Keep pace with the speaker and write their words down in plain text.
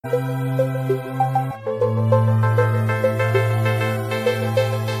Good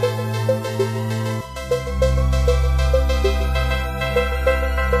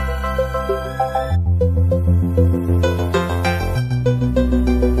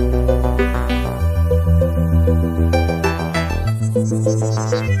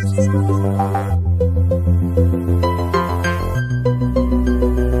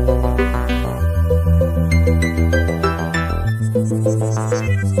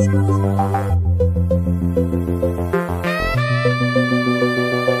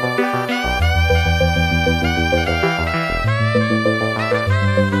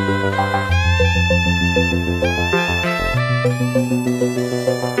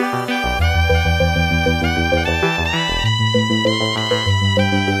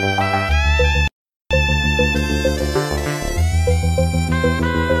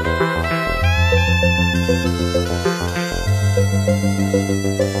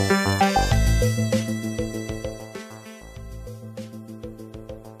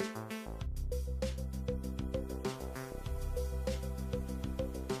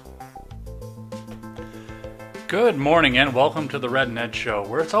morning and welcome to the Red and Ed Show,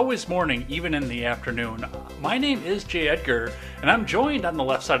 where it's always morning, even in the afternoon. My name is Jay Edgar, and I'm joined on the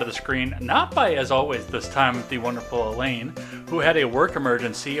left side of the screen, not by, as always this time, the wonderful Elaine, who had a work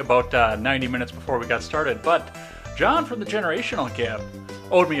emergency about 90 minutes before we got started, but John from the Generational Gap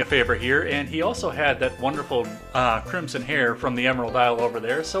owed me a favor here, and he also had that wonderful crimson hair from the Emerald Isle over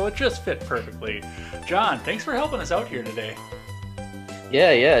there, so it just fit perfectly. John, thanks for helping us out here today.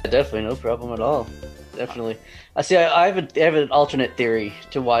 Yeah, definitely, no problem at all. Definitely. I have an alternate theory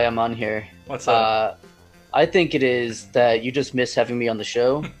to why I'm on here. What's that? I think it is that you just miss having me on the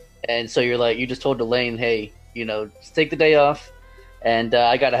show, and so you just told Elaine, hey, just take the day off, and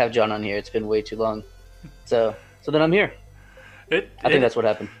I got to have John on here. It's been way too long, so then I'm here. I think that's what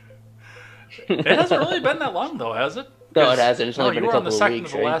happened. It hasn't really been that long, though, has it? No, it hasn't. It's only been a couple of weeks. You were on the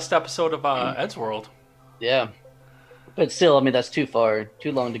second to the last episode of Ed's World. Yeah, but still, that's too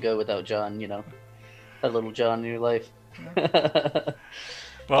long to go without John. That little John in your life. Well,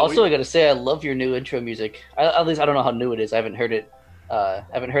 I gotta say, I love your new intro music. At least I don't know how new it is. I haven't heard it. I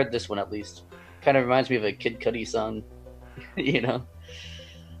haven't heard this one at least. Kind of reminds me of a Kid Cudi song. Well,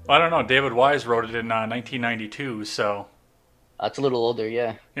 I don't know. David Wise wrote it in 1992, so it's a little older.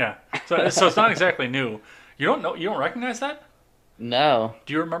 Yeah. Yeah. So it's not exactly new. You don't recognize that? No.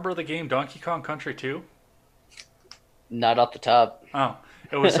 Do you remember the game Donkey Kong Country 2? Not off the top. Oh.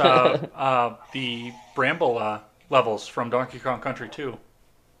 It was the Bramble levels from Donkey Kong Country 2.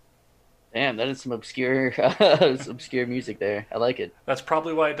 Damn, that is some obscure music there. I like it. That's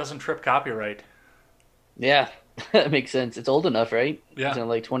probably why it doesn't trip copyright. Yeah, that makes sense. It's old enough, right? Yeah. It's in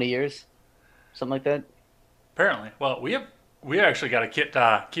like 20 years? Something like that? Apparently. Well, we actually got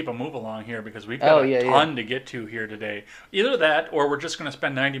to keep a move along here because we've got a ton to get to here today. Either that or we're just going to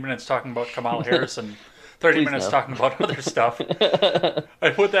spend 90 minutes talking about Kamala Harris and 30 minutes talking about other stuff.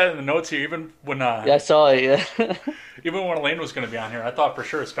 I put that in the notes here, even when I saw it. Yeah. Even when Elaine was going to be on here, I thought for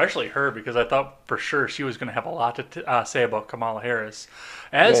sure, especially her, because I thought for sure she was going to have a lot to say about Kamala Harris.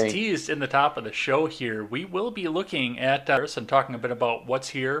 As teased in the top of the show here, we will be looking at Harris and talking a bit about what's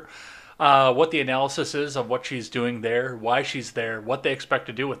here, what the analysis is of what she's doing there, why she's there, what they expect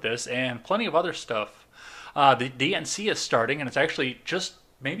to do with this, and plenty of other stuff. The DNC is starting, and it's actually just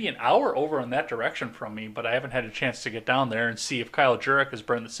maybe an hour over in that direction from me, but I haven't had a chance to get down there and see if Kyle Jurek has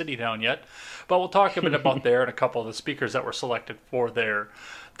burned the city down yet. But we'll talk a bit about there and a couple of the speakers that were selected for there.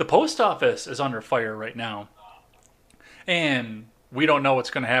 The post office is under fire right now, and we don't know what's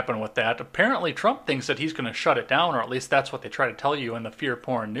going to happen with that. Apparently, Trump thinks that he's going to shut it down, or at least that's what they try to tell you in the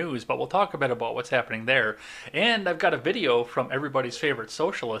fear-porn news, but we'll talk a bit about what's happening there. And I've got a video from everybody's favorite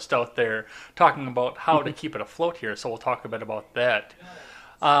socialist out there talking about how to keep it afloat here, so we'll talk a bit about that.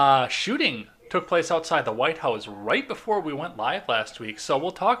 Shooting took place outside the White House right before we went live last week, so we'll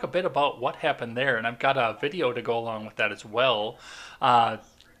talk a bit about what happened there, and I've got a video to go along with that as well.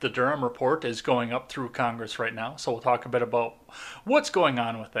 The Durham report is going up through Congress right now, so we'll talk a bit about what's going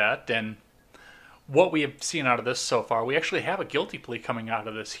on with that and what we have seen out of this so far. We actually have a guilty plea coming out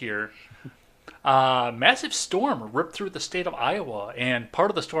of this here. Massive storm ripped through the state of Iowa, and part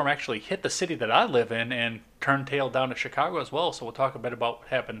of the storm actually hit the city that I live in and turned tail down to Chicago as well, so we'll talk a bit about what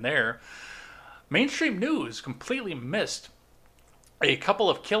happened there. Mainstream news completely missed a couple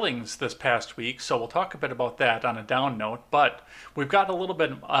of killings this past week, so we'll talk a bit about that on a down note, but we've got a little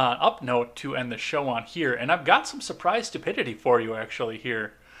bit up note to end the show on here, and I've got some surprise stupidity for you actually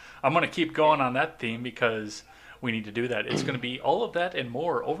here. I'm going to keep going on that theme because we need to do that. It's going to be all of that and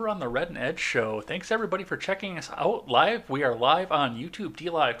more over on the Red and Edge Show. Thanks everybody for checking us out live. We are live on YouTube,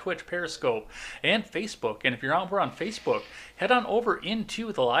 DLive, Twitch, Periscope, and Facebook. And if you're over on Facebook, head on over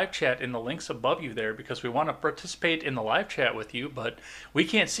into the live chat in the links above you there, because we want to participate in the live chat with you, but we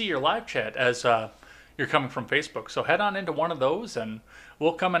can't see your live chat as you're coming from Facebook. So head on into one of those and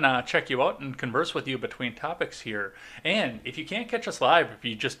we'll come and check you out and converse with you between topics here. And if you can't catch us live, if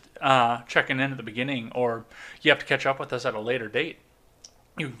you just checking in at the beginning, or you have to catch up with us at a later date,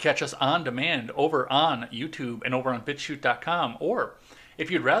 you can catch us on demand over on YouTube and over on BitChute.com. Or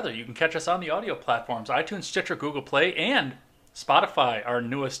if you'd rather, you can catch us on the audio platforms, iTunes, Stitcher, Google Play, and Spotify, our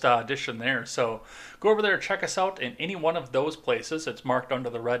newest addition there. So go over there and check us out in any one of those places. It's marked under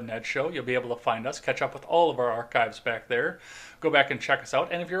the Red and Ed Show. You'll be able to find us, catch up with all of our archives back there. Go back and check us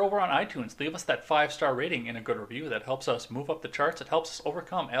out. And if you're over on iTunes, leave us that 5-star rating and a good review. That helps us move up the charts. It helps us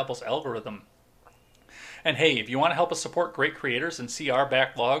overcome Apple's algorithm. And hey, if you want to help us support great creators and see our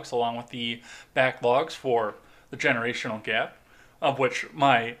backlogs along with the backlogs for the generational gap, of which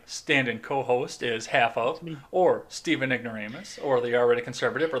my stand-in co-host is half of, or Stephen Ignoramus, or the Already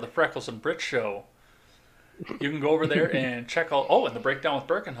Conservative, or the Freckles and Brit Show. You can go over there and check all... Oh, and the Breakdown with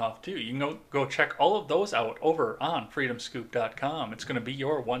Birkenhoff, too. You can go check all of those out over on freedomscoop.com. It's going to be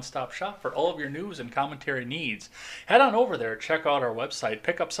your one-stop shop for all of your news and commentary needs. Head on over there, check out our website,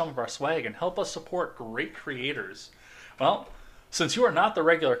 pick up some of our swag, and help us support great creators. Well, since you are not the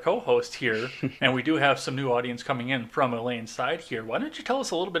regular co-host here, and we do have some new audience coming in from Elaine's side here, why don't you tell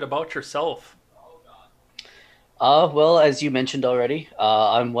us a little bit about yourself? Well, as you mentioned already,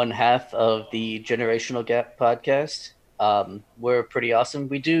 I'm one half of the Generational Gap podcast. We're pretty awesome.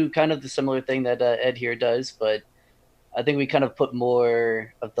 We do kind of the similar thing that Ed here does, but I think we kind of put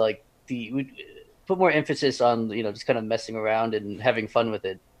more of we put more emphasis on, just kind of messing around and having fun with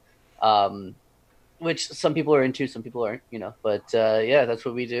it. Which some people are into, some people aren't, But yeah, that's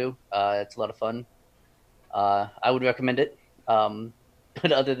what we do. It's a lot of fun. I would recommend it.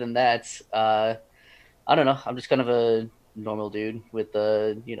 But other than that, I don't know. I'm just kind of a normal dude with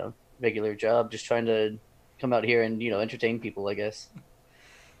a, regular job, just trying to come out here and, entertain people, I guess.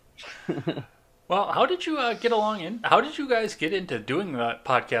 Well, how did you get along how did you guys get into doing that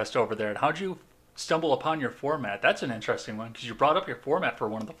podcast over there? And how did you stumble upon your format? That's an interesting one, because you brought up your format for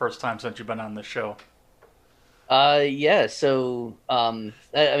one of the first times since you've been on this show. Yeah. So, I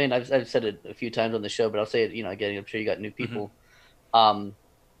mean, I've said it a few times on the show, but I'll say it, again. I'm sure you got new people. Mm-hmm.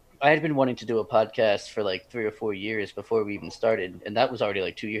 I had been wanting to do a podcast for like 3 or 4 years before we even started, and that was already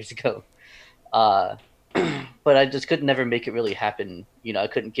like 2 years ago. But I just could never make it really happen. I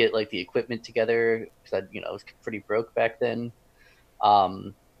couldn't get like the equipment together because I was pretty broke back then.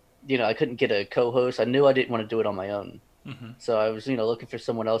 I couldn't get a co-host. I knew I didn't want to do it on my own. Mm-hmm. So I was, looking for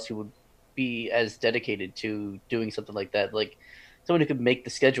someone else who would be as dedicated to doing something like that, like someone who could make the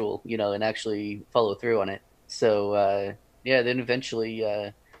schedule, and actually follow through on it. So, yeah, then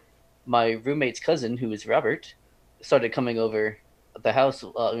eventually, my roommate's cousin, who is Robert, started coming over at the house,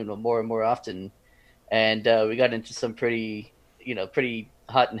 more and more often. And, we got into some pretty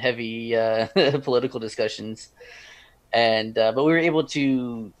hot and heavy, political discussions. And but we were able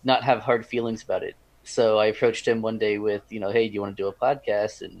to not have hard feelings about it. So I approached him one day with, hey, do you want to do a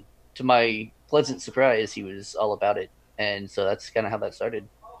podcast? And to my pleasant surprise, he was all about it. And so that's kind of how that started.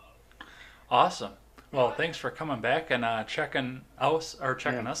 Awesome. Well, thanks for coming back and checking us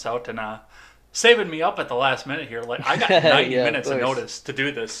out and saving me up at the last minute here. Like, I got 90 minutes of notice to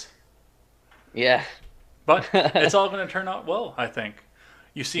do this. Yeah. But it's all going to turn out well, I think.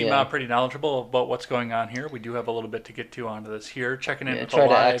 You seem pretty knowledgeable about what's going on here. We do have a little bit to get to onto this here. Checking in with the live chat.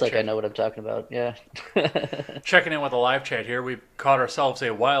 Try to act like I know what I'm talking about. Yeah. Checking in with the live chat here. We've caught ourselves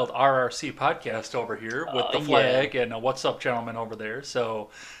a wild RRC podcast over here with the flag and what's up, gentlemen, over there.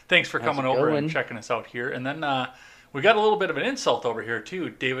 So thanks for coming over and checking us out here. And then we got a little bit of an insult over here, too.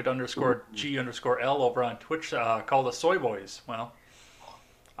 David_G_L over on Twitch called us soy boys. Well,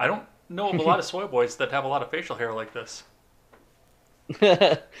 I don't know of a lot of soy boys that have a lot of facial hair like this.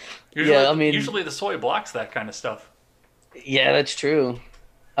 Usually the soy blocks that kind of stuff. Yeah, that's true.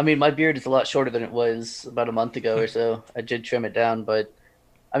 I mean, my beard is a lot shorter than it was about a month ago or so. I did trim it down, but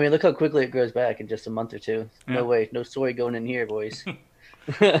I mean, look how quickly it grows back in just a month or two. No way, no soy going in here, boys. I'm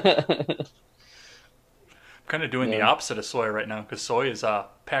kind of doing the opposite of soy right now, because soy is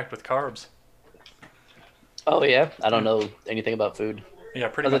packed with carbs. Oh yeah, I don't know anything about food. Yeah,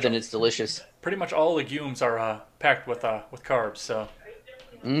 pretty other much. Than it's delicious. Pretty much all legumes are packed with carbs. So.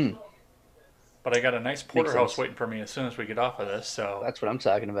 But I got a nice porterhouse waiting for me as soon as we get off of this. So that's what I'm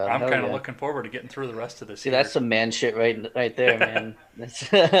talking about. I'm kind of looking forward to getting through the rest of this. See, that's some man shit right there, man.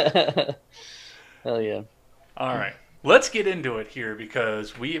 Hell yeah. All right, let's get into it here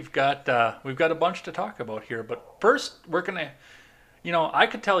because we've got a bunch to talk about here. But first, we're gonna, I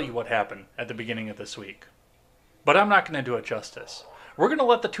could tell you what happened at the beginning of this week, but I'm not gonna do it justice. We're gonna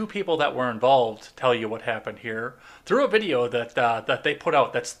let the two people that were involved tell you what happened here through a video that they put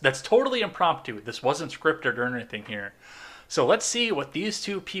out. That's totally impromptu. This wasn't scripted or anything here. So let's see what these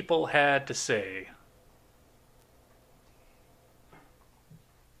two people had to say.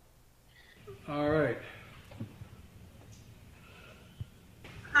 All right.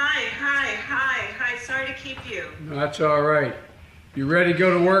 Hi. Sorry to keep you. That's all right. You ready to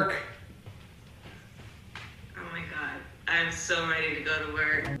go to work? Oh my God. I'm so ready to go to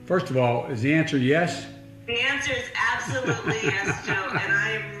work. First of all, is the answer yes? The answer is absolutely yes, Joe. And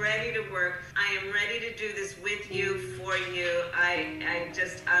I am ready to work. I am ready to do this with you, for you. I'm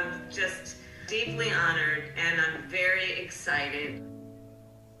just deeply honored and I'm very excited.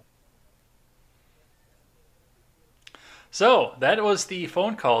 So that was the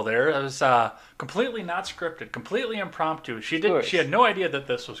phone call there. It was completely not scripted, completely impromptu. She had no idea that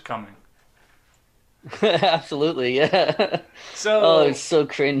this was coming. Absolutely, yeah. So oh, it's so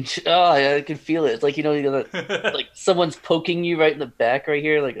cringe. Oh, yeah, I can feel it. It's like like someone's poking you right in the back right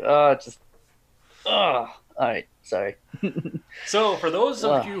here. Like, all right, sorry. So for those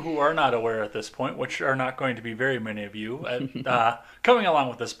of you who are not aware at this point, which are not going to be very many of you, coming along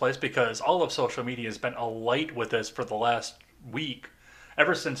with this place because all of social media has been alight with this for the last week,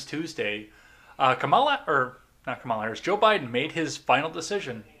 ever since Tuesday. Not Kamala Harris, Joe Biden made his final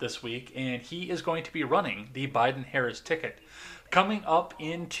decision this week, and he is going to be running the Biden-Harris ticket coming up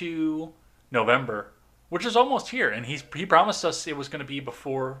into November, which is almost here. And he promised us it was going to be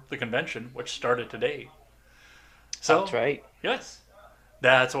before the convention, which started today. So that's right. Yes,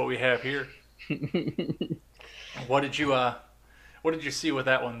 that's what we have here. What did you see with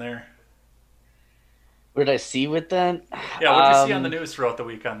that one there? What did I see with that? Yeah, what did you see on the news throughout the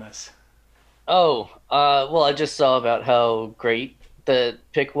week on this? Well, I just saw about how great the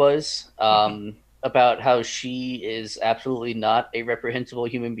pick was. About how she is absolutely not a reprehensible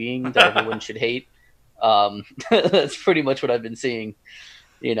human being that everyone should hate. That's pretty much what I've been seeing.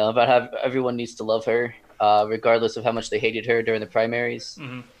 About how everyone needs to love her, regardless of how much they hated her during the primaries.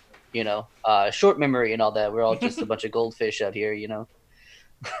 Mm-hmm. Short memory and all that. We're all just a bunch of goldfish out here,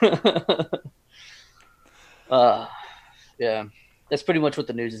 Yeah. That's pretty much what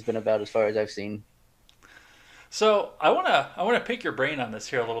the news has been about as far as I've seen. So I wanna pick your brain on this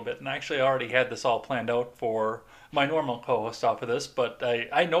here a little bit, and I actually already had this all planned out for my normal co-host off of this, but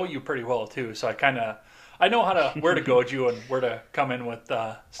I know you pretty well too, so I know where to goad you and where to come in with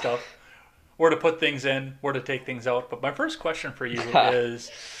stuff, where to put things in, where to take things out. But my first question for you is,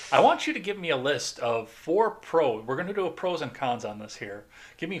 I want you to give me a list of 4 pros. We're going to do a pros and cons on this here.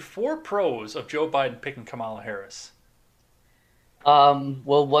 Give me 4 pros of Joe Biden picking Kamala Harris.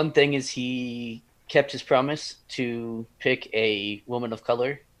 Well, one thing is he kept his promise to pick a woman of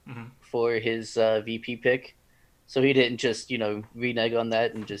color for his VP pick. So he didn't just, renege on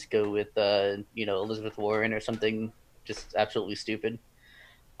that and just go with, Elizabeth Warren or something just absolutely stupid.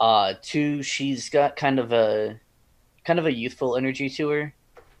 2, she's got kind of a youthful energy to her.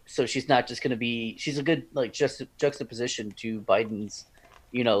 So she's not just going to be, she's a good, juxtaposition to Biden's,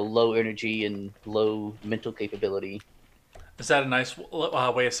 low energy and low mental capability. Is that a nice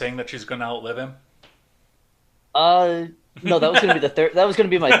way of saying that she's going to outlive him? No, that was going to be the third. That was going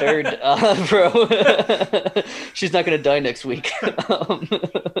to be my third, bro. She's not going to die next week.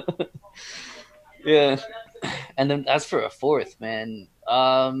 Yeah. And then as for a 4th, man,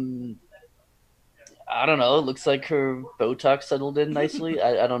 I don't know. It looks like her Botox settled in nicely.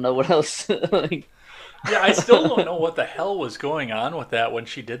 I don't know what else. Yeah, I still don't know what the hell was going on with that when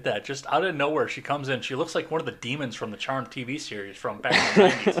she did that. Just out of nowhere, she comes in. She looks like one of the demons from the Charmed TV series from back in the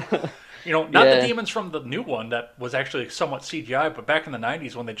 90s. Not the demons from the new one that was actually somewhat CGI, but back in the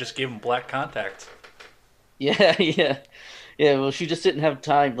 90s when they just gave them black contacts. Yeah. Well, she just didn't have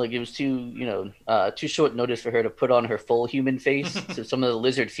time. Like, it was too short notice for her to put on her full human face. So some of the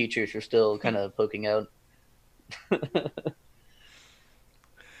lizard features were still kind of poking out.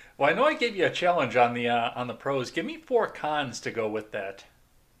 Well, I know I gave you a challenge on the pros. Give me 4 cons to go with that.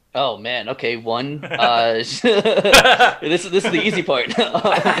 Oh man, okay. 1. This is the easy part.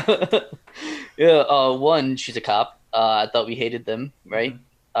 Yeah. 1, she's a cop. I thought we hated them, right?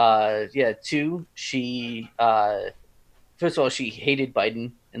 Yeah. 2, she first of all, she hated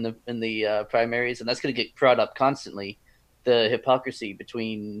Biden in the primaries, and that's going to get brought up constantly. The hypocrisy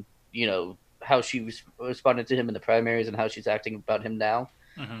between how she responded to him in the primaries and how she's acting about him now.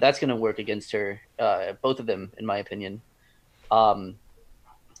 Mm-hmm. That's going to work against her. Both of them, in my opinion.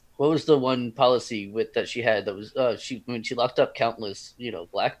 What what was the one policy with that she had that was she locked up countless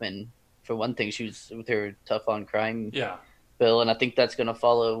black men for one thing. She was with her tough on crime Yeah. bill, and I think that's going to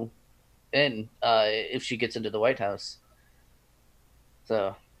follow in if she gets into the White House.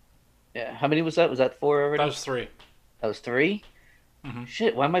 So yeah, how many was that? Was that four That already? was 3. That was 3. Mhm.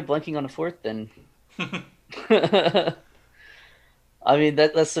 Shit, why am I blanking on a fourth then? I mean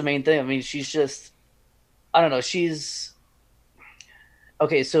that's the main thing. I mean she's just I don't know. She's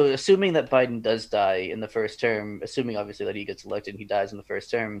okay. So assuming that Biden does die in the first term, assuming obviously that he gets elected and he dies in the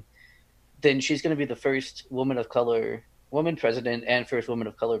first term, then she's going to be the first woman president, and first woman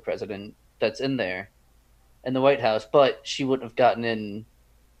of color president that's in there in the White House. But she wouldn't have gotten in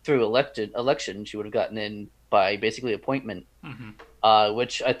through election. She would have gotten in by basically appointment, Mhm.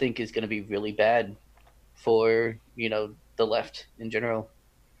 which I think is going to be really bad for the left in general.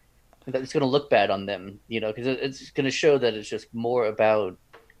 It's going to look bad on them, because it's going to show that it's just more about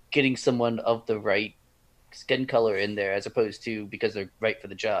getting someone of the right skin color in there as opposed to because they're right for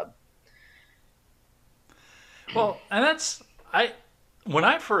the job. Well, and that's when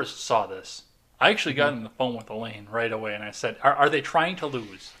I first saw this, I actually got Mhm. on the phone with Elaine right away, and I said, "Are they trying to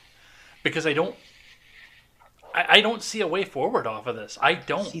lose?" Because I don't see a way forward off of this. I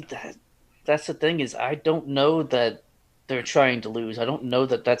don't. See that's the thing is I don't know that they're trying to lose. I don't know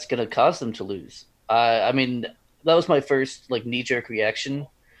that that's going to cause them to lose. I mean, that was my first like knee jerk reaction.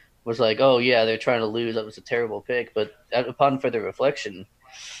 Was like, oh yeah, they're trying to lose. That was a terrible pick. But upon further reflection,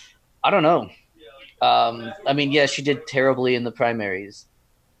 I don't know. I mean, yeah, she did terribly in the primaries,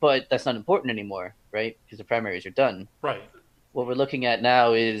 but that's not important anymore, right? Because the primaries are done. Right. What we're looking at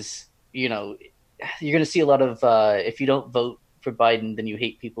now is, you're going to see a lot of if you don't vote for Biden, then you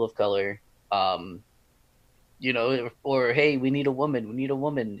hate people of color. Um, or hey, we need a woman. We need a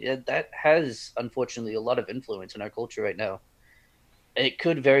woman. That has unfortunately a lot of influence in our culture right now. It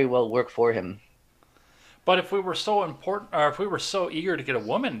could very well work for him. But if we were so important, or if we were so eager to get a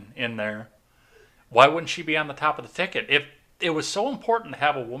woman in there, why wouldn't she be on the top of the ticket? If it was so important to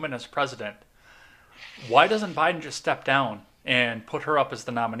have a woman as president, why doesn't Biden just step down and put her up as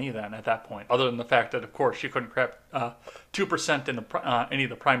the nominee then at that point? Other than the fact that, of course, she couldn't crack 2% in any of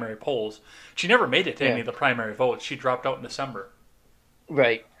the primary polls. She never made it to any of the primary votes. She dropped out in December.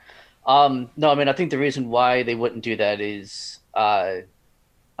 Right. No, I mean, I think the reason why they wouldn't do that is, oh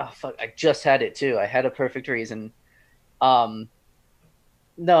fuck, I just had it too. I had a perfect reason. Um,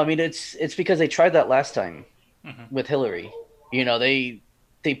 no, I mean it's because they tried that last time with Hillary.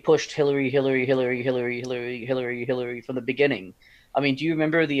 They pushed Hillary from the beginning. I mean, do you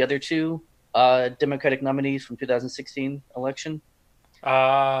remember the other two Democratic nominees from 2016 election?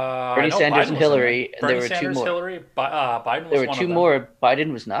 I Bernie know Sanders Biden and was in there. Hillary, and Bernie there were two Sanders, more. Hillary, Biden was There were one two of them. more.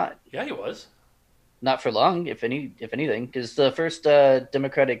 Biden was not. Yeah, he was. Not for long, if anything, because the first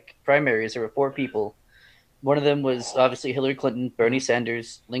Democratic primaries there were 4 people. One of them was obviously Hillary Clinton, Bernie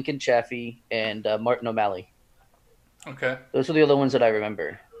Sanders, Lincoln Chafee, and Martin O'Malley. Okay. Those were the other ones that I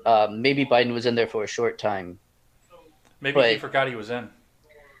remember. Maybe Biden was in there for a short time. Maybe he forgot he was in.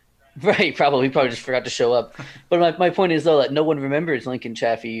 Right, probably. He probably just forgot to show up. But my point is, though, that no one remembers Lincoln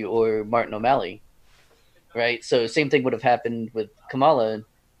Chafee or Martin O'Malley. Right? So same thing would have happened with Kamala,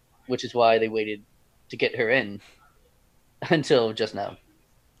 which is why they waited to get her in until just now.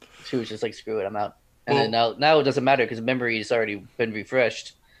 She was just like, screw it, I'm out. And then now it doesn't matter because memory has already been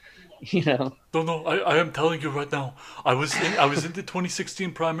refreshed. No, I am telling you right now. I was in the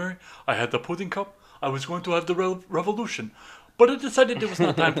 2016 primary. I had the pudding cup. I was going to have the revolution. But I decided it was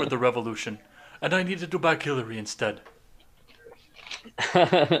not time for the revolution. And I needed to back Hillary instead.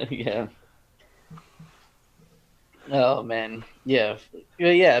 Yeah. Oh, man. Yeah.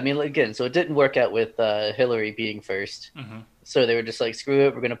 Yeah, I mean, again, so it didn't work out with Hillary being first. Mm-hmm. So they were just like, screw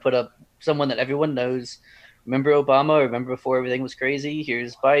it, we're going to put up someone that everyone knows. Remember Obama? Remember before everything was crazy?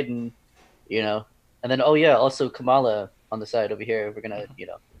 Here's Biden, And then, oh, yeah, also Kamala on the side over here. We're going to,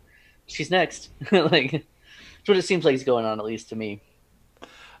 she's next. Like, that's what it seems like is going on, at least to me.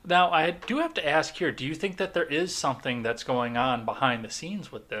 Now, I do have to ask here, do you think that there is something that's going on behind the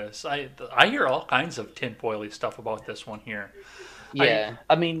scenes with this? I hear all kinds of tinfoily stuff about this one here. Yeah,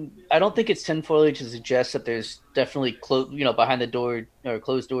 I mean, I don't think it's tinfoily to suggest that there's definitely behind the door or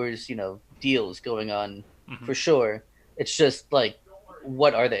closed doors, deals going on for sure. It's just like,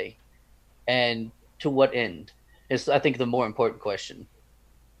 what are they, and to what end? Is I think the more important question.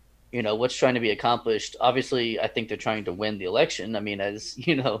 What's trying to be accomplished. Obviously, I think they're trying to win the election. I mean, as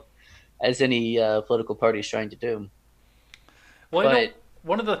as any political party is trying to do. Well, but,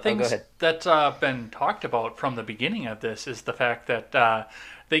 one of the things that's been talked about from the beginning of this is the fact that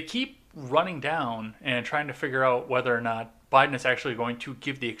they keep running down and trying to figure out whether or not Biden is actually going to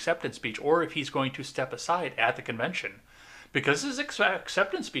give the acceptance speech, or if he's going to step aside at the convention, because his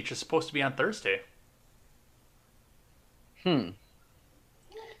acceptance speech is supposed to be on Thursday.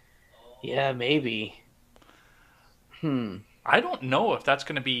 Yeah, maybe. I don't know if that's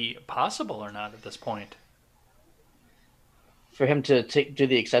going to be possible or not at this point. For him to do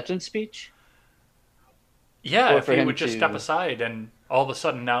the acceptance speech? Yeah, Or if for he him would just to- step aside, and all of a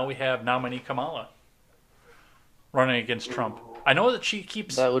sudden now we have nominee Kamala running against Trump. I know that she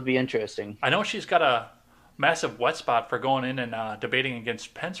keeps. That would be interesting. I know she's got a massive wet spot for going in and debating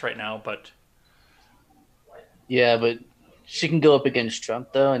against Pence right now, but Yeah, but she can go up against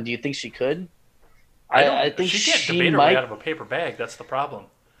Trump, though, and do you think she could? I don't. I think she can't she debate her might. way out of a paper bag. That's the problem.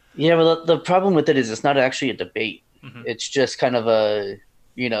 Yeah, well, the problem with it is it's not actually a debate. Mhm. It's just kind of a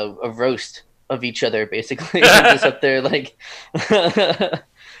roast of each other, basically. They're just up there like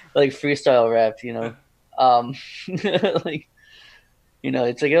like freestyle rap, like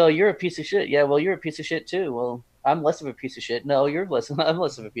it's like, oh, you're a piece of shit. Yeah, well, you're a piece of shit too. Well, I'm less of a piece of shit. No, you're less. I'm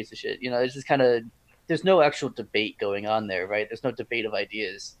less of a piece of shit. It's just kind of there's no actual debate going on there, right? There's no debate of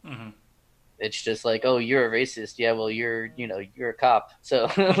ideas. Mm-hmm. It's just like, oh, you're a racist. Yeah, well, you're a cop.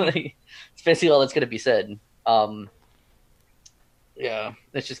 So like, it's basically all that's going to be said. Yeah,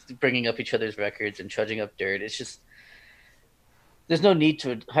 it's just bringing up each other's records and trudging up dirt. It's just there's no need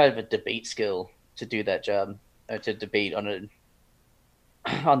to have a debate skill to do that job, or to debate on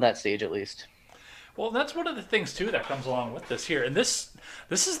that stage at least. Well, that's one of the things too that comes along with this here, and this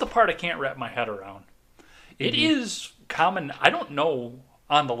is the part I can't wrap my head around. It is common. I don't know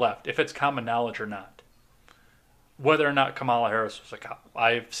on the left if it's common knowledge or not, whether or not Kamala Harris was a cop.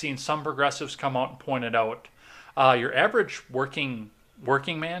 I've seen some progressives come out and point it out. Your average working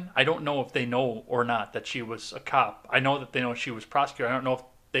man, I don't know if they know or not that she was a cop. I know that they know she was prosecutor. I don't know if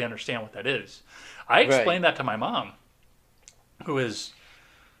they understand what that is. I explained that to my mom, who is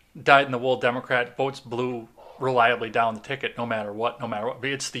dyed-in-the-wool Democrat, votes blue reliably down the ticket no matter what.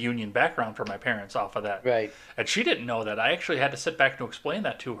 It's the union background for my parents off of that. Right. And she didn't know that. I actually had to sit back and explain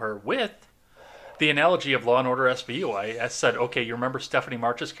that to her with the analogy of Law and Order SVU. I said, okay, you remember Stephanie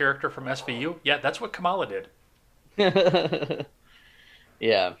March's character from SVU? Yeah, that's what Kamala did.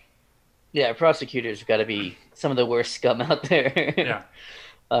 Yeah. Yeah, prosecutors have got to be some of the worst scum out there. Yeah.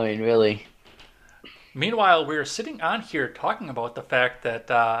 I mean, really. Meanwhile, we're sitting on here talking about the fact that,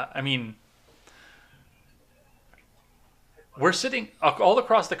 we're sitting all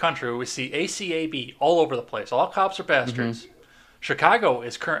across the country. We see ACAB all over the place. All cops are bastards. Chicago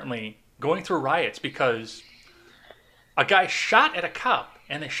is currently going through riots because a guy shot at a cop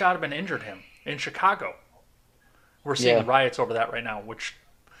and they shot him and injured him in Chicago. We're seeing riots over that right now, which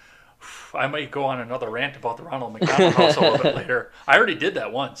I might go on another rant about the Ronald McDonald House a little bit later. I already did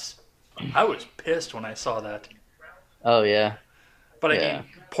that once. I was pissed when I saw that. Oh, yeah. But I mean,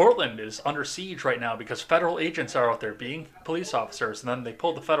 Portland is under siege right now because federal agents are out there being police officers, and then they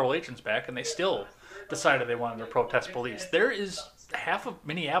pulled the federal agents back, and they still decided they wanted to protest police. There is half of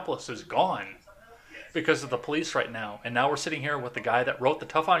Minneapolis is gone because of the police right now, and now we're sitting here with the guy that wrote the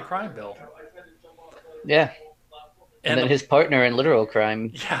tough on crime bill. Yeah. And then his partner in literal crime,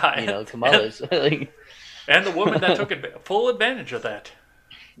 Kamala's. And the woman that took full advantage of that.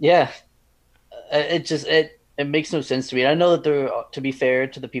 Yeah. It makes no sense to me. I know that to be fair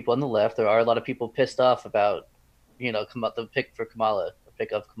to the people on the left, there are a lot of people pissed off about, the pick for Kamala, the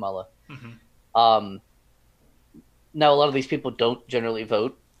pick of Kamala. Mm-hmm. Now, a lot of these people don't generally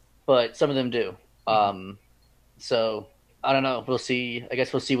vote, but some of them do. So, I don't know. We'll see. I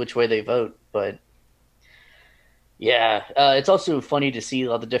guess we'll see which way they vote, but yeah, it's also funny to see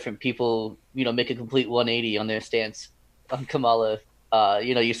all the different people, make a complete 180 on their stance on Kamala.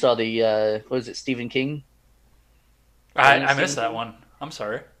 You saw the, what was it, Stephen King? I missed that one. I'm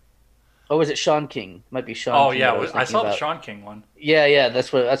sorry. Or was it Sean King? Might be Sean King. Oh, yeah. I saw the Sean King one. Yeah. That's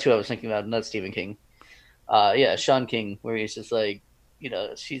who I was thinking about, not Stephen King. Yeah, Sean King, where he's just like,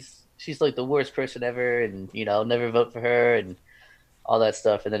 she's like the worst person ever, and, I'll never vote for her, and all that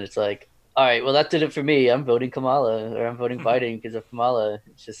stuff. And then it's like, all right, well, that did it for me. I'm voting Kamala, or I'm voting Biden because of Kamala.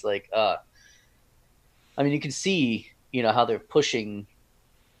 It's just like, I mean, you can see, how they're pushing,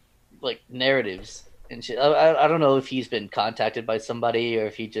 like, narratives and shit. I don't know if he's been contacted by somebody or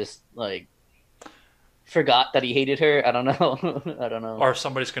if he just, like, forgot that he hated her. I don't know. I don't know. Or if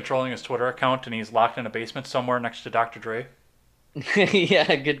somebody's controlling his Twitter account and he's locked in a basement somewhere next to Dr. Dre.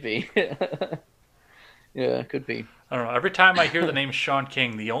 Yeah, it could be. Yeah, it could be. I don't know. Every time I hear the name Sean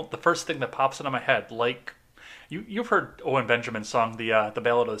King, the first thing that pops into my head, like you've heard Owen Benjamin's song, the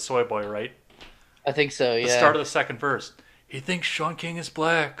Ballad of the Soy Boy, right? I think so. Yeah. The start of the second verse. He thinks Sean King is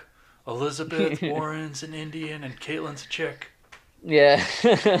black. Elizabeth Warren's an Indian and Caitlin's a chick. Yeah.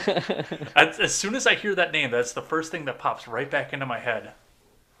 As soon as I hear that name, that's the first thing that pops right back into my head.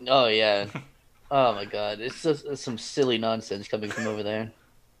 Oh yeah. Oh my God, it's some silly nonsense coming from over there.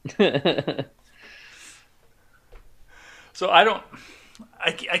 So I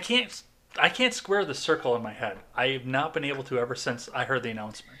can't square the circle in my head. I have not been able to ever since I heard the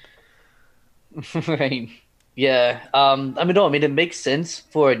announcement. Right. Yeah. No, I mean, it makes sense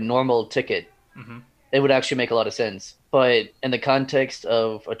for a normal ticket. Hmm. It would actually make a lot of sense. But in the context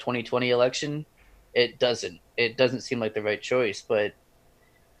of a 2020 election, it doesn't. It doesn't seem like the right choice. But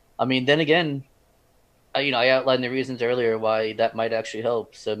I mean, then again, I outlined the reasons earlier why that might actually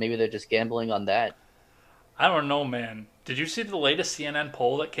help. So maybe they're just gambling on that. I don't know, man. Did you see the latest CNN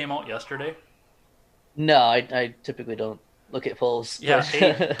poll that came out yesterday? No, I typically don't look at polls. Yeah,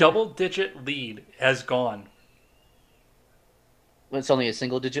 a double-digit lead has gone. It's only a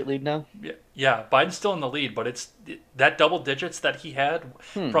single digit lead now. Yeah, Biden's still in the lead, but it's that double digits that he had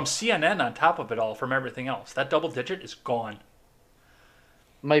from CNN on top of it all, from everything else. That double digit is gone.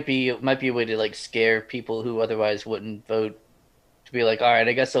 Might be a way to like scare people who otherwise wouldn't vote to be like, all right,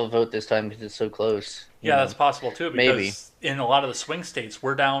 I guess I'll vote this time because it's so close. Yeah, that's possible too. Because Maybe. in a lot of the swing states,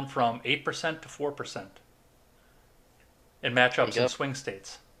 we're down from 8% to 4% in matchups in swing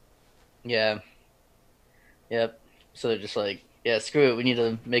states. Yeah. Yep. So they're just like, yeah, screw it. We need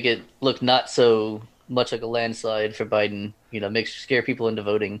to make it look not so much like a landslide for Biden. Scare people into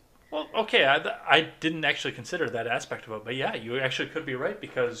voting. Well, okay, I didn't actually consider that aspect of it, but yeah, you actually could be right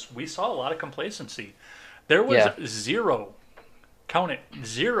because we saw a lot of complacency. There was zero, count it,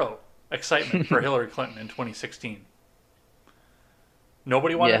 zero excitement for Hillary Clinton in 2016.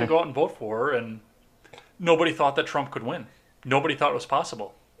 Nobody wanted to go out and vote for her, and nobody thought that Trump could win. Nobody thought it was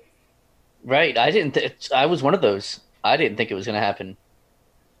possible. Right. I didn't. I was one of those. I didn't think it was going to happen.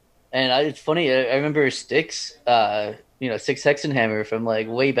 And it's funny. I remember Sticks, Six Hexenhammer from like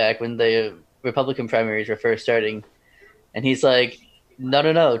way back when the Republican primaries were first starting, and he's like,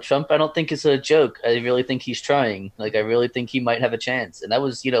 "No, Trump. I don't think it's a joke. I really think he's trying. Like, I really think he might have a chance." And that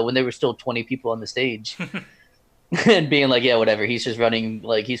was, when there were still 20 people on the stage, and being like, "Yeah, whatever. He's just running.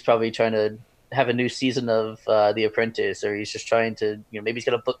 Like, he's probably trying to have a new season of The Apprentice, or he's just trying to, maybe he's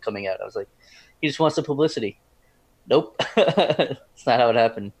got a book coming out." I was like, he just wants the publicity. Nope. It's not how it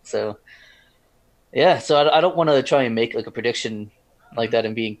happened. So yeah, so I don't want to try and make like a prediction like that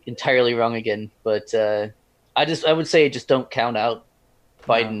and being entirely wrong again, but I would say just don't count out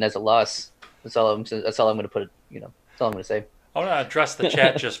Biden as a loss. That's all I'm going to put. That's all I'm going to say. I want to address the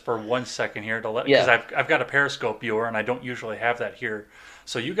chat just for 1 second here because I've got a Periscope viewer and I don't usually have that here.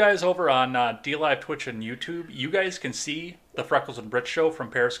 So you guys over on DLive, Twitch, and YouTube, you guys can see the Freckles and Brit show from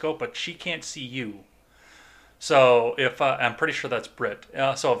Periscope, but she can't see you. So if I'm pretty sure that's Brit.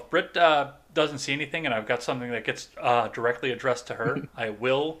 So if Brit doesn't see anything and I've got something that gets directly addressed to her, I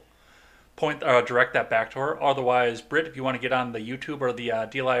will direct that back to her. Otherwise, Brit, if you want to get on the YouTube or the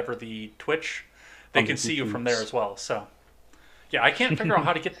DLive or the Twitch, they can see you from there as well. So yeah, I can't figure out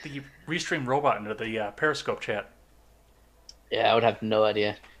how to get the Restream robot into the Periscope chat. Yeah, I would have no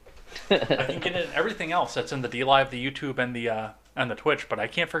idea. I can get it in everything else that's in the DLive, the YouTube, and the Twitch, but I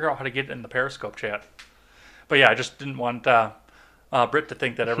can't figure out how to get it in the Periscope chat. But yeah, I just didn't want Britt to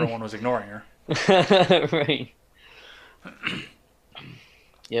think that everyone was ignoring her. Right.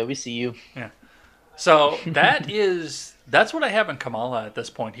 Yeah, we see you. Yeah. So that's what I have in Kamala at this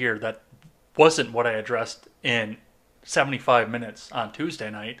point here. That wasn't what I addressed in 75 minutes on Tuesday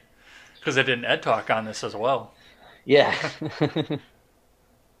night because I did an Ed Talk on this as well. Yeah.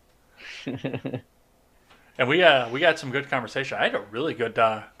 And we got some good conversation. I had a really good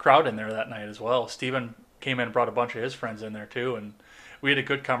crowd in there that night as well. Steven came in and brought a bunch of his friends in there too, and we had a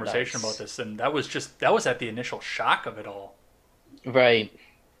good conversation about this. And that was at the initial shock of it all. Right.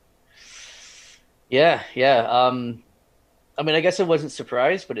 Yeah. I guess I wasn't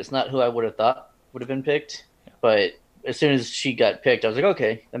surprised, but it's not who I would have thought would have been picked. Yeah. But as soon as she got picked, I was like,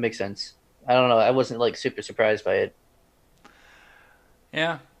 okay, that makes sense. I don't know. I wasn't like super surprised by it.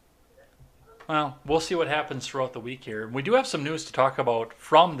 Yeah. Well, we'll see what happens throughout the week here. We do have some news to talk about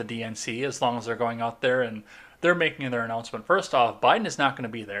from the DNC as long as they're going out there and they're making their announcement. First off, Biden is not going to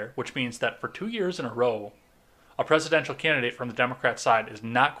be there, which means that for 2 years in a row, a presidential candidate from the Democrat side is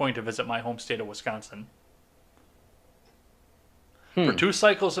not going to visit my home state of Wisconsin. For 2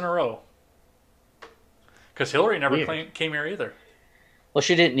 cycles in a row. Because Hillary never came here either. Well,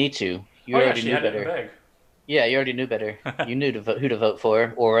 she didn't need to. You already knew better. Yeah, you already knew better. You knew who to vote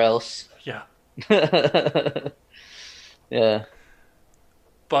for, or else. Yeah. Yeah.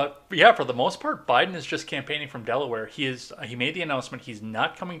 But yeah, for the most part, Biden is just campaigning from Delaware. He made the announcement he's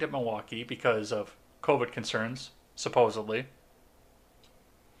not coming to Milwaukee because of COVID concerns, supposedly.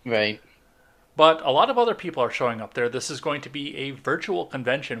 Right. But a lot of other people are showing up there. This is going to be a virtual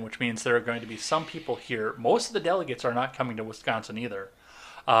convention, which means there are going to be some people here. Most of the delegates are not coming to Wisconsin either.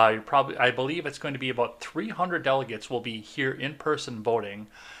 I believe it's going to be about 300 delegates will be here in person voting.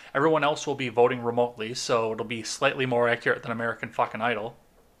 Everyone else will be voting remotely, so it'll be slightly more accurate than American fucking Idol.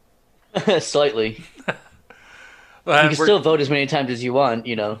 Slightly. You can still vote as many times as you want.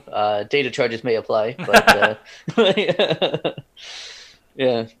 Data charges may apply, but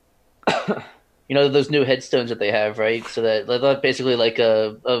yeah. Those new headstones that they have, right? So that basically like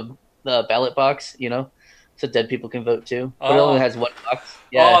a ballot box, so dead people can vote too. But it only has one box.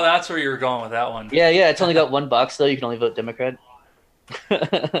 Yeah. Oh, that's where you were going with that one. Yeah. It's only got one box though. You can only vote Democrat.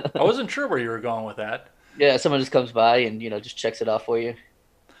 I wasn't sure where you were going with that. Yeah, someone just comes by and just checks it off for you.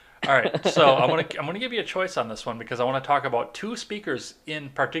 All right, so I'm gonna give you a choice on this one because I want to talk about two speakers in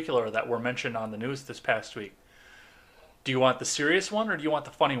particular that were mentioned on the news this past week. Do you want the serious one or do you want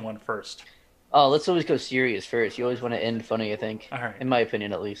the funny one first? Oh, let's always go serious first. You always want to end funny, I think. All right. In my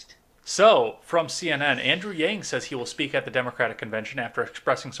opinion, at least. So, from CNN, Andrew Yang says he will speak at the Democratic Convention after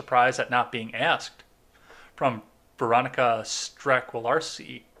expressing surprise at not being asked. From Veronica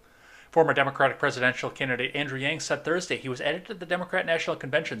Strakwilarski, former Democratic presidential candidate Andrew Yang said Thursday he was added to the Democrat National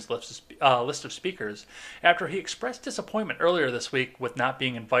Convention's list of speakers after he expressed disappointment earlier this week with not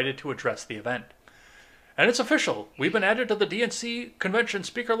being invited to address the event. And it's official. We've been added to the DNC convention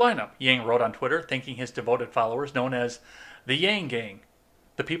speaker lineup, Yang wrote on Twitter, thanking his devoted followers known as the Yang Gang,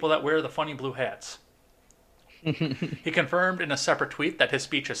 the people that wear the funny blue hats. He confirmed in a separate tweet that his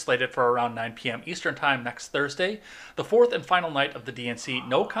speech is slated for around 9 p.m. Eastern Time next Thursday, the fourth and final night of the DNC.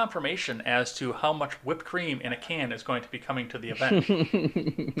 No confirmation as to how much whipped cream in a can is going to be coming to the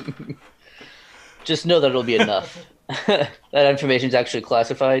event. Just know that it'll be enough. That information is actually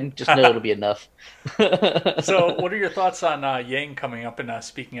classified. Just know it'll be enough. So, what are your thoughts on Yang coming up and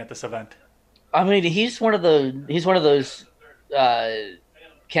speaking at this event? I mean, he's one of those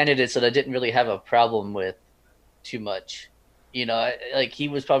candidates that I didn't really have a problem with too much. He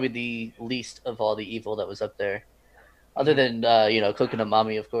was probably the least of all the evil that was up there, other than Coconut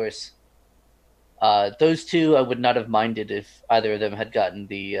Mommy, of course. Those two I would not have minded if either of them had gotten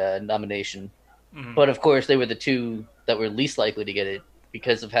the nomination. Mm-hmm. But of course, they were the two that were least likely to get it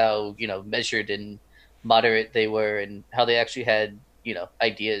because of how measured and moderate they were, and how they actually had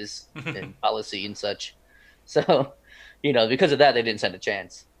ideas and policy and such. So, because of that, they didn't stand a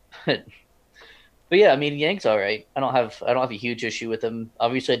chance. But yeah, I mean, Yang's all right. I don't have a huge issue with him.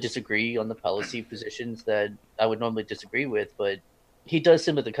 Obviously, I disagree on the policy positions that I would normally disagree with, but he does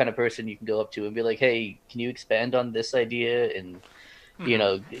seem like the kind of person you can go up to and be like, "Hey, can you expand on this idea?" And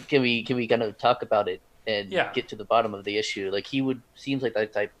can we kind of talk about it and get to the bottom of the issue? Like seems like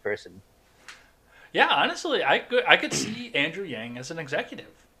that type of person. Yeah, honestly, I could see Andrew Yang as an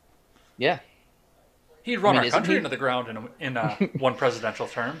executive. Yeah, he'd run our country into the ground in one presidential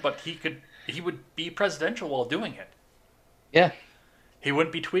term, but he would be presidential while doing it. Yeah, he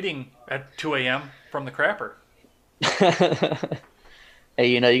wouldn't be tweeting at 2 a.m. from the crapper. Hey,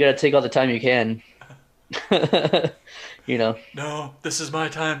 you got to take all the time you can. No, this is my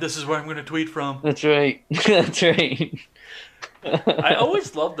time. This is where I'm going to tweet from. That's right. That's right. I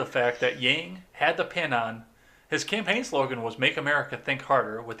always loved the fact that Yang had the pin on. His campaign slogan was "Make America Think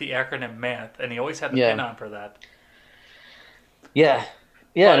Harder" with the acronym MATH, and he always had the pin on for that. Yeah.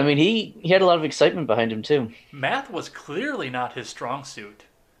 Yeah, I mean, he had a lot of excitement behind him, too. Math was clearly not his strong suit.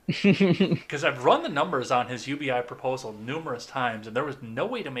 Because I've run the numbers on his UBI proposal numerous times, and there was no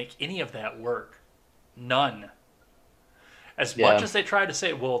way to make any of that work. None. As much as they tried to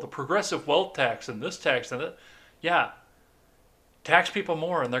say, well, the progressive wealth tax and this tax and that, tax people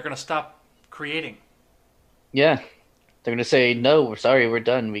more and they're going to stop creating. Yeah. They're going to say, no, we're sorry, we're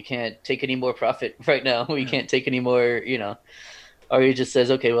done. We can't take any more profit right now. We can't take any more, Or he just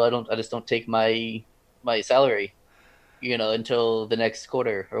says, okay, well, I just don't take my salary, until the next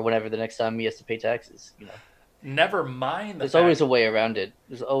quarter or whenever the next time he has to pay taxes, Never mind. There's always a way around it.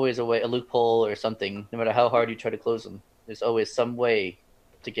 There's always a loophole or something. No matter how hard you try to close them, there's always some way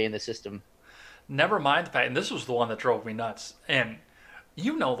to gain the system. Never mind the fact, and this was the one that drove me nuts. And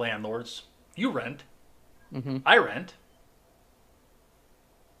landlords, you rent. Mm-hmm. I rent.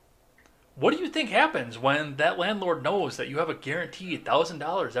 What do you think happens when that landlord knows that you have a guaranteed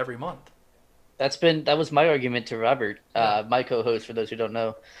 $1,000 every month? That was my argument to Robert, my co-host. For those who don't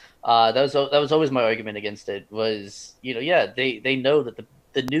know, that was always my argument against it. Was they know that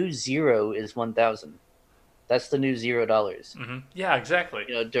the new zero is 1,000. That's the new $0. Yeah, exactly.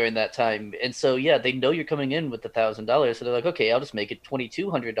 During that time. And so, yeah, they know you're coming in with $1,000. So they're like, okay, I'll just make it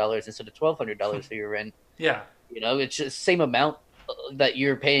 $2,200 instead of $1,200 for your rent. Yeah. It's just the same amount that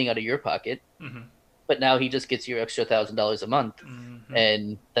you're paying out of your pocket. But now he just gets your extra $1,000 a month.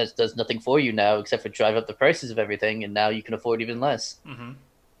 And that does nothing for you now except for drive up the prices of everything. And now you can afford even less.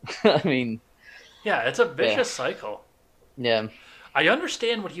 I mean, yeah, it's a vicious cycle. Yeah. I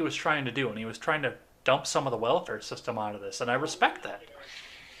understand what he was trying to do, and he was trying to dump some of the welfare system out of this, and I respect that.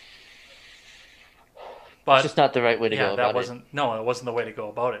 But it's just not the right way to go about it. No, it wasn't the way to go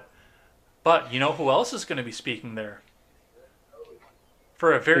about it. But you know who else is going to be speaking there?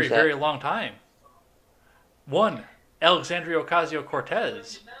 For a very, very long time. One, Alexandria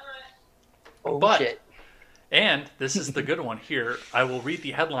Ocasio-Cortez. Oh, shit. And this is the good one here. I will read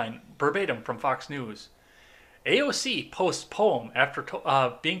the headline verbatim from Fox News. AOC posts poem after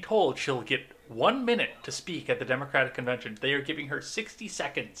being told she'll get 1 minute to speak at the Democratic Convention. They are giving her 60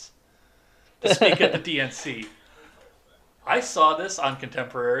 seconds to speak at the DNC. I saw this on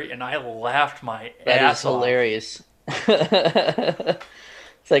Contemporary, and I laughed my ass off. That is hilarious.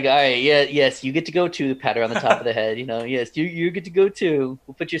 It's like, all right, yes, you get to go too, pat her on the top of the head. Yes, you get to go too.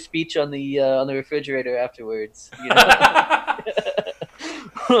 We'll put your speech on the refrigerator afterwards.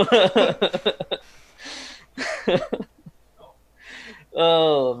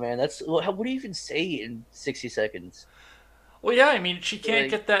 Oh man, what do you even say in 60 seconds? Well, yeah, I mean, she can't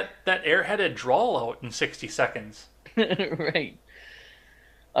get that airheaded drawl out in 60 seconds. Right.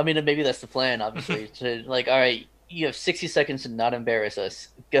 I mean, maybe that's the plan, obviously. To all right, you have 60 seconds to not embarrass us.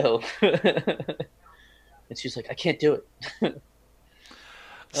 Go. And she's like, I can't do it.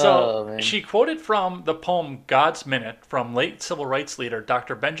 So she quoted from the poem God's Minute from late civil rights leader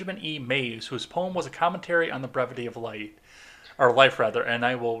Dr. Benjamin E. Mays, whose poem was a commentary on the brevity of life, and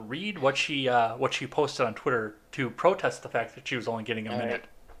I will read what she posted on Twitter to protest the fact that she was only getting a minute.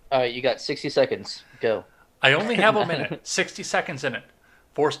 All right, you got 60 seconds. Go. I only have a minute, 60 seconds in it.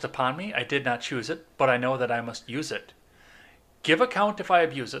 Forced upon me, I did not choose it, but I know that I must use it. Give account if I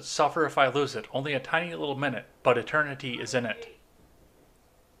abuse it, suffer if I lose it. Only a tiny little minute, but eternity is in it.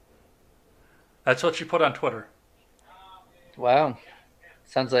 That's what she put on Twitter. Wow.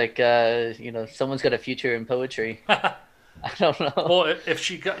 Sounds like, someone's got a future in poetry. I don't know. Well, if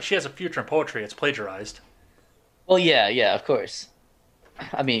she has a future in poetry, it's plagiarized. Well, yeah, of course.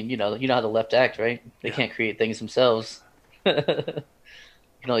 I mean, you know how the left act, right? They can't create things themselves. You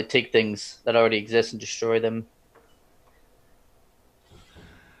can only take things that already exist and destroy them.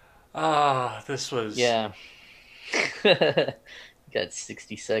 This was... Yeah. Got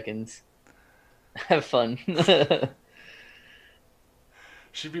 60 seconds. Have fun.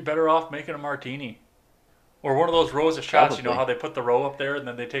 She'd be better off making a martini. Or one of those rows of shots. Probably. You know how they put the row up there and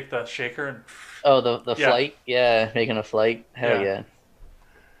then they take the shaker and... Oh, the flight? Yeah, making a flight. Hell yeah.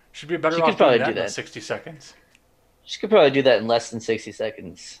 She'd be better off doing that in 60 seconds. She could probably do that in less than 60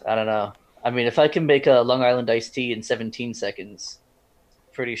 seconds. I don't know. I mean, if I can make a Long Island iced tea in 17 seconds,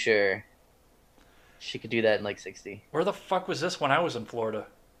 pretty sure she could do that in 60. Where the fuck was this when I was in Florida?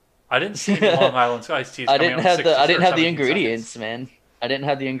 I didn't see any Long Island iced teas. I didn't have the ingredients, man. I didn't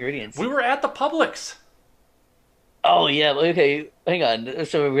have the ingredients. We were at the Publix. Oh yeah, okay. Hang on.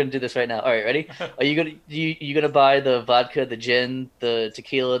 So we're gonna do this right now. All right, ready? Are you gonna buy the vodka, the gin, the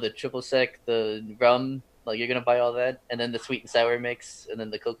tequila, the triple sec, the rum? You're gonna buy all that, and then the sweet and sour mix, and then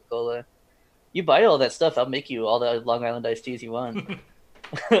the Coca-Cola. You buy all that stuff, I'll make you all the Long Island iced teas you want.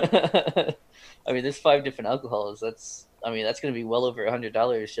 I mean, there's 5 different alcohols. That's gonna be well over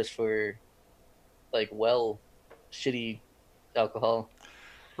 $100 just for shitty alcohol.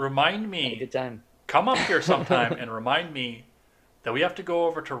 Remind me. Have a good time. Come up here sometime and remind me that we have to go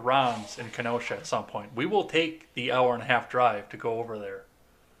over to Ron's in Kenosha at some point. We will take the hour-and-a-half drive to go over there.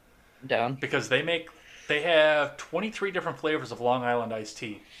 I'm down. Because they have 23 different flavors of Long Island iced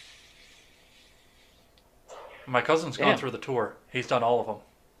tea. My cousin's gone through the tour. He's done all of them.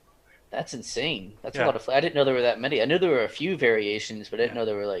 That's insane. That's a lot of. I didn't know there were that many. I knew there were a few variations, but I didn't know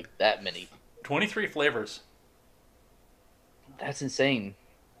there were that many. 23 flavors. That's insane.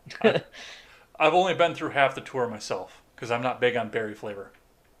 I've only been through half the tour myself because I'm not big on berry flavor.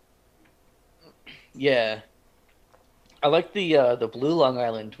 Yeah, I like the blue Long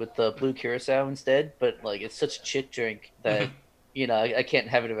Island with the blue curacao instead, but it's such a chick drink that I can't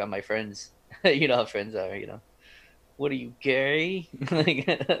have it around my friends. You know how friends are. What are you, gay?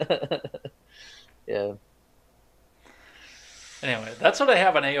 Yeah. Anyway, that's what I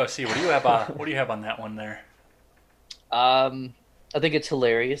have on AOC. What do you have? What do you have on that one there? I think it's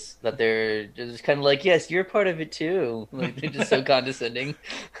hilarious that they're just kind of yes, you're part of it too. They're just so condescending.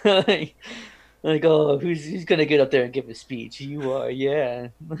 Like, oh, who's gonna get up there and give a speech? You are, yeah.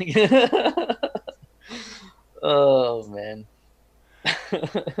 Oh man.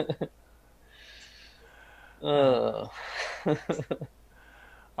 Oh.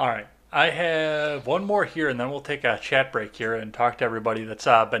 All right. I have one more here, and then we'll take a chat break here and talk to everybody that's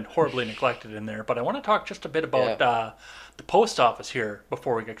been horribly neglected in there. But I want to talk just a bit Yeah. about the post office here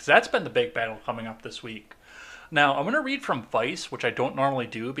before we get, because that's been the big battle coming up this week. Now, I'm going to read from Vice, which I don't normally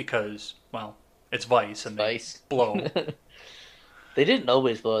do because, well, it's Vice and they Spice. blow. They didn't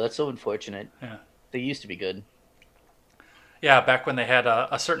always blow. That's so unfortunate. Yeah. They used to be good. Yeah, back when they had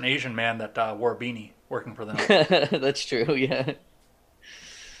a certain Asian man that wore a beanie working for them. That's true, yeah.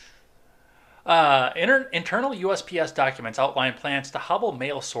 Internal USPS documents outline plans to hobble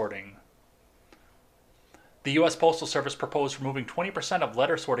mail sorting. The U.S. Postal Service proposed removing 20% of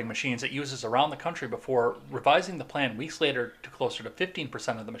letter sorting machines it uses around the country before revising the plan weeks later to closer to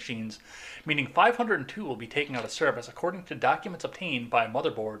 15% of the machines, meaning 502 will be taken out of service, according to documents obtained by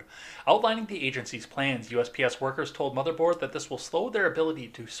Motherboard. Outlining the agency's plans, USPS workers told Motherboard that this will slow their ability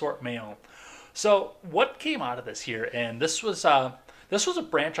to sort mail. So, what came out of this here? And this was a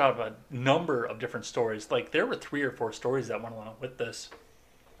branch out of a number of different stories. Like, there were 3 or 4 stories that went along with this.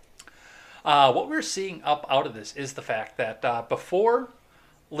 What we're seeing up out of this is the fact that before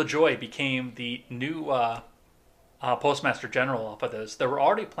LaJoy became the new Postmaster General off of this, there were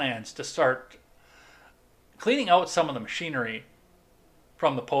already plans to start cleaning out some of the machinery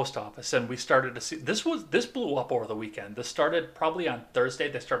from the post office, and we started to see this blew up over the weekend. This started probably on Thursday.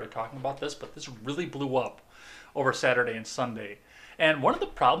 They started talking about this, but this really blew up over Saturday and Sunday. And one of the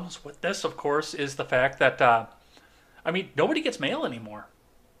problems with this, of course, is the fact that nobody gets mail anymore.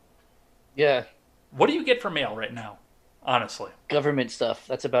 Yeah. What do you get for mail right now? Honestly, Government stuff.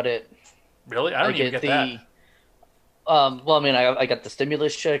 That's about it. really, I don't even get that. Well, I mean, I got the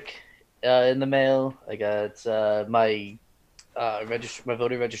stimulus check in the mail. I got my my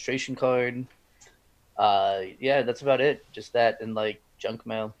voter registration card. Yeah, that's about it. Just that and like junk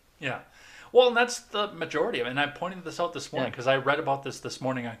mail. Yeah. Well, and that's the majority of it. And I pointed this out this morning Yeah. because I read about this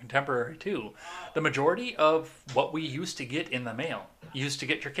morning on Contemporary too. The majority of what we used to get in the mail, you used to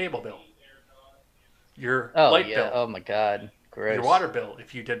get your cable bill, your Oh light yeah. bill, Oh my God. Gross. your water bill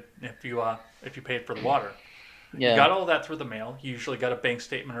if you paid for the water. Yeah. You got all that through the mail. You usually got a bank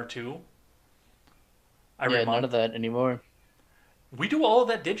statement or two every Yeah. None month. of that anymore. We do all of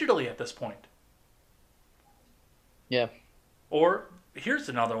that digitally at this point. Yeah. Or here's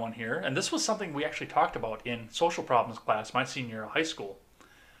another one here, and this was something we actually talked about in social problems class my senior year of high school,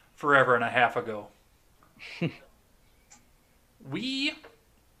 forever and a half ago. we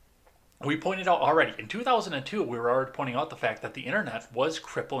pointed out already in 2002. We were already pointing out the fact that the internet was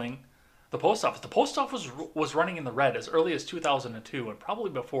crippling the post office. The post office was running in the red as early as 2002, and probably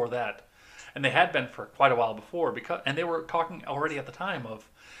before that, and they had been for quite a while before. And they were talking already at the time of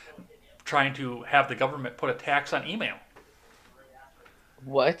trying to have the government put a tax on email.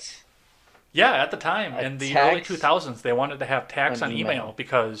 What? Yeah, at the time, A in the tax early 2000s, they wanted to have tax on on email email.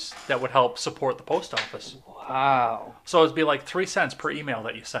 because that would help support the post office. Wow. So it'd be like 3 cents per email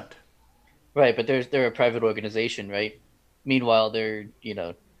that you sent. Right, but they're a private organization, right? Meanwhile, they're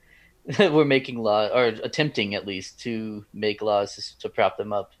we're making law or attempting at least to make laws to prop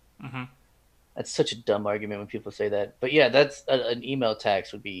them up. Hmm. That's such a dumb argument when people say that. But yeah, that's an email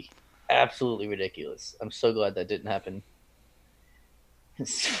tax would be absolutely ridiculous. I'm so glad that didn't happen.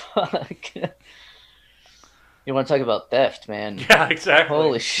 Fuck. You want to talk about theft, man? Yeah, exactly.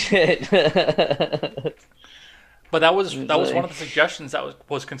 Holy shit. But that was one like- of the suggestions that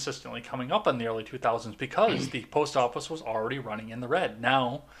was consistently coming up in the early 2000s because the post office was already running in the red.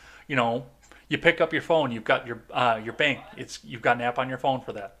 Now, you pick up your phone, you've got your bank. You've got an app on your phone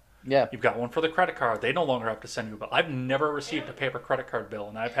for that. Yeah. You've got one for the credit card. They no longer have to send you a bill. I've never received a paper credit card bill,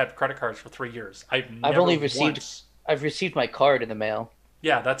 and I've had credit cards for 3 years. I've only received my card in the mail.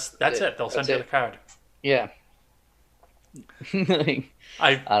 Yeah, that's it. They'll send That's you it. the card. Yeah.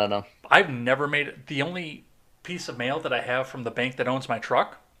 I don't know. I've never made it. The only piece of mail that I have from the bank that owns my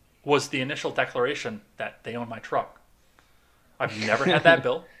truck was the initial declaration that they own my truck. I've never had that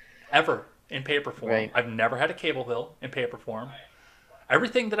bill ever in paper form. Right. I've never had a cable bill in paper form.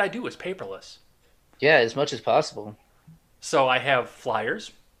 Everything that I do is paperless. Yeah, as much as possible. So I have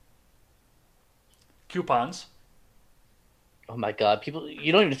flyers, coupons. Oh my God, people!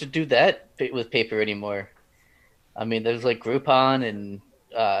 You don't even have to do that with paper anymore. I mean, there's like Groupon and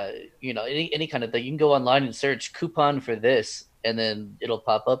any kind of thing. You can go online and search coupon for this, and then it'll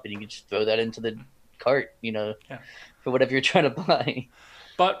pop up, and you can just throw that into the cart. Yeah. For whatever you're trying to buy.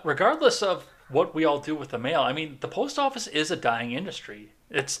 But regardless of what we all do with the mail, I mean, the post office is a dying industry.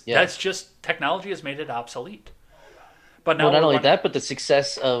 That's just technology has made it obsolete. But now well, not only that, but the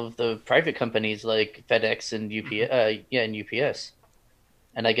success of the private companies like FedEx and and UPS,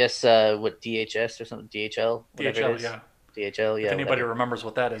 and I guess what DHS or something, DHL, whatever DHL, it is, yeah. DHL, If yeah, anybody whatever. remembers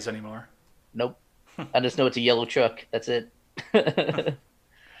what that is anymore. Nope, I just know it's a yellow truck. That's it.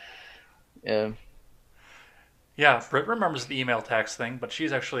 Yeah. Yeah, Britt remembers the email tax thing, but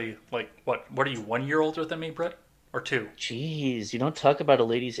she's actually like what are you, 1 year older than me, Britt? Or 2? Jeez, you don't talk about a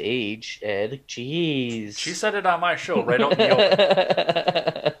lady's age, Ed. She Jeez. said it on my show right out in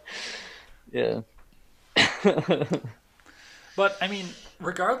the open. Yeah. But I mean,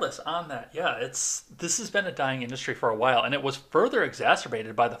 regardless on that, yeah, this has been a dying industry for a while, and it was further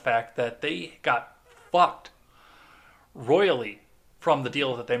exacerbated by the fact that they got fucked royally from the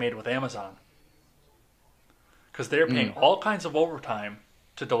deal that they made with Amazon. Because they're paying all kinds of overtime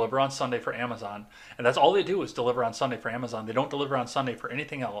to deliver on Sunday for Amazon, and that's all they do is deliver on Sunday for Amazon. They don't deliver on Sunday for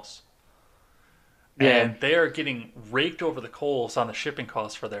anything else. Yeah. And they are getting raked over the coals on the shipping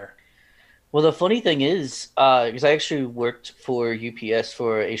costs for there. Well, the funny thing is, because I actually worked for UPS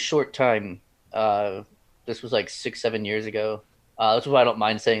for a short time. This was like 6, 7 years ago. That's why I don't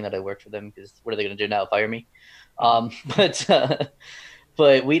mind saying that I worked for them, because what are they going to do now? Fire me? Um, but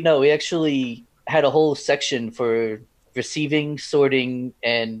but we actually had a whole section for receiving, sorting,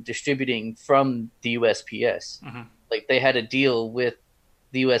 and distributing from the USPS. Mm-hmm. Like they had a deal with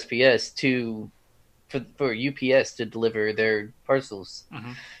the USPS for UPS to deliver their parcels.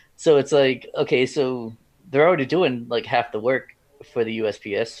 Mm-hmm. So it's like, okay, so they're already doing like half the work for the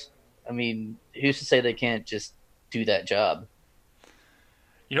USPS. I mean, who's to say they can't just do that job?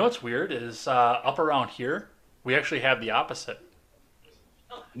 You know what's weird is up around here, we actually have the opposite.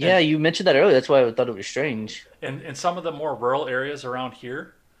 Yeah, you mentioned that earlier. That's why I thought it was strange. In some of the more rural areas around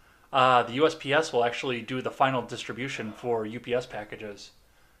here, the USPS will actually do the final distribution for UPS packages.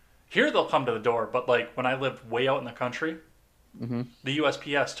 Here they'll come to the door, but like when I lived way out in the country, Mm-hmm. the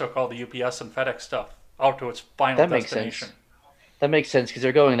USPS took all the UPS and FedEx stuff out to its final That makes destination. sense. That makes sense because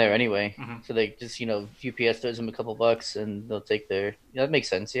they're going there anyway. Mm-hmm. So they just, UPS throws them a couple bucks and they'll take their. Yeah, that makes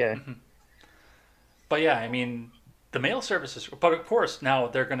sense. Yeah. Mm-hmm. But yeah, I mean, the mail services. But of course, now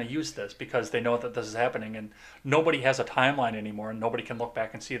they're going to use this because they know that this is happening, and nobody has a timeline anymore, and nobody can look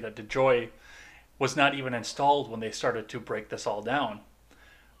back and see that DeJoy was not even installed when they started to break this all down.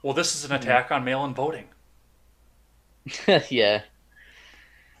 Well, this is an attack on mail-in voting. Yeah.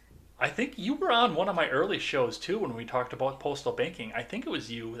 I think you were on one of my early shows too when we talked about postal banking. I think it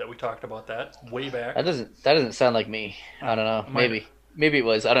was you that we talked about that way back. That doesn't sound like me. I don't know. Might- Maybe it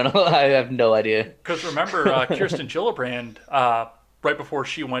was. I don't know. I have no idea. Because remember, Kirsten Gillibrand, right before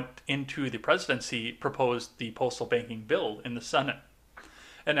she went into the presidency, proposed the postal banking bill in the Senate.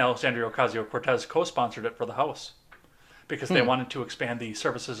 And Alexandria Ocasio-Cortez co-sponsored it for the House because they wanted to expand the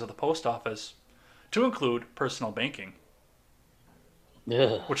services of the post office to include personal banking.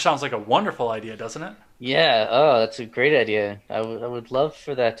 Ugh. Which sounds like a wonderful idea, doesn't it? Yeah. Oh, that's a great idea. I would love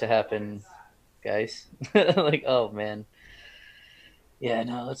for that to happen, guys. Like, oh man. Yeah.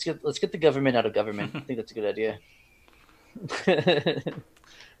 No. Let's get the government out of government. I think that's a good idea.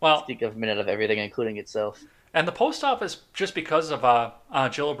 Well, Let's get government out of everything, including itself. and the post office, just because of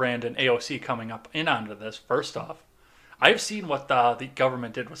Gillibrand and AOC coming up in onto this, first off, I've seen what the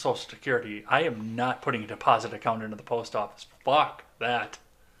government did with Social Security. I am not putting a deposit account into the post office. Fuck that.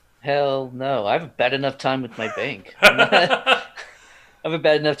 Hell no. I have a bad enough time with my bank. I have a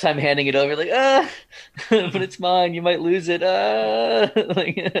bad enough time handing it over. Like, but it's mine. You might lose it.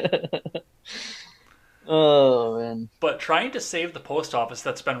 Like, oh man. But trying to save the post office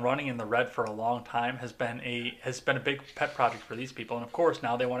that's been running in the red for a long time has been a big pet project for these people. And of course,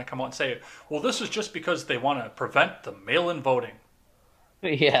 now they want to come out and say, well, this is just because they want to prevent the mail-in voting.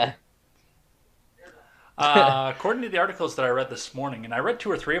 Yeah. According to the articles that I read this morning, and I read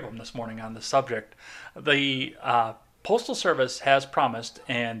 2 or 3 of them this morning on this subject, the Postal Service has promised,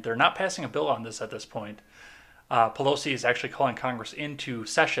 and they're not passing a bill on this at this point. Pelosi is actually calling Congress into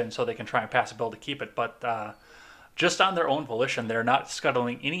session so they can try and pass a bill to keep it. But just on their own volition, they're not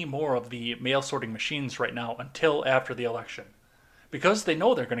scuttling any more of the mail sorting machines right now until after the election. Because they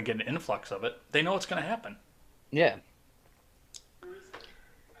know they're going to get an influx of it. They know it's going to happen. Yeah.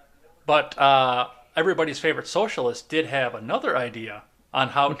 But everybody's favorite socialist did have another idea on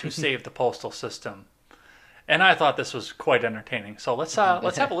how to save the postal system. And I thought this was quite entertaining. So let's have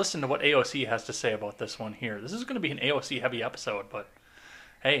a listen to what AOC has to say about this one here. This is going to be an AOC heavy episode, but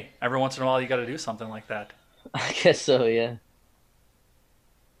hey, every once in a while you got to do something like that. I guess so, yeah.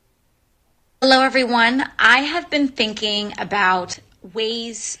 Hello, everyone. I have been thinking about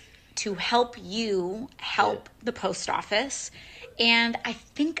ways to help you help the post office. And I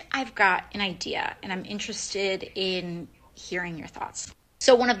think I've got an idea, and I'm interested in hearing your thoughts.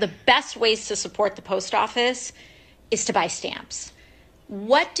 So one of the best ways to support the post office is to buy stamps.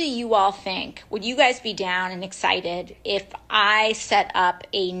 What do you all think? Would you guys be down and excited if I set up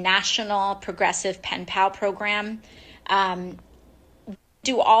a national progressive pen pal program?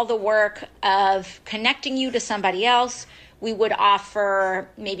 Do all the work of connecting you to somebody else. We would offer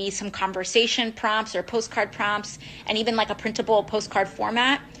maybe some conversation prompts or postcard prompts, and even like a printable postcard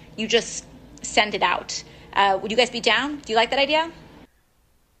format. You just send it out. Would you guys be down? Do you like that idea?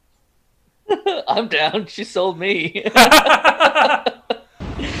 I'm down. She sold me.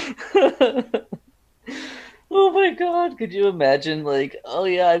 Oh my god, could you imagine, like, oh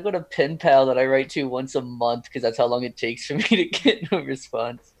yeah, I've got a pen pal that I write to once a month because that's how long it takes for me to get a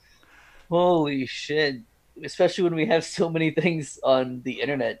response. Holy shit. Especially when we have so many things on the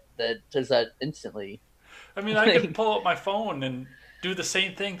internet that does that instantly. I mean, I could pull up my phone and do the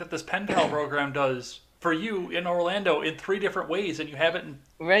same thing that this pen pal program does for you in Orlando in 3 different ways, and you have it in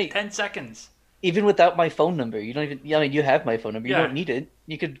 10 seconds. Even without my phone number, you don't even. I mean, you have my phone number. You Yeah. don't need it.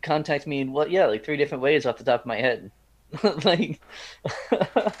 You could contact me in like 3 different ways off the top of my head. Like,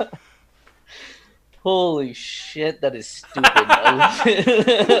 holy shit, that is stupid.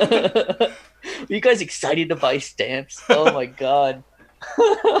 Are you guys excited to buy stamps? Oh my god!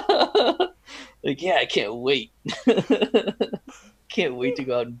 Like, yeah, I can't wait. Can't wait to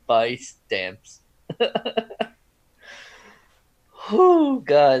go out and buy stamps. Oh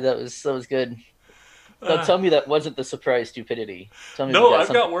god, that was good. Now tell me that wasn't the surprise stupidity. Tell me No,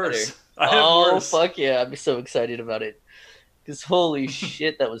 I've got worse. I have worse. Fuck yeah, I'm so excited about it. Because holy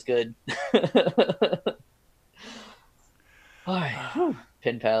shit, that was good. Alright,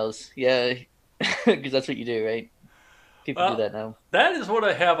 pen pals. Yeah, because that's what you do, right? People do that now. That is what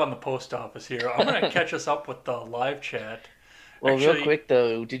I have on the post office here. I'm going to catch us up with the live chat. Well, real quick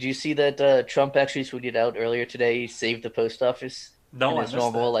though, did you see that Trump actually tweeted out earlier today, "Save the post office"? No, in his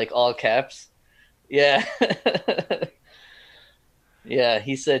normal, like, all caps. Yeah. Yeah,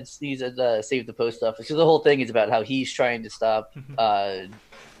 he said save the post office. So the whole thing is about how he's trying to stop,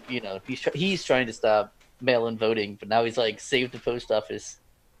 he's trying to stop mail-in voting, but now he's like, save the post office.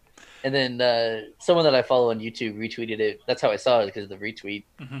 And then someone that I follow on YouTube retweeted it. That's how I saw it, because of the retweet.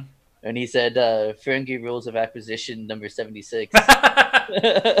 Mm-hmm. And he said, Ferengi Rules of Acquisition number 76.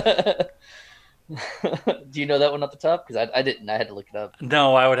 Do you know that one off the top? Because I didn't. I had to look it up.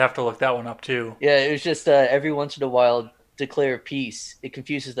 No, I would have to look that one up too. Yeah, it was just every once in a while, declare peace. It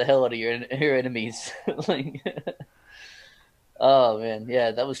confuses the hell out of your enemies. Like, oh man,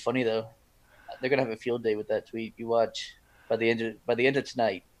 yeah, that was funny though. They're gonna have a field day with that tweet. You watch. By the end of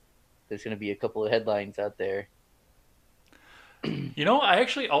tonight, there's gonna be a couple of headlines out there. You know, I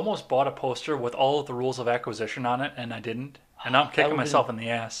actually almost bought a poster with all of the rules of acquisition on it, and I didn't. And I'm kicking myself in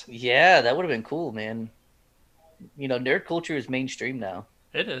the ass. Yeah, that would have been cool, man. You know, nerd culture is mainstream now.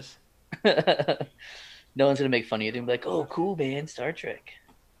 It is. No one's going to make fun of you. They'll be like, oh, cool, man, Star Trek.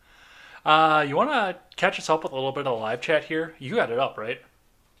 You want to catch us up with a little bit of live chat here? You got it up, right?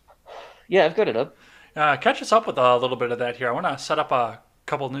 Yeah, I've got it up. Catch us up with a little bit of that here. I want to set up a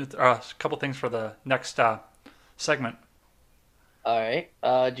couple things for the next segment. All right.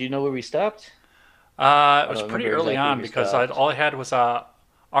 Do you know where we stopped? It was pretty early on because all I had was RRC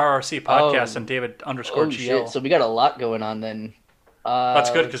podcast and David _GL. Shit. So we got a lot going on then. That's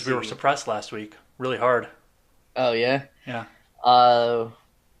good because we were suppressed last week really hard. Oh, yeah? Yeah. Let's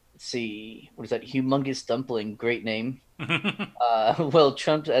see. What is that? Humongous Dumpling. Great name. Well,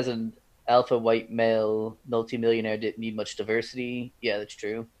 Trump as an alpha white male multimillionaire didn't need much diversity. Yeah, that's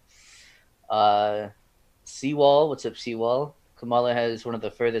true. Seawall. What's up, Seawall? Kamala has one of the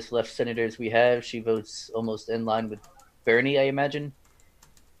furthest left senators we have. She votes almost in line with Bernie, I imagine.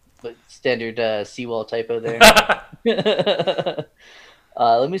 But standard Seawall typo there.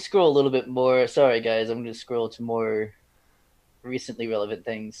 Let me scroll a little bit more. Sorry, guys. I'm going to scroll to more recently relevant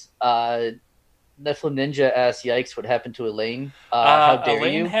things. Nephilim Ninja asks, yikes, what happened to Elaine? How dare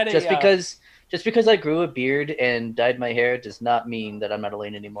Elaine you? Just because I grew a beard and dyed my hair does not mean that I'm not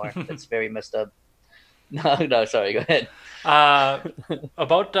Elaine anymore. That's very messed up. No, sorry, go ahead.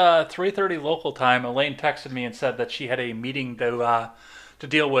 About 3:30 local time, Elaine texted me and said that she had a meeting to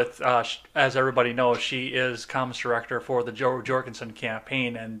deal with. As everybody knows, she is comms director for the Joe Jorgensen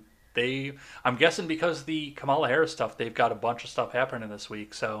campaign, and I'm guessing because the Kamala Harris stuff, they've got a bunch of stuff happening this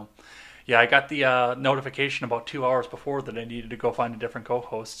week. So, yeah, I got the notification about 2 hours before that I needed to go find a different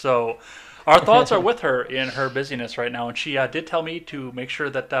co-host. So, our thoughts are with her in her busyness right now, and she did tell me to make sure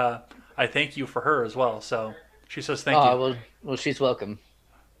that I thank you for her as well. So she says thank you. Well, she's welcome.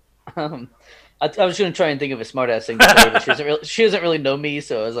 I was going to try and think of a smart ass thing to say, but she doesn't really know me,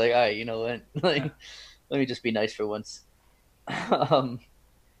 so I was like, all right, you know what? Like, let me just be nice for once. Um,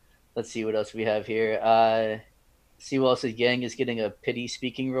 let's see what else we have here. Seawall says Yang is getting a pity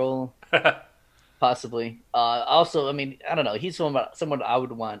speaking role, possibly. Also, I mean, I don't know. He's someone I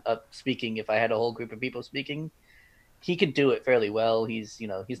would want up speaking if I had a whole group of people speaking. He can do it fairly well. He's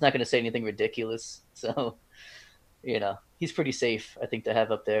not going to say anything ridiculous, so he's pretty safe, I think, to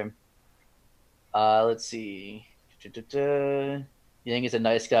have up there. Let's see. Yang is a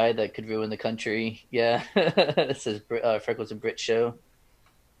nice guy that could ruin the country. Yeah, it says Freckles and Brit show.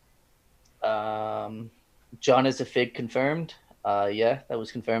 John is a fig confirmed. Yeah, that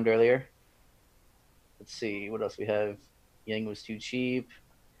was confirmed earlier. Let's see what else we have. Yang was too cheap.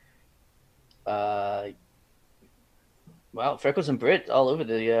 Wow, Freckles and Brit all over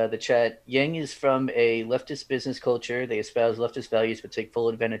the chat. Yang is from a leftist business culture. They espouse leftist values but take full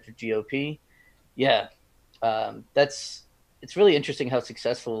advantage of GOP. Yeah, it's really interesting how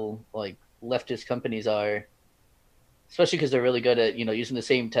successful like leftist companies are, especially because they're really good at using the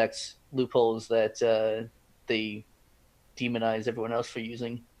same tax loopholes that they demonize everyone else for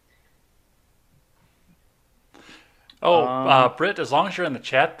using. Britt, as long as you're in the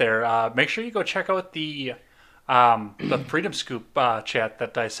chat there, make sure you go check out the Freedom Scoop chat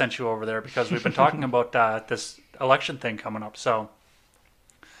that I sent you over there, because we've been talking about this election thing coming up. So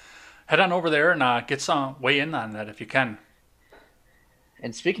head on over there and get some weigh in on that if you can.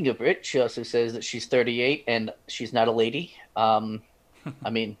 And speaking of Brit, she also says that she's 38 and she's not a lady. I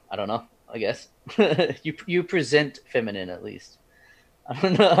mean, I don't know. I guess you present feminine at least.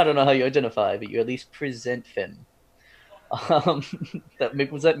 I don't know how you identify, but you at least present femme. What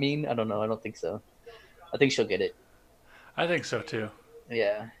does that mean? I don't know. I don't think so. I think she'll get it. I think so too.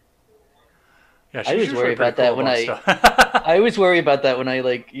 Yeah. Yeah, I always worry about that when I always worry about that when I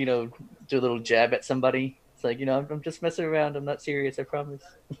do a little jab at somebody. It's like, I'm just messing around. I'm not serious. I promise.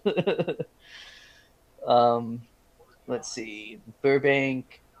 Let's see.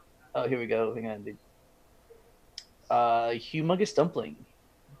 Burbank. Oh, here we go. Hang on, dude. Humongous Dumpling.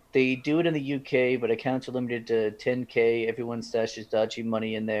 They do it in the UK, but accounts are limited to 10K. Everyone stashes dodgy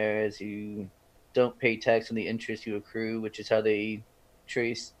money in there as you don't pay tax on the interest you accrue, which is how they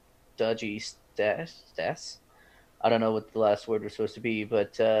trace dodgy stas. I don't know what the last word was supposed to be,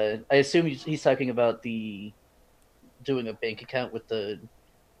 but I assume he's talking about doing a bank account with the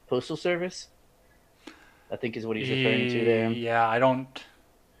Postal Service. I think is what he's referring to there. Yeah, I don't.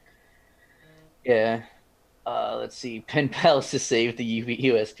 Yeah. Let's see. Pen pals to save the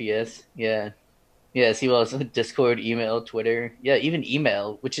USPS. Yeah. Yes, he was Discord, email, Twitter. Yeah, even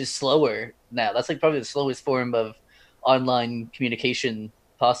email, which is slower now. That's like probably the slowest form of online communication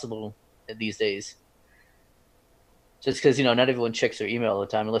possible these days. Just because, not everyone checks their email all the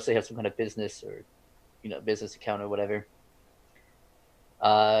time unless they have some kind of business or, business account or whatever.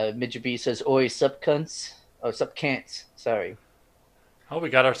 Midget B says, oi, sup cunts. Oh, sup cants. Sorry. Oh, we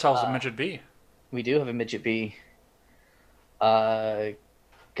got ourselves a Midget B. We do have a Midget B.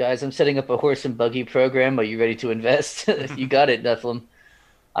 Guys, I'm setting up a horse and buggy program. Are you ready to invest? You got it, Nephilim.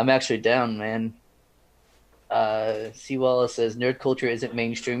 I'm actually down, man. Seawalla says, nerd culture isn't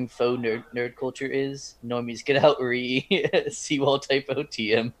mainstream. Faux nerd culture is. Normies, get out, Seawall typo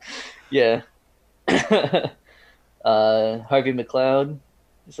TM. Yeah. Harvey McLeod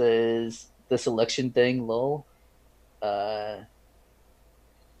says, this election thing, lol. Let's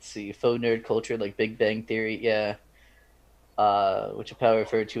see, faux nerd culture, like Big Bang Theory, yeah. Which Power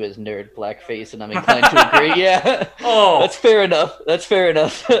referred to as nerd blackface, and I'm inclined to agree. Yeah, that's fair enough. That's fair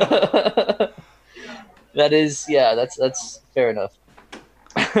enough.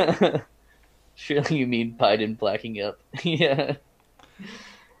 Surely you mean Biden blacking up? Yeah.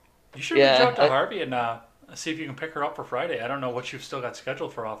 You should reach out to Harvey and see if you can pick her up for Friday. I don't know what you've still got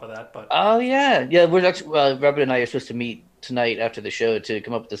scheduled for off of that, but oh yeah. We're actually Robert and I are supposed to meet tonight after the show to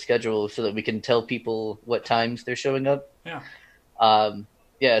come up with the schedule so that we can tell people what times they're showing up. Yeah.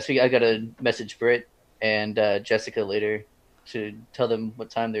 So I got to message Britt and Jessica later to tell them what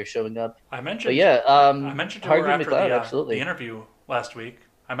time they're showing up. I mentioned to her after McLeod, the interview last week.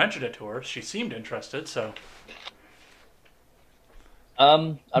 I mentioned it to her. She seemed interested, so.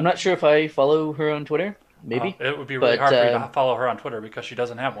 I'm not sure if I follow her on Twitter. Maybe. It would be really hard for you to follow her on Twitter because she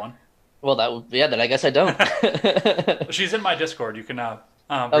doesn't have one. Well, then I guess I don't. She's in my Discord. You can reach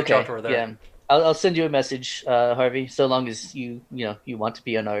out to her there. Yeah. I'll send you a message, Harvey, so long as you want to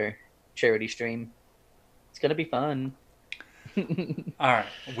be on our charity stream. It's going to be fun. All right.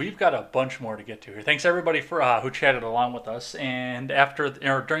 We've got a bunch more to get to here. Thanks, everybody, for who chatted along with us. And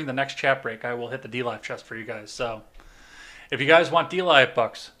during the next chat break, I will hit the D-Live chest for you guys. So if you guys want D-Live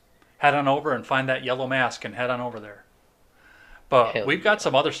bucks, head on over and find that yellow mask and head on over there. But Hell we've got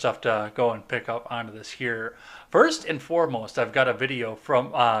some other stuff to go and pick up onto this here. First and foremost, I've got a video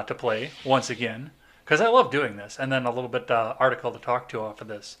from to play once again because I love doing this, and then a little bit article to talk to off of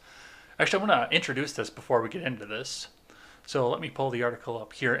this. Actually, I'm going to introduce this before we get into this. So let me pull the article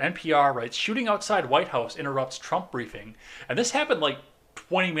up here. NPR writes, shooting outside White House interrupts Trump briefing. And this happened like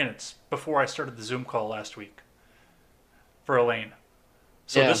 20 minutes before I started the Zoom call last week for Elaine.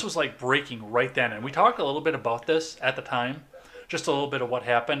 So this was like breaking right then. And we talked a little bit about this at the time, just a little bit of what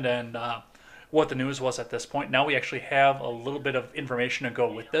happened and what the news was at this point. Now we actually have a little bit of information to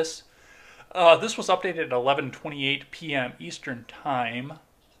go with this. This was updated at 11:28 p.m. Eastern Time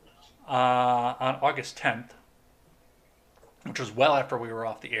on August 10th, which was well after we were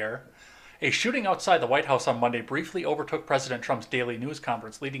off the air. A shooting outside the White House on Monday briefly overtook President Trump's daily news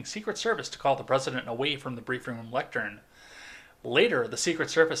conference, leading Secret Service to call the president away from the briefing room lectern. Later, the Secret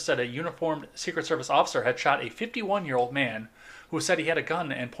Service said a uniformed Secret Service officer had shot a 51-year-old man who said he had a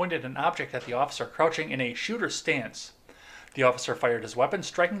gun and pointed an object at the officer crouching in a shooter's stance. The officer fired his weapon,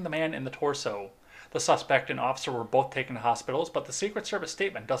 striking the man in the torso. The suspect and officer were both taken to hospitals, but the Secret Service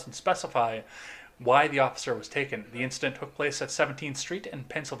statement doesn't specify why the officer was taken. The incident took place at 17th Street and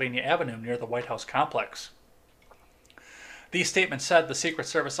Pennsylvania Avenue near the White House complex. The statement said the Secret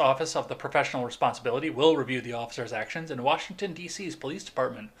Service Office of the Professional Responsibility will review the officer's actions, and Washington, D.C.'s police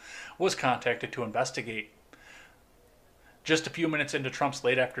department was contacted to investigate. Just a few minutes into Trump's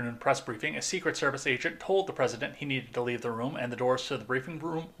late afternoon press briefing, a Secret Service agent told the president he needed to leave the room, and the doors to the briefing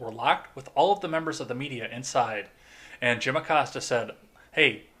room were locked with all of the members of the media inside. And Jim Acosta said,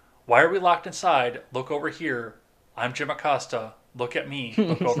 "Hey, why are we locked inside? Look over here. I'm Jim Acosta. Look at me.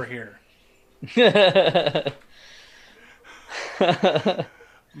 Look over here."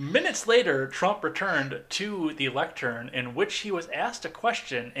 Minutes later, Trump returned to the lectern in which he was asked a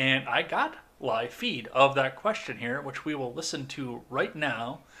question, and I got live feed of that question here, which we will listen to right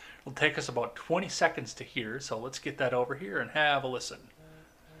now. It'll take us about 20 seconds to hear, so let's get that over here and have a listen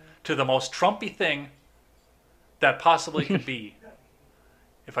to the most Trumpy thing that possibly could be,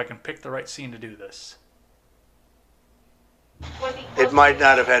 if I can pick the right scene to do this. It might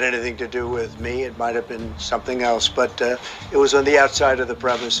not have had anything to do with me. It might have been something else, but it was on the outside of the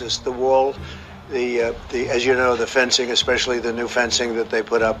premises. The wall, as you know, the fencing, especially the new fencing that they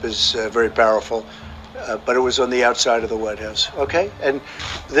put up, is very powerful. But it was on the outside of the White House. Okay, and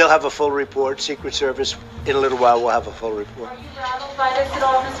they'll have a full report. Secret Service, in a little while, will have a full report. Are you rattled by this at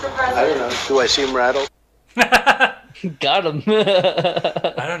all, Mr. President? I don't know. Do I seem rattled? Got him.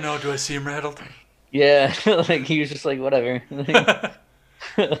 I don't know. Do I seem rattled? Yeah, like he was just like, whatever.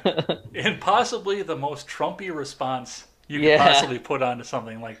 And possibly the most Trumpy response you could possibly put onto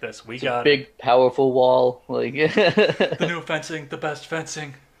something like this. We got big, powerful wall. Like the new fencing, the best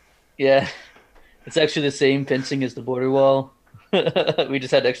fencing. Yeah, it's actually the same fencing as the border wall. We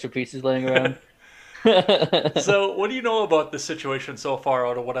just had extra pieces laying around. So, what do you know about this situation so far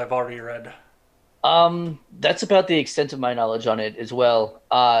out of what I've already read? That's about the extent of my knowledge on it as well.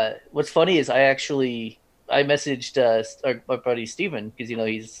 What's funny is I messaged our buddy Steven, because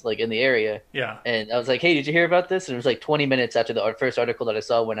he's like in the area. Yeah. And I was like, "Hey, did you hear about this?" And it was like 20 minutes after the first article that I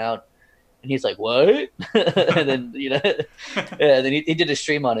saw went out, and he's like, "What?" And then then he did a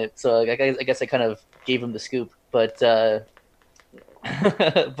stream on it. So I guess I kind of gave him the scoop. But yeah,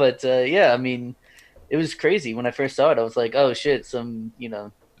 I mean, it was crazy when I first saw it. I was like, "Oh shit!"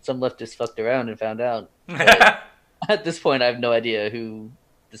 Some leftist fucked around and found out. But at this point, I have no idea who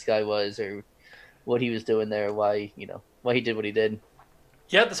this guy was or what he was doing there, why he did what he did.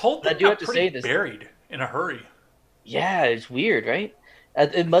 Yeah, this whole thing got pretty buried in a hurry. Yeah, it's weird, right?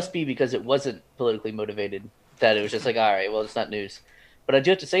 It must be because it wasn't politically motivated, that it was just like, all right, well, it's not news. But I do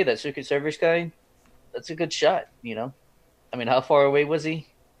have to say that Secret Service guy, that's a good shot, I mean, how far away was he?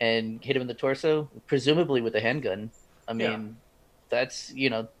 And hit him in the torso, presumably with a handgun. I mean, that's,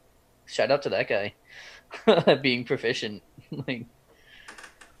 shout out to that guy being proficient.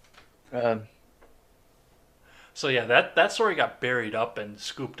 So yeah, that story got buried up and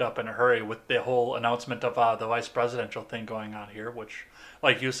scooped up in a hurry with the whole announcement of the vice presidential thing going on here, which,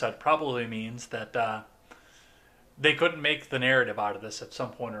 like you said, probably means that they couldn't make the narrative out of this at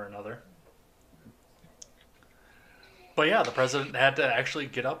some point or another. But yeah, the president had to actually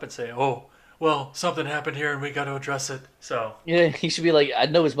get up and say, "Oh, well, something happened here and we got to address it." So yeah, he should be like, "I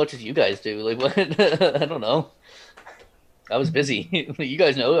know as much as you guys do." Like, what? I don't know. I was busy. You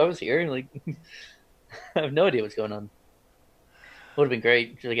guys know I was here. Like, I have no idea what's going on. Would have been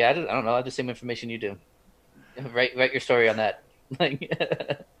great. Like, I don't know. I have the same information you do. Write your story on that.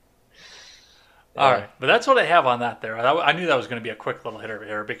 All right, but that's what I have on that there. I knew that was going to be a quick little hitter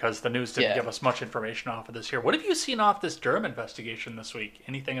here because the news didn't give us much information off of this here. What have you seen off this Durham investigation this week?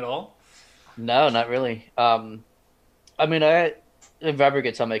 Anything at all? No, not really. I mean, Robert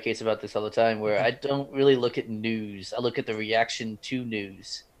gets on my case about this all the time, where I don't really look at news. I look at the reaction to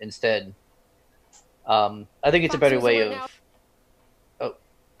news instead. I think it's a better way of. Oh,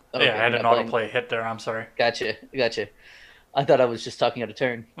 okay, yeah, I had an autoplay hit there. I'm sorry. Gotcha. I thought I was just talking out of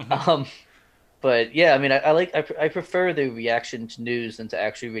turn. But yeah, I mean, I prefer the reaction to news than to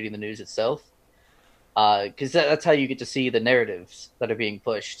actually reading the news itself, because that's how you get to see the narratives that are being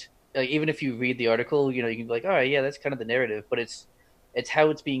pushed. Like, even if you read the article, you can be like, all right, yeah, that's kind of the narrative, but it's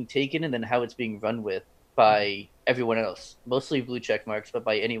how it's being taken and then how it's being run with by everyone else, mostly blue check marks, but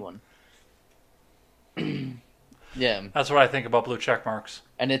by anyone. Yeah, that's what I think about blue check marks.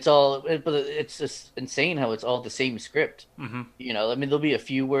 And but it's just insane how it's all the same script. Mm-hmm. I mean, there'll be a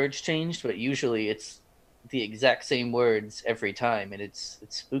few words changed, but usually it's the exact same words every time, and it's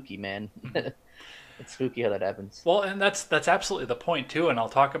spooky, man. Mm-hmm. It's spooky how that happens. Well, and that's absolutely the point too. And I'll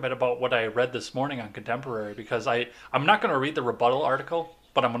talk a bit about what I read this morning on Contemporary, because I'm not going to read the rebuttal article,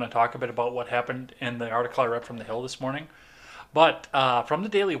 but I'm going to talk a bit about what happened in the article I read from the Hill this morning. But from the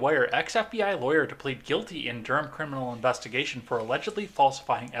Daily Wire, ex-FBI lawyer to plead guilty in Durham criminal investigation for allegedly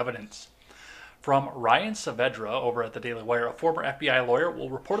falsifying evidence. From Ryan Saavedra over at the Daily Wire, a former FBI lawyer will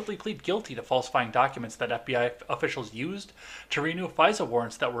reportedly plead guilty to falsifying documents that FBI officials used to renew FISA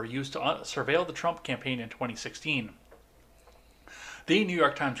warrants that were used to surveil the Trump campaign in 2016. The New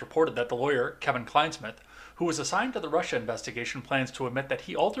York Times reported that the lawyer, Kevin Kleinsmith, who was assigned to the Russia investigation, plans to admit that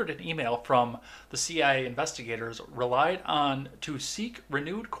he altered an email from the CIA investigators relied on to seek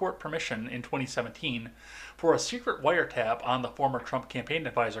renewed court permission in 2017 for a secret wiretap on the former Trump campaign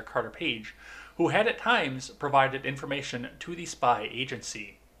advisor Carter Page, who had at times provided information to the spy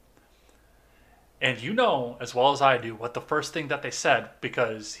agency. And you know as well as I do what the first thing that they said,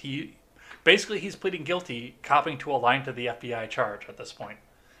 because he's pleading guilty, copping to a line to the FBI charge at this point.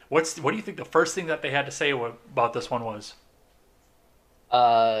 What do you think the first thing that they had to say about this one was?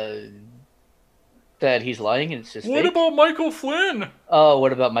 That he's lying and it's just What fake? about Michael Flynn? Oh,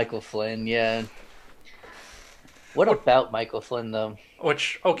 what about Michael Flynn? Yeah. What about Michael Flynn, though?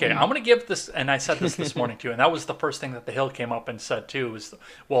 Which, okay, I'm going to give this, and I said this morning too, and that was the first thing that the Hill came up and said too, is,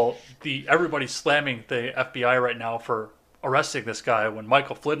 well, everybody's slamming the FBI right now for arresting this guy when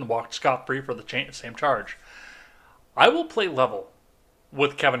Michael Flynn walked scot-free for the same charge. I will play level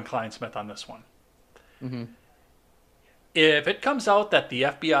with Kevin Kleinsmith on this one. Mm-hmm. If it comes out that the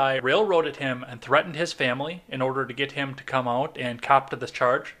FBI railroaded him and threatened his family in order to get him to come out and cop to this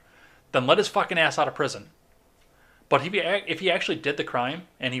charge, then let his fucking ass out of prison. But if he actually did the crime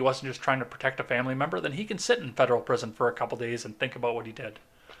and he wasn't just trying to protect a family member, then he can sit in federal prison for a couple days and think about what he did.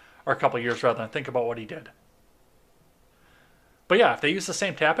 Or a couple years rather, and think about what he did. But yeah, if they use the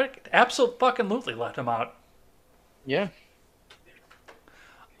same tactic, absolutely let him out. Yeah.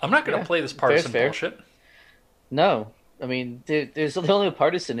 I'm not going to play this partisan bullshit. No. I mean, there's the only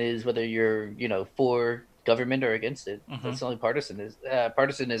partisan is whether you're, for government or against it. Mm-hmm. That's the only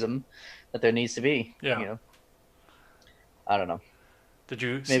partisanism that there needs to be. Yeah. I don't know.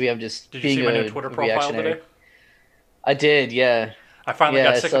 Maybe I'm just Did you see my new Twitter profile today? I did, yeah. I finally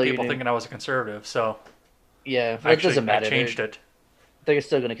got sick of people thinking I was a conservative, so yeah, it doesn't matter. I changed it. They're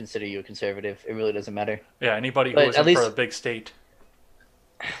still going to consider you a conservative. It really doesn't matter. Yeah, anybody who isn't for a big state.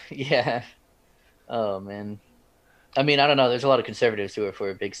 Yeah. Oh, man. I mean, I don't know. There's a lot of conservatives who are for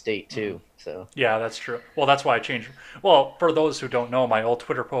a big state, too. So yeah, that's true. Well, that's why I changed. Well, for those who don't know, my old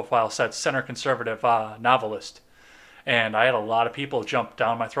Twitter profile said center conservative novelist. And I had a lot of people jump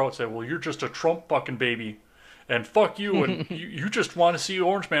down my throat and say, well, you're just a Trump fucking baby. And fuck you. And you just want to see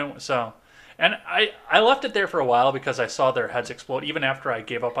Orange Man. So, and I left it there for a while because I saw their heads explode. Even after I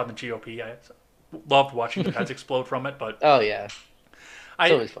gave up on the GOP, I loved watching their heads explode from it. But oh, yeah.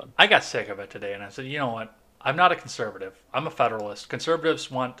 It's always fun. I got sick of it today, and I said, you know what? I'm not a conservative. I'm a federalist. Conservatives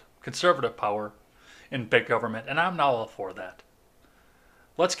want conservative power in big government, and I'm not all for that.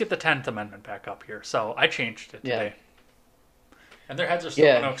 Let's get the 10th Amendment back up here. So I changed it today. And their heads are still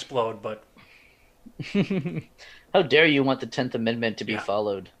going to explode, but... How dare you want the 10th Amendment to be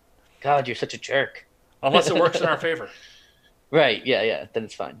followed? God, you're such a jerk. Unless it works in our favor. Right, yeah, then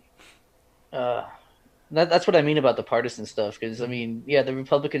it's fine. That's what I mean about the partisan stuff, because, I mean, the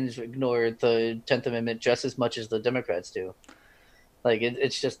Republicans ignore the 10th Amendment just as much as the Democrats do. Like,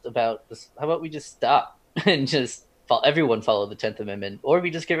 it's just about this. How about we just stop and just everyone follow the 10th Amendment, or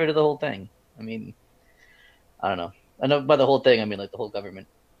we just get rid of the whole thing? I mean, I don't know. I know by the whole thing, I mean, like, the whole government.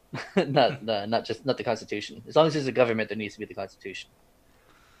 not the Constitution. As long as there's a government, there needs to be the Constitution.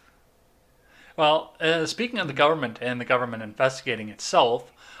 Well, speaking of the government and the government investigating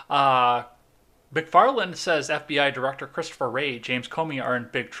itself, uh, McFarland says FBI Director Christopher Wray, James Comey are in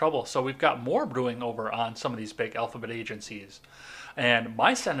big trouble. So we've got more brewing over on some of these big alphabet agencies. And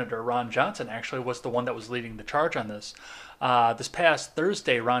my senator, Ron Johnson, actually was the one that was leading the charge on this. This past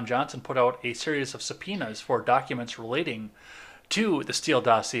Thursday, Ron Johnson put out a series of subpoenas for documents relating to the Steele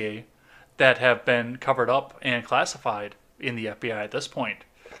dossier that have been covered up and classified in the FBI at this point.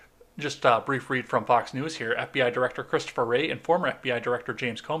 Just a brief read from Fox News here. FBI Director Christopher Wray and former FBI Director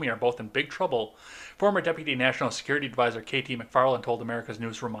James Comey are both in big trouble. Former Deputy National Security Advisor K.T. McFarland told America's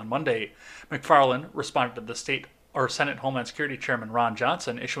Newsroom on Monday. McFarland responded to the state or Senate Homeland Security Chairman Ron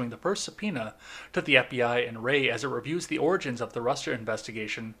Johnson issuing the first subpoena to the FBI and Wray as it reviews the origins of the Russia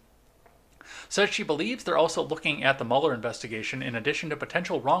investigation. Says she believes they're also looking at the Mueller investigation in addition to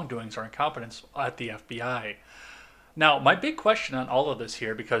potential wrongdoings or incompetence at the FBI. Now, my big question on all of this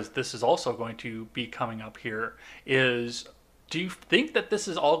here, because this is also going to be coming up here, is do you think that this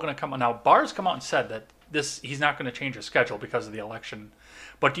is all going to come out? Now, Barr's come out and said that he's not going to change his schedule because of the election.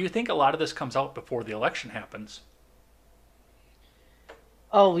 But do you think a lot of this comes out before the election happens?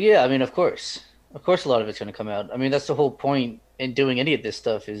 Oh yeah, I mean, of course. Of course a lot of it's going to come out. I mean, that's the whole point in doing any of this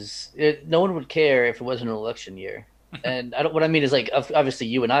stuff no one would care if it wasn't an election year. And what I mean is like obviously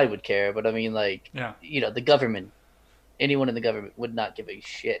you and I would care, but I mean like Yeah. the government, anyone in the government would not give a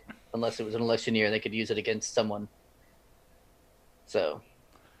shit unless it was an election year and they could use it against someone. So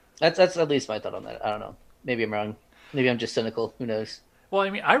that's at least my thought on that. I don't know. Maybe I'm wrong. Maybe I'm just cynical. Who knows? Well, I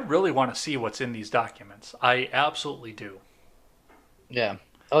mean, I really want to see what's in these documents. I absolutely do. Yeah.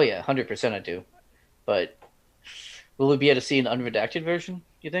 Oh yeah, 100% I do. But will we be able to see an unredacted version,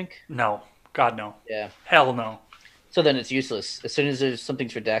 you think? No. God, no. Yeah. Hell no. So then it's useless. As soon as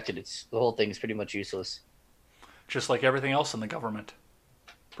something's redacted, the whole thing's pretty much useless. Just like everything else in the government.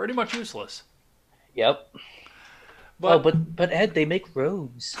 Pretty much useless. Yep. But, But Ed, they make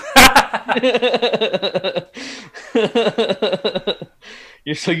roads.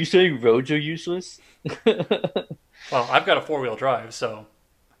 You're saying roads are useless? well, I've got a 4-wheel drive, so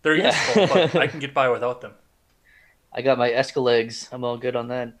they're Yeah. useful, but I can get by without them. I got my Escalades. I'm all good on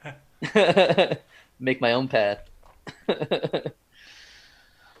that. Make my own path.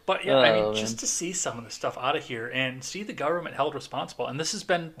 But yeah, I mean, Oh, just man. to see some of the stuff out of here and see the government held responsible, and this has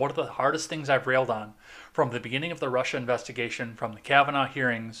been one of the hardest things I've railed on from the beginning of the Russia investigation, from the Kavanaugh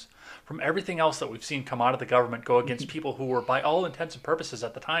hearings, from everything else that we've seen come out of the government go against people who were, by all intents and purposes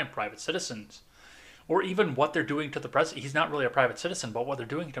at the time, private citizens, or even what they're doing to the president. He's not really a private citizen, but what they're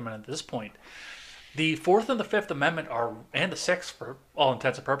doing to him at this point. The Fourth and the Fifth Amendment are, and the Sixth, for all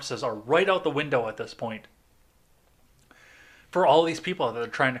intents and purposes, are right out the window at this point. For all these people that they're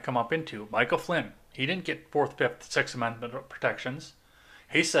trying to come up into, Michael Flynn, he didn't get Fourth, Fifth, Sixth Amendment protections.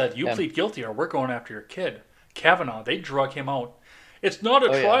 He said, "You plead guilty, or we're going after your kid." Kavanaugh, they drug him out. It's not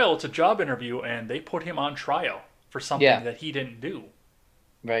a trial; it's a job interview, and they put him on trial for something that he didn't do.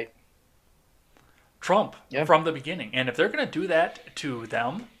 Right. Trump, from the beginning, and if they're going to do that to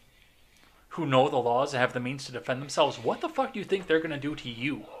them, who know the laws and have the means to defend themselves, what the fuck do you think they're going to do to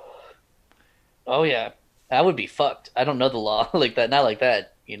you? Oh yeah. I would be fucked. I don't know the law like that. Not like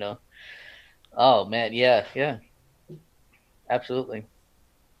that, Oh man, yeah. Absolutely.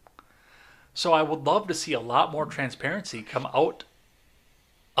 So I would love to see a lot more transparency come out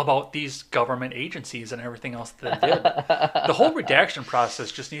about these government agencies and everything else that they did. The whole redaction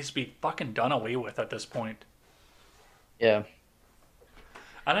process just needs to be fucking done away with at this point. Yeah.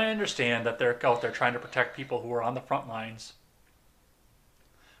 And I understand that they're out there trying to protect people who are on the front lines.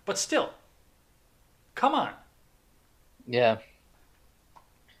 But still, come on. Yeah.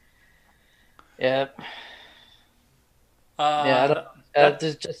 Yeah.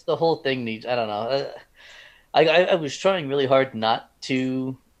 There's just the whole thing needs. I don't know. I was trying really hard not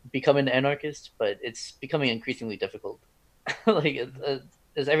to become an anarchist, but it's becoming increasingly difficult.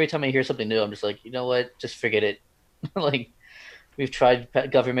 As every time I hear something new, I'm just like, you know what? Just forget it. Like, we've tried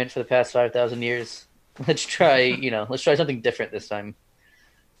government for the past 5,000 years. Let's try something different this time.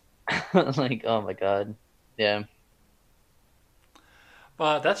 Like, oh my god, yeah.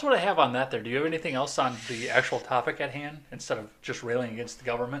 That's what I have on that there. Do you have anything else on the actual topic at hand instead of just railing against the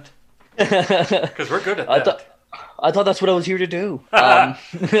government? Because we're good at that. I thought that's what I was here to do. Not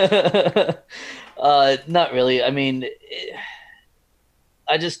really. I mean,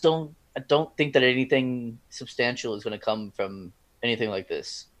 I don't think that anything substantial is going to come from anything like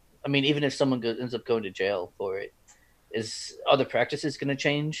this. I mean, even if someone ends up going to jail for it, are the practices going to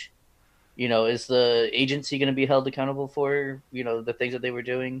change? Is the agency going to be held accountable for, the things that they were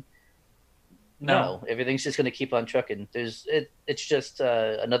doing? No, everything's just going to keep on trucking. It's just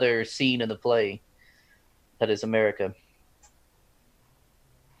another scene in the play that is America.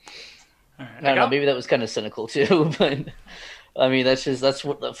 All right. I don't know. Maybe that was kind of cynical too, but I mean, that's just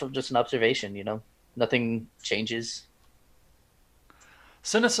an observation. Nothing changes.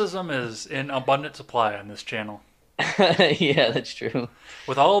 Cynicism is in abundant supply on this channel. Yeah, that's true.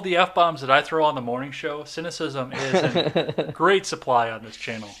 With all the F-bombs that I throw on the morning show, cynicism is in great supply on this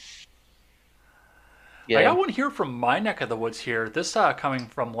channel. Yeah. I got one here from my neck of the woods here. This coming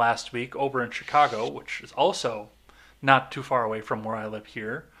from last week over in Chicago, which is also not too far away from where I live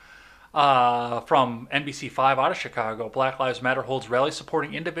here. From NBC5 out of Chicago, Black Lives Matter holds rally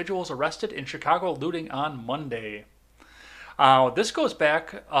supporting individuals arrested in Chicago looting on Monday. This goes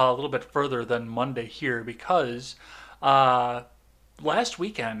back a little bit further than Monday here because last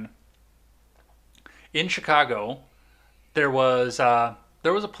weekend in Chicago there was a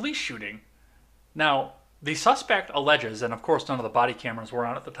police shooting. Now, the suspect alleges, and of course none of the body cameras were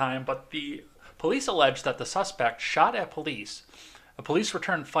on at the time, but the police allege that the suspect shot at police. A police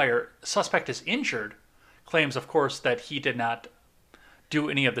returned fire. Suspect is injured. Claims, of course, that he did not do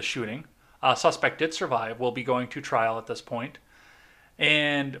any of the shooting. Suspect did survive. Will be going to trial at this point.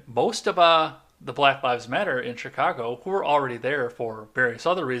 And most of the Black Lives Matter in Chicago, who were already there for various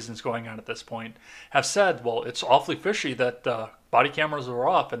other reasons going on at this point, have said, well, it's awfully fishy that body cameras are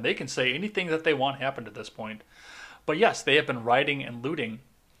off and they can say anything that they want happened at this point. But yes, they have been rioting and looting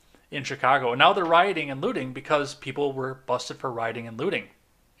in Chicago. And now they're rioting and looting because people were busted for rioting and looting.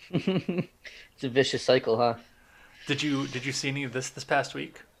 It's a vicious cycle, huh? Did you see any of this past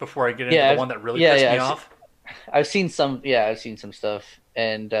week before I get into the one that really pissed me off? I've seen some stuff.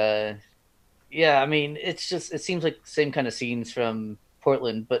 And I mean, it seems like the same kind of scenes from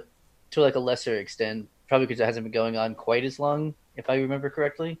Portland, but to like a lesser extent, probably because it hasn't been going on quite as long, if I remember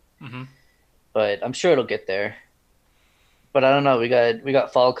correctly. Mm-hmm. But I'm sure it'll get there. But I don't know. We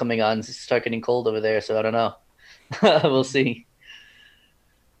got fall coming on. It's start getting cold over there, so I don't know. We'll see.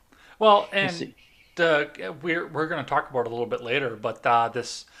 Well, and we're going to talk about it a little bit later, but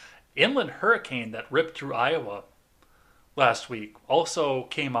this inland hurricane that ripped through Iowa last week also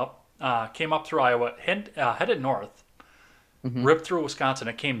came up through Iowa, headed north, ripped through Wisconsin.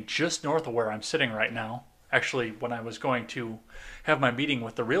 It came just north of where I'm sitting right now. Actually, when I was going to have my meeting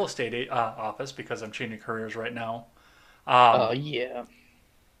with the real estate office, because I'm changing careers right now. Yeah.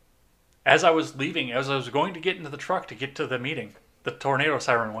 As I was leaving, as I was going to get into the truck to get to the meeting, the tornado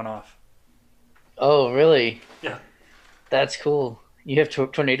siren went off. Oh, really? Yeah. That's cool. You have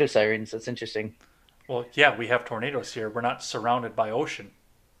tornado sirens. That's interesting. Well, yeah, we have tornadoes here. We're not surrounded by ocean.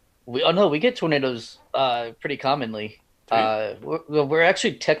 We get tornadoes pretty commonly. We're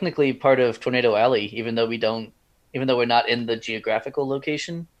actually technically part of Tornado Alley, even though we're not in the geographical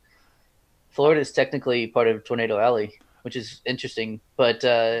location. Florida is technically part of Tornado Alley, which is interesting. But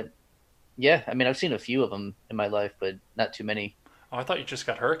yeah, I mean, I've seen a few of them in my life, but not too many. Oh, I thought you just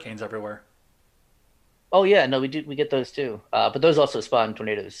got hurricanes everywhere. Oh yeah, no, we get those too. But those also spawn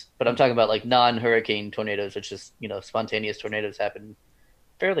tornadoes. But I'm talking about like non-hurricane tornadoes, which is spontaneous tornadoes happen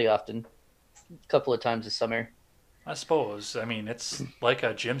fairly often, a couple of times this summer. I suppose. I mean, it's like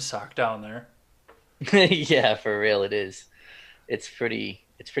a gym sock down there. Yeah, for real, it is. It's pretty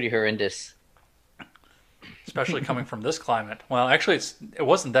horrendous. Especially coming from this climate. Well, actually, it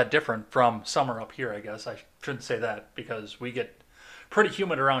wasn't that different from summer up here, I guess. I shouldn't say that because we get pretty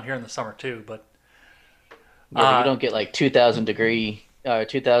humid around here in the summer too. But yeah, you don't get like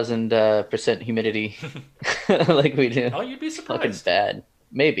 2,000% humidity like we do. Oh, you'd be surprised. Fucking bad.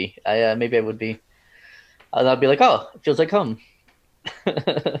 Maybe I would be. I'd be like, oh, it feels like home.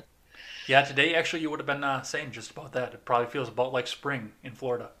 Yeah, today actually you would have been saying just about that. It probably feels about like spring in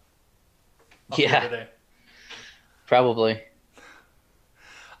Florida. Yeah, today. Probably.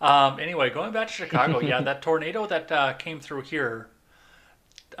 Anyway, going back to Chicago, yeah, that tornado that came through here,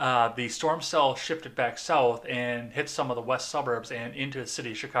 the storm cell shifted back south and hit some of the west suburbs and into the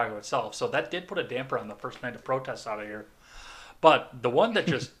city of Chicago itself. So that did put a damper on the first night of protests out of here. But the one that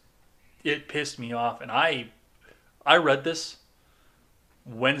just it pissed me off, and I read this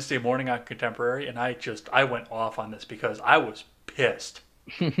Wednesday morning on Contemporary, and I went off on this because I was pissed.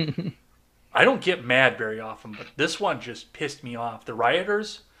 I don't get mad very often, but this one just pissed me off. The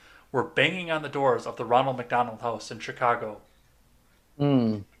rioters were banging on the doors of the Ronald McDonald House in Chicago.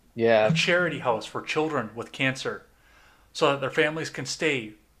 Yeah. A charity house for children with cancer so that their families can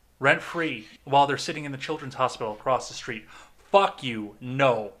stay rent-free while they're sitting in the children's hospital across the street. Fuck you.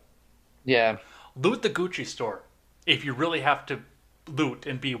 No. Yeah. Loot the Gucci store if you really have to loot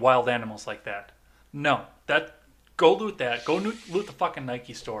and be wild animals like that. No. Go loot that. Go loot the fucking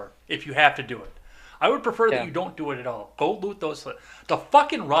Nike store if you have to do it. I would prefer that Yeah. you don't do it at all. Go loot those. The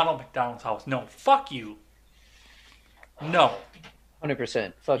fucking Ronald McDonald's house. No, fuck you. No.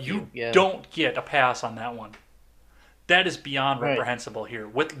 100%. Fuck you. You Yeah. don't get a pass on that one. That is beyond Right. reprehensible here.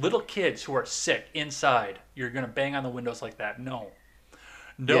 With little kids who are sick inside, you're going to bang on the windows like that. No.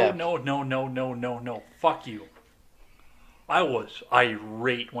 No, Yeah. no. Fuck you. I was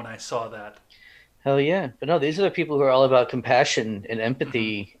irate when I saw that. Hell yeah. But no, these are the people who are all about compassion and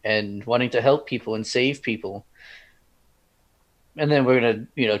empathy and wanting to help people and save people. And then we're going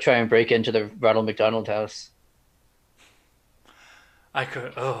to, try and break into the Ronald McDonald house. I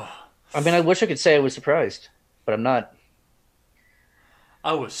could. Oh, I mean, I wish I could say I was surprised, but I'm not.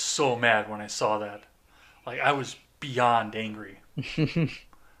 I was so mad when I saw that. Like, I was beyond angry.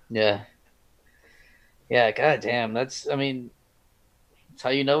 Yeah. Yeah, goddamn. That's how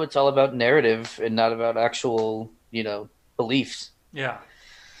you know it's all about narrative and not about actual, beliefs. Yeah.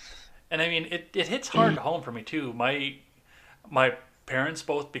 And I mean, it hits hard home for me, too. My parents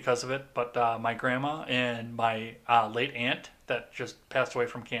both because of it, but my grandma and my late aunt that just passed away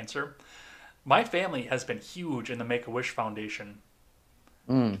from cancer. My family has been huge in the Make-A-Wish Foundation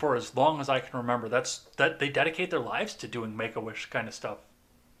for as long as I can remember. That they dedicate their lives to doing Make-A-Wish kind of stuff.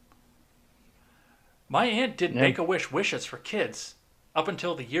 My aunt did Make-A-Wish wishes for kids up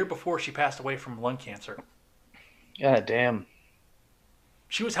until the year before she passed away from lung cancer. God damn.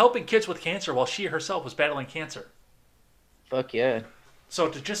 She was helping kids with cancer while she herself was battling cancer. Fuck yeah. So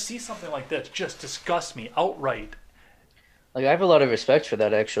to just see something like this just disgusts me outright. Like, I have a lot of respect for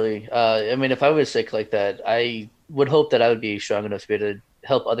that, actually. I mean, if I was sick like that, I would hope that I would be strong enough to be able to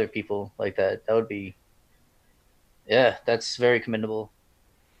help other people like that. That would be, yeah, that's very commendable.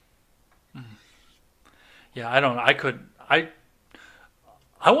 Yeah, I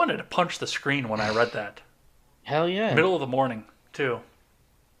wanted to punch the screen when I read that. Hell yeah. Middle of the morning, too.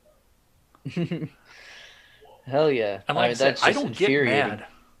 Hell yeah. And like I said, that's I just don't get infuriating. mad.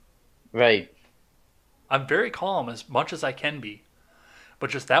 Right. I'm very calm as much as I can be. But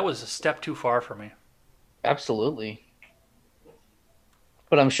just that was a step too far for me. Absolutely.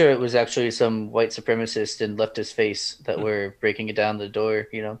 But I'm sure it was actually some white supremacist and leftist face that were breaking it down the door,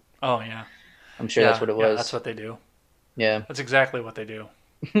 Oh, yeah. I'm sure that's what it Yeah, was. that's what they do. Yeah. That's exactly what they do.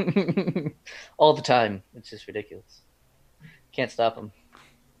 All the time. It's just ridiculous. Can't stop them.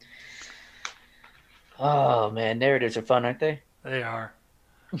 Oh, man. Narratives are fun, aren't they? They are.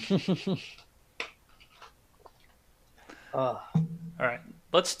 Oh, All right.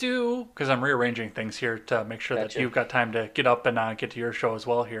 Let's do, because I'm rearranging things here to make sure that Gotcha. you've got time to get up and get to your show as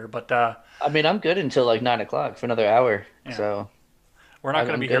well here. But I mean, I'm good until like 9 o'clock for another hour. Yeah. So we're not going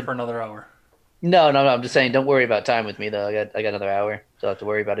to I'm be here good. for another hour. no. I'm just saying, don't worry about time with me though. I got another hour, so I have to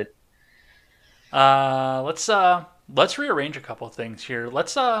worry about it. Let's rearrange a couple of things here. I want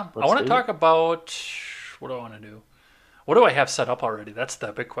to do talk about, what do I want to do? What do I have set up already? That's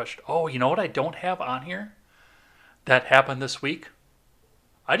the big question. Oh, you know what I don't have on here? That happened this week.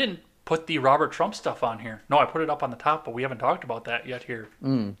 I didn't put the Robert Trump stuff on here. No, I put it up on the top, but we haven't talked about that yet here.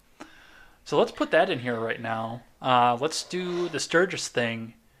 So let's put that in here right now. Let's do the Sturgis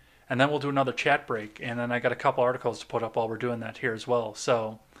thing, and then we'll do another chat break. And then I got a couple articles to put up while we're doing that here as well.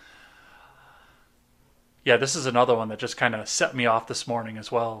 So, yeah, this is another one that just kind of set me off this morning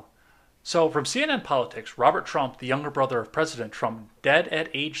as well. So from CNN Politics, Robert Trump, the younger brother of President Trump, dead at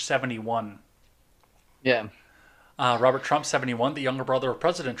age 71. Yeah. Robert Trump, 71, the younger brother of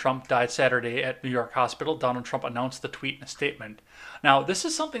President Trump, died Saturday at New York Hospital. Donald Trump announced the tweet in a statement. Now, this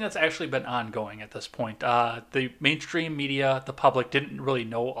is something that's actually been ongoing at this point. The mainstream media, the public, didn't really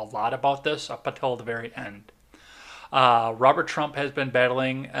know a lot about this up until the very end. Robert Trump has been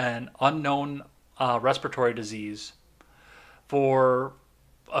battling an unknown respiratory disease for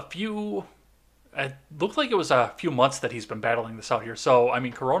it looked like it was a few months that he's been battling this out here. So, I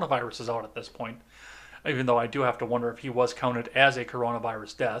mean, coronavirus is out at this point. Even though I do have to wonder if he was counted as a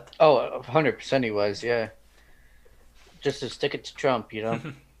coronavirus death. Oh, 100% he was. Yeah. Just to stick it to Trump,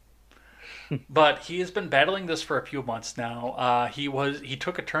 But he has been battling this for a few months now. He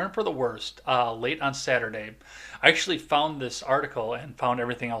took a turn for the worst late on Saturday. I actually found this article and found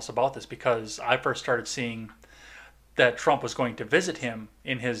everything else about this because I first started seeing that Trump was going to visit him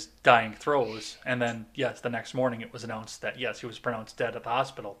in his dying throes. And then, yes, the next morning it was announced that, yes, he was pronounced dead at the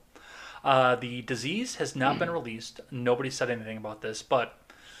hospital. The disease has not been released. Nobody said anything about this,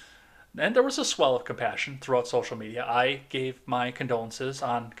 and there was a swell of compassion throughout social media. I gave my condolences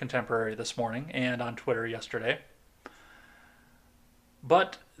on Contemporary this morning and on Twitter yesterday.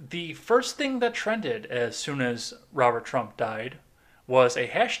 But the first thing that trended as soon as Robert Trump died was a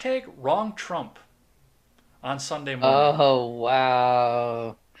hashtag Wrong Trump, on Sunday morning, Oh,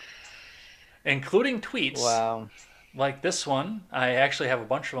 wow. including tweets Wow. like this one. I actually have a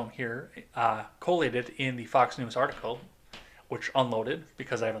bunch of them here, collated in the Fox News article, which unloaded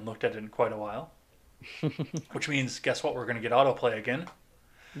because I haven't looked at it in quite a while. Which means, guess what? We're going to get autoplay again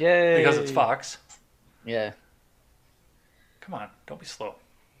Yay. because it's Fox. Yeah. Come on, don't be slow.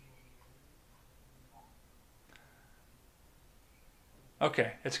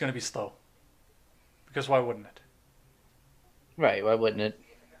 Okay, it's going to be slow. Because why wouldn't it? Right, why wouldn't it?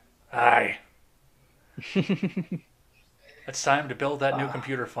 Aye. It's time to build that new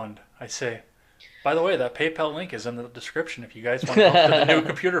computer fund, I say. By the way, that PayPal link is in the description if you guys want to help to the new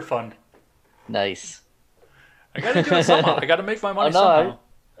computer fund. Nice. I got to do it somehow. I got to make my money Oh, no, somehow.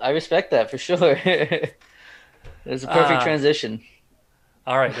 I respect that for sure. There's a perfect transition.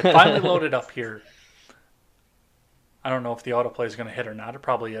 All right, it finally loaded up here. I don't know if the autoplay is going to hit or not. It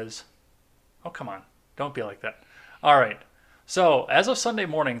probably is. Oh, come on. Don't be like that. All right. So, as of Sunday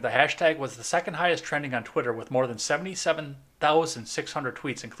morning, the hashtag was the second highest trending on Twitter with more than 77,600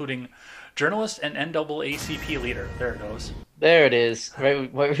 tweets, including journalist and NAACP leader. There it goes. There it is.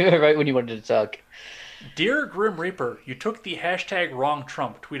 Right when you wanted to talk. Dear Grim Reaper, you took the hashtag wrong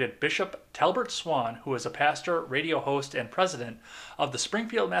Trump, tweeted Bishop Talbert Swan, who is a pastor, radio host, and president of the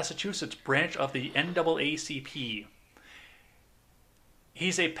Springfield, Massachusetts branch of the NAACP.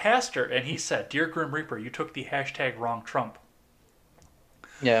 He's a pastor, and he said, Dear Grim Reaper, you took the hashtag wrong Trump.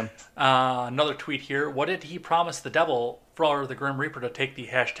 Yeah. Another tweet here. What did he promise the devil for the Grim Reaper to take the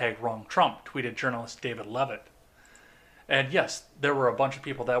hashtag wrong Trump? Tweeted journalist David Levitt. And yes, there were a bunch of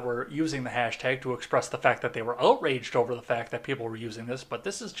people that were using the hashtag to express the fact that they were outraged over the fact that people were using this. But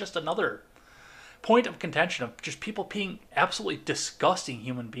this is just another point of contention of just people being absolutely disgusting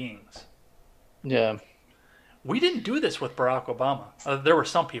human beings. Yeah. We didn't do this with Barack Obama. There were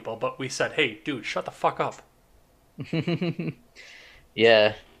some people, but we said, hey, dude, shut the fuck up.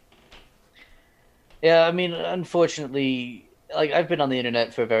 Yeah. Yeah, I mean, unfortunately, like, I've been on the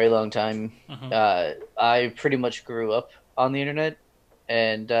internet for a very long time. I pretty much grew up on the internet,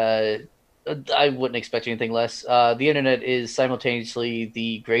 and I wouldn't expect anything less. The internet is simultaneously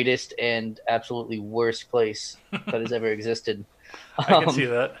the greatest and absolutely worst place that has ever existed. I can see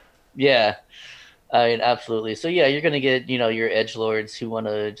that. Yeah. I mean, absolutely. So yeah, you're gonna get, your edgelords who want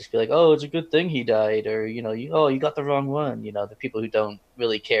to just be like, "Oh, it's a good thing he died," or you got the wrong one. The people who don't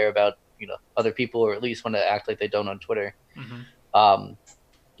really care about other people, or at least want to act like they don't on Twitter. And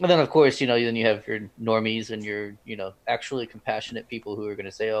then of course, then you have your normies and your actually compassionate people who are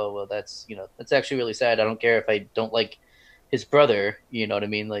gonna say, "Oh, well, that's actually really sad. I don't care if I don't like his brother." You know what I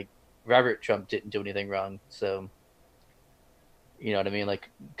mean? Like, Robert Trump didn't do anything wrong, so you know what I mean? Like,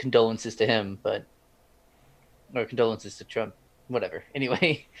 condolences to him, or condolences to Trump, whatever.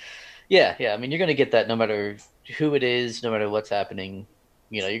 Anyway, yeah. I mean, you're going to get that no matter who it is, no matter what's happening.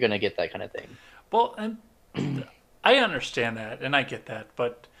 You're going to get that kind of thing. Well, and I understand that, and I get that,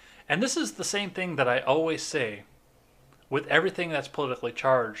 and this is the same thing that I always say with everything that's politically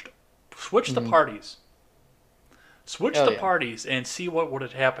charged. Switch the parties. Switch the parties and see what would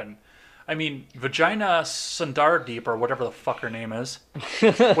have happened. I mean, Vagina Sundardeep, or whatever the fuck her name is,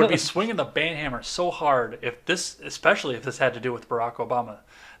 would be swinging the banhammer so hard especially if this had to do with Barack Obama.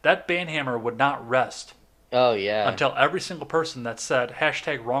 That banhammer would not rest. Oh, yeah. Until every single person that said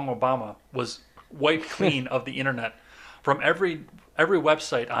hashtag wrong Obama was wiped clean of the internet from every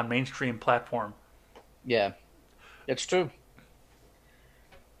website on mainstream platform. Yeah, it's true.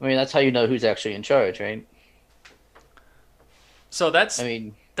 I mean, that's how you know who's actually in charge, right? So that's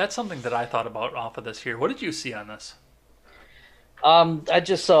something that I thought about off of this here. What did you see on this? I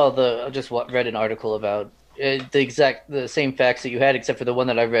just read an article about the same facts that you had, except for the one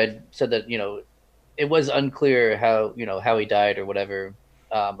that I read said that it was unclear how he died or whatever.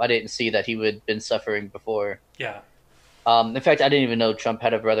 I didn't see that he had been suffering before. Yeah. In fact, I didn't even know Trump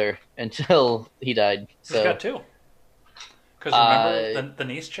had a brother until he died. So. He's got two. Because remember the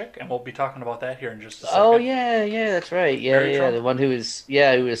niece chick, and we'll be talking about that here in just a second. Oh yeah, that's right. Mary Yeah, Trump? the one who was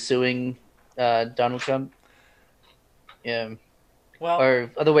suing Donald Trump. Yeah. Well,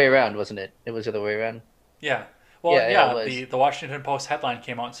 or other way around, wasn't it? It was the other way around. Yeah. Well, yeah, it was. The Washington Post headline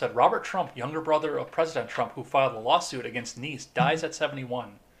came out and said, Robert Trump, younger brother of President Trump, who filed a lawsuit against niece, dies at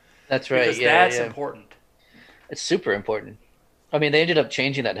 71. That's right. Because that's important. It's super important. I mean, they ended up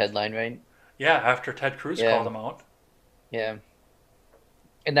changing that headline, right? Yeah, after Ted Cruz called him out. Yeah.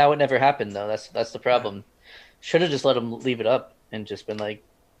 And now it never happened, though. That's the problem. Yeah. Should have just let him leave it up and just been like,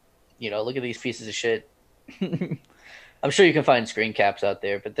 look at these pieces of shit. I'm sure you can find screen caps out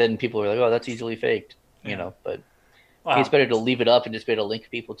there, but then people were like, oh, that's easily faked, but it's better to leave it up and just be able to link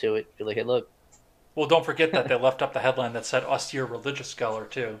people to it. Be like, hey, look, Well, don't forget that they left up the headline that said austere religious scholar,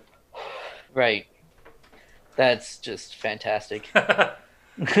 too. Right. That's just fantastic.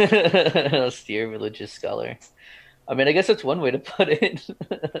 Austere religious scholar. I mean, I guess that's one way to put it.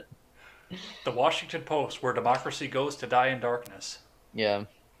 The Washington Post, where democracy goes to die in darkness. Yeah.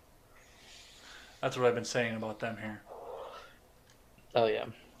 That's what I've been saying about them here. Oh, yeah.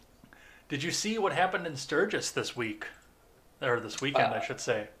 Did you see what happened in Sturgis this week? Or this weekend, I should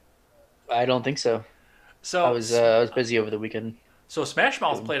say. I don't think so. So I was busy over the weekend. So Smash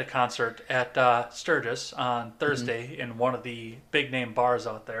Mouth played a concert at Sturgis on Thursday in one of the big-name bars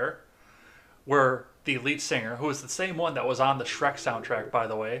out there, where the lead singer, who is the same one that was on the Shrek soundtrack, by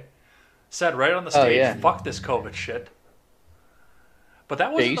the way, said right on the stage, fuck this COVID shit. But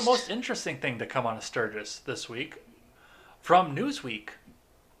that wasn't the most interesting thing to come out of Sturgis this week. From Newsweek,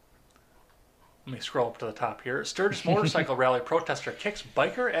 let me scroll up to the top here. Sturgis motorcycle rally protester kicks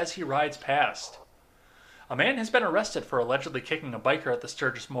biker as he rides past. A man has been arrested for allegedly kicking a biker at the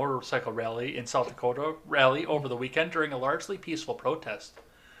Sturgis motorcycle rally in South Dakota over the weekend during a largely peaceful protest.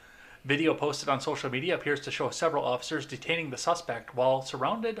 Video posted on social media appears to show several officers detaining the suspect while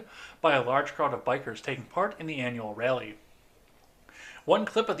surrounded by a large crowd of bikers taking part in the annual rally. One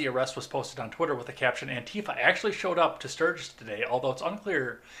clip of the arrest was posted on Twitter with the caption, "Antifa actually showed up to Sturgis today, although it's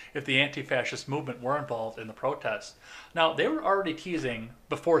unclear if the anti-fascist movement were involved in the protest." Now, they were already teasing,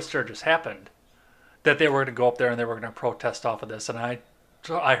 before Sturgis happened, that they were going to go up there and they were going to protest off of this. And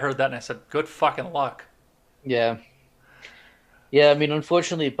I heard that and I said, good fucking luck. Yeah. Yeah, I mean,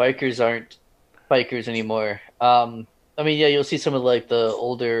 unfortunately, bikers aren't bikers anymore. I mean, yeah, you'll see some of like the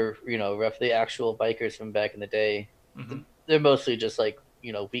older, roughly actual bikers from back in the day. Mm-hmm. They're mostly just like,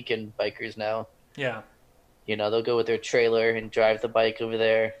 weekend bikers now. Yeah. They'll go with their trailer and drive the bike over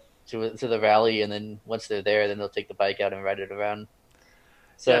there to the rally, and then once they're there, then they'll take the bike out and ride it around.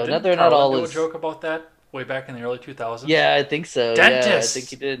 So yeah, they're not all do a joke about that way back in the early 2000s? Yeah, I think so. Dentists! Yeah, I think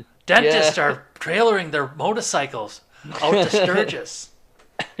he did. Dentists are trailering their motorcycles out to Sturgis.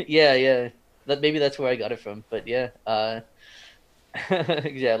 Yeah. Maybe that's where I got it from. But yeah, yeah,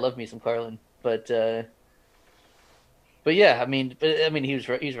 I love me some Carlin. But yeah, I mean, he was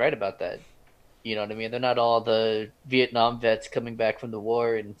right about that. You know what I mean? They're not all the Vietnam vets coming back from the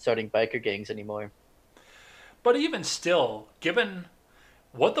war and starting biker gangs anymore. But even still, given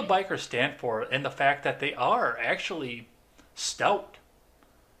what the bikers stand for and the fact that they are actually stout,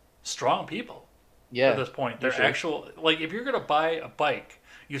 strong people at this point. They're actual, like, if you're going to buy a bike,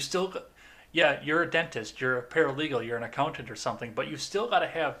 you still, you're a dentist, you're a paralegal, you're an accountant or something, but you still got to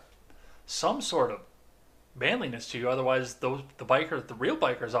have some sort of manliness to you. Otherwise, the real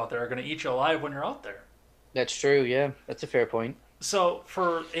bikers out there are going to eat you alive when you're out there. That's true, yeah. That's a fair point. So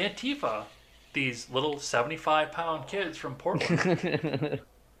for Antifa, these little 75-pound kids from Portland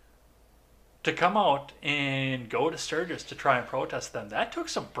to come out and go to Sturgis to try and protest them, that took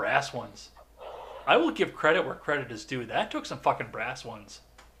some brass ones. I will give credit where credit is due. That took some fucking brass ones.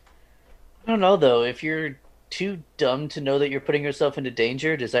 I don't know, though. If you're too dumb to know that you're putting yourself into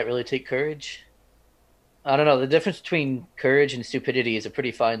danger, does that really take courage? I don't know. The difference between courage and stupidity is a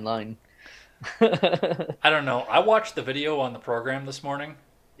pretty fine line. I don't know. I watched the video on the program this morning.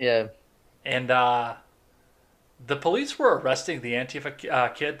 Yeah. And the police were arresting the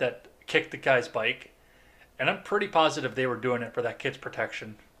Antifa kid that kicked the guy's bike. And I'm pretty positive they were doing it for that kid's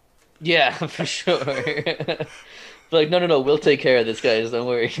protection. Yeah, for sure. Like, no, we'll take care of this, guys. Don't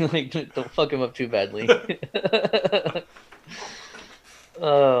worry. Like, don't fuck him up too badly.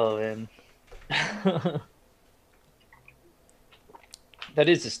 Oh, man. That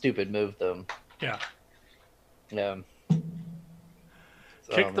is a stupid move, though. Yeah. Yeah.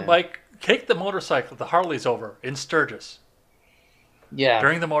 Kick the bike, kick the motorcycle, the Harley's over in Sturgis. Yeah.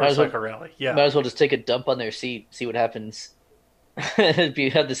 During the motorcycle rally. Yeah. Might as well just take a dump on their seat, see what happens.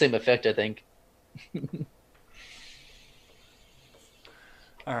 It'd have the same effect, I think.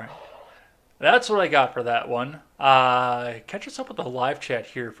 All right. That's what I got for that one. Catch us up with the live chat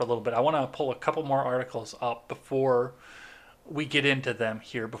here for a little bit. I want to pull a couple more articles up before we get into them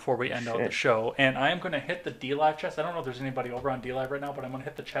here, before we end out the show. And I am going to hit the D-Live chest. I don't know if there's anybody over on D-Live right now, but I'm going to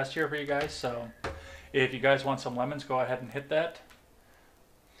hit the chest here for you guys. So if you guys want some lemons, go ahead and hit that.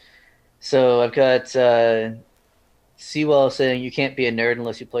 So I've got Seawall saying you can't be a nerd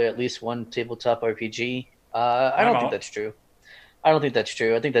unless you play at least one tabletop RPG. I don't think that's true. I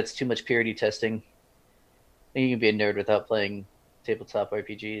think that's too much purity testing. I think you can be a nerd without playing tabletop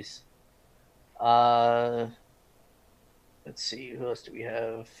RPGs. Let's see, who else do we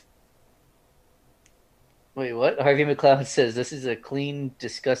have? Wait, what? Harvey McLeod says, this is a clean,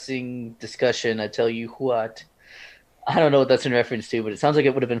 discussion, I tell you what. I don't know what that's in reference to, but it sounds like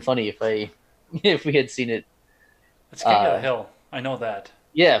it would have been funny if I if we had seen it. It's King of the Hill. I know that.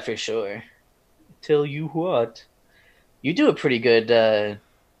 Yeah, for sure. Tell you what, you do a pretty good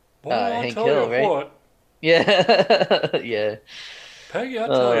Boy, I'll Hank tell Hill, you right? what. Yeah, yeah. Peggy, I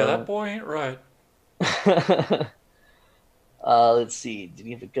tell you, that boy ain't right. Let's see. Did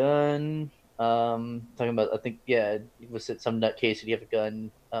he have a gun? Talking about, I think, yeah, it was at some nutcase. Did he have a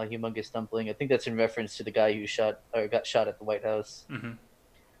gun? Humongous dumpling. I think that's in reference to the guy who shot or got shot at the White House. Mm-hmm.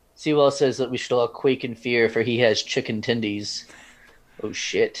 Sewell says that we should all quake in fear, for he has chicken tendies. Oh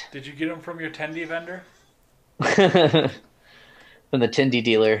shit! Did you get them from your tendy vendor? From the tendy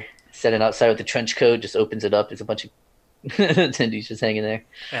dealer, standing outside with the trench coat, just opens it up. There's a bunch of tendies just hanging there.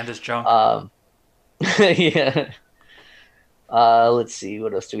 And his junk. Yeah. Let's see.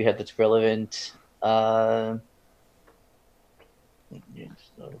 What else do we have that's relevant? And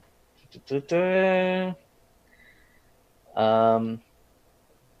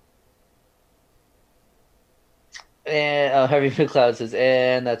Harvey McLeod says,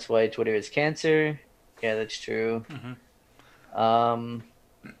 and that's why Twitter is cancer. Yeah, that's true. Mm-hmm.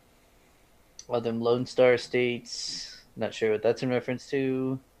 Well, them Lone Star states. Not sure what that's in reference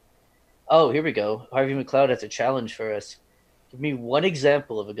to. Oh, here we go. Harvey McLeod has a challenge for us. Give me one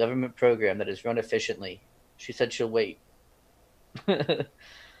example of a government program that is run efficiently. She said she'll wait. Does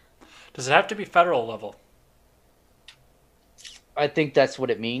it have to be federal level? I think that's what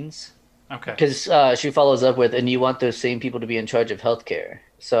it means. Okay. Because she follows up with, and you want those same people to be in charge of healthcare.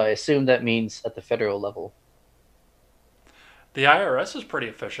 So I assume that means at the federal level. The IRS is pretty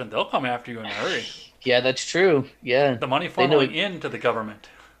efficient. They'll come after you in a hurry. Yeah, that's true. Yeah. The money funneling into the government.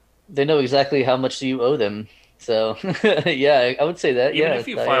 They know exactly how much you owe them. So, yeah, I would say that. Even yeah, if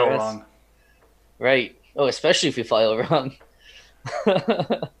you file IRS. wrong. Right. Oh, especially if you file wrong.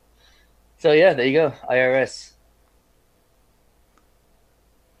 So, yeah, there you go. IRS.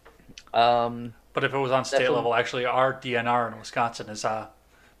 But if it was on state definitely. level, actually, our DNR in Wisconsin is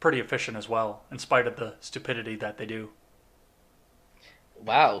pretty efficient as well, in spite of the stupidity that they do.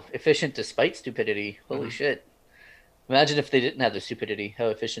 Wow, efficient despite stupidity. Holy shit. Imagine if they didn't have the stupidity, how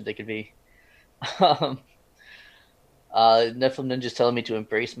efficient they could be. Nephilim Ninja's telling me to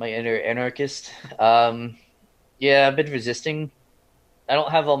embrace my inner anarchist. Yeah, I've been resisting. I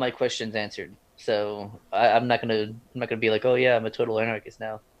don't have all my questions answered, so I'm not gonna be like, oh yeah, I'm a total anarchist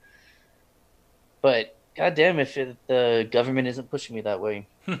now. But goddamn, if the government isn't pushing me that way.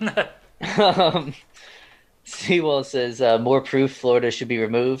 Seawall says more proof Florida should be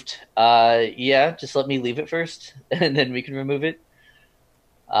removed. Yeah, just let me leave it first, and then we can remove it.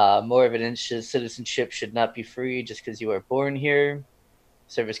 More evidence citizenship should not be free just because you are born here.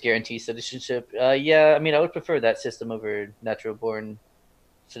 Service guarantees citizenship. Yeah, I mean, I would prefer that system over natural born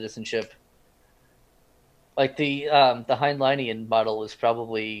citizenship. Like the Heinleinian model is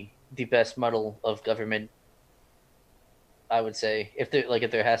probably the best model of government. I would say if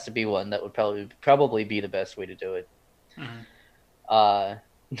there has to be one, that would probably be the best way to do it. Mm-hmm.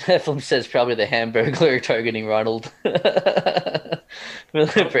 Nephilim says probably the Hamburglar targeting Ronald,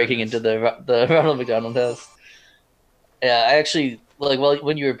 breaking into the Ronald McDonald house. Yeah, I actually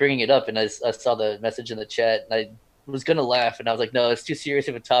when you were bringing it up, and I saw the message in the chat, and I was gonna laugh, and I was like, no, it's too serious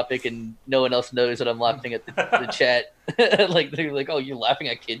of a topic, and no one else knows that I'm laughing at the chat. Like they're like, oh, you're laughing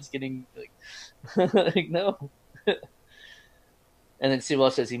at kids getting like no. And then Sewell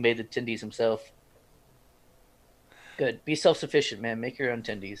says he made the tendies himself. Good. Be self-sufficient, man. Make your own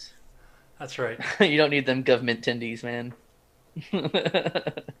tendies. That's right. You don't need them government tendies, man.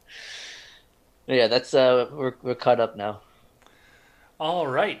 Yeah, that's we're caught up now. All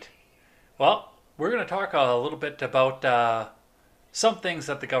right. Well, we're going to talk a little bit about some things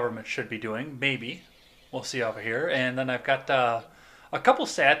that the government should be doing. Maybe. We'll see over here. And then I've got a couple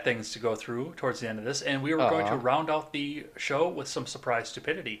sad things to go through towards the end of this, and we were going to round out the show with some surprise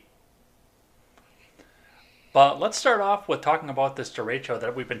stupidity. But let's start off with talking about this derecho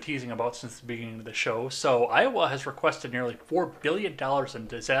that we've been teasing about since the beginning of the show. So Iowa has requested nearly $4 billion in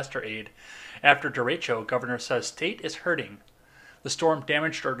disaster aid after derecho. Governor says state is hurting. The storm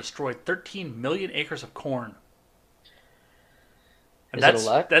damaged or destroyed 13 million acres of corn. And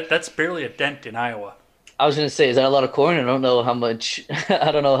that's barely a dent in Iowa. I was going to say, is that a lot of corn? I don't know how much.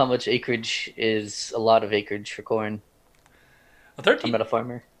 I don't know how much acreage is a lot of acreage for corn. Well, I'm not a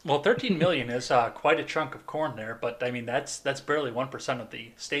farmer. Well, 13 million is quite a chunk of corn there, but I mean that's barely 1% of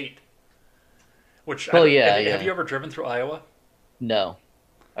the state. Which have you ever driven through Iowa? No,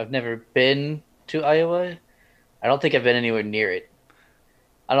 I've never been to Iowa. I don't think I've been anywhere near it.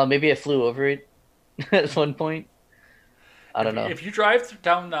 I don't know. Maybe I flew over it at one point. I don't know. If you drive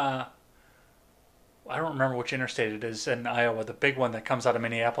down I don't remember which interstate it is in Iowa, the big one that comes out of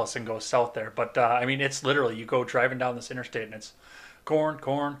Minneapolis and goes south there. But I mean, it's literally you go driving down this interstate and it's corn,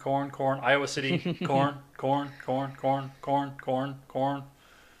 corn, corn, corn, Iowa City, corn, corn, corn, corn, corn, corn, corn,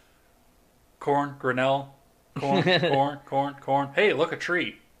 corn, Grinnell, corn, corn, corn, corn. Hey, look, a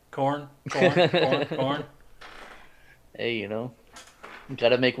tree. Corn, corn, corn, corn. Hey, you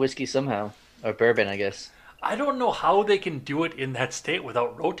gotta make whiskey somehow. Or bourbon, I guess. I don't know how they can do it in that state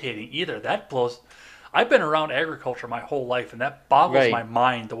without rotating either. That blows. I've been around agriculture my whole life, and that boggles my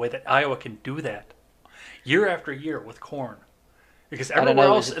mind the way that Iowa can do that year after year with corn. Because everywhere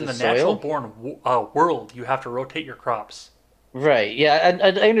else in the natural-born world, you have to rotate your crops. Right. Yeah,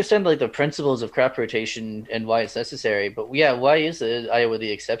 I understand like the principles of crop rotation and why it's necessary, but yeah, why is Iowa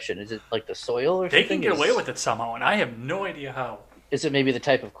the exception? Is it like the soil or something? They can get away with it somehow, and I have no idea how. Is it maybe the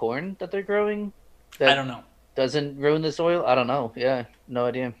type of corn that they're growing? I don't know. Doesn't ruin the soil? I don't know. Yeah, no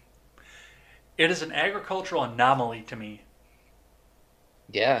idea. It is an agricultural anomaly to me.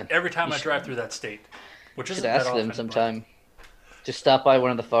 Yeah. Every time I drive through that state, which isn't that often. Should ask them sometime. Just stop by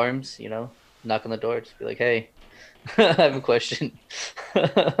one of the farms, knock on the door, just be like, hey, I have a question.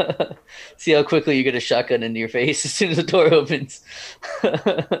 See how quickly you get a shotgun into your face as soon as the door opens.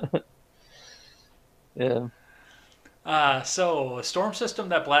 Yeah. So, a storm system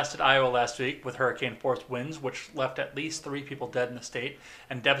that blasted Iowa last week with hurricane-force winds, which left at least 3 people dead in the state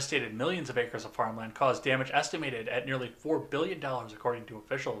and devastated millions of acres of farmland, caused damage estimated at nearly $4 billion, according to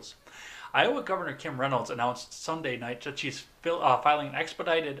officials. Iowa Governor Kim Reynolds announced Sunday night that she's filing an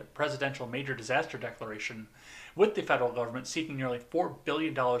expedited presidential major disaster declaration with the federal government, seeking nearly $4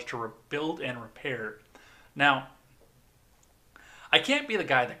 billion to rebuild and repair. Now, I can't be the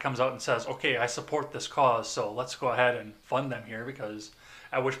guy that comes out and says, okay, I support this cause, so let's go ahead and fund them here, because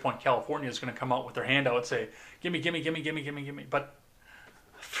at which point California is going to come out with their hand out and say, gimme, gimme, gimme, gimme, gimme, gimme. But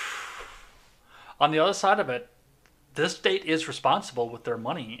on the other side of it, this state is responsible with their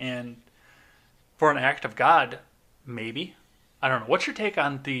money, and for an act of God, maybe. I don't know. What's your take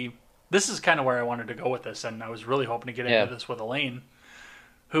on this is kind of where I wanted to go with this, and I was really hoping to get into this with Elaine,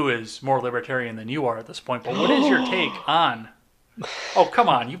 who is more libertarian than you are at this point. But what is your take on... Oh, come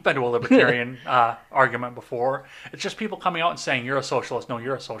on. You've been to a libertarian argument before. It's just people coming out and saying, you're a socialist. No,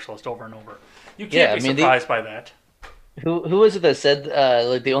 you're a socialist over and over. You can't be surprised by that. Who was it that said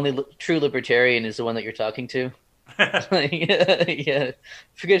like the only true libertarian is the one that you're talking to? Yeah.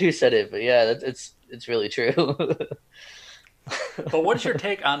 Forget who said it, but yeah, it's really true. But what is your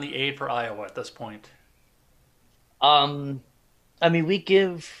take on the aid for Iowa at this point? I mean, we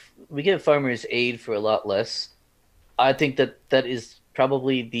give farmers aid for a lot less. I think that is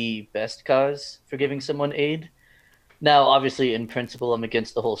probably the best cause for giving someone aid. Now, obviously, in principle, I'm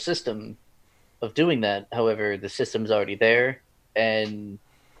against the whole system of doing that. However, the system's already there, and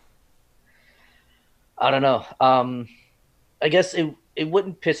I don't know. I guess it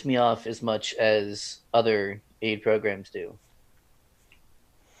wouldn't piss me off as much as other aid programs do.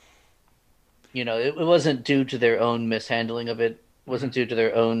 It wasn't due to their own mishandling of it. It wasn't due to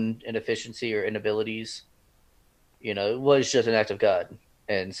their own inefficiency or inabilities. It was just an act of God.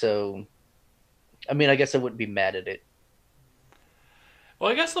 And so, I mean, I guess I wouldn't be mad at it.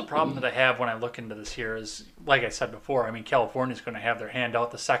 Well, I guess the problem that I have when I look into this here is, like I said before, I mean, California's going to have their hand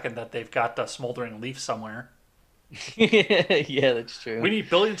out the second that they've got a smoldering leaf somewhere. Yeah, that's true. We need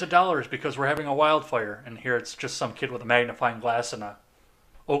billions of dollars because we're having a wildfire. And here it's just some kid with a magnifying glass and a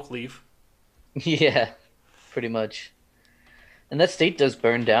oak leaf. Yeah, pretty much. And that state does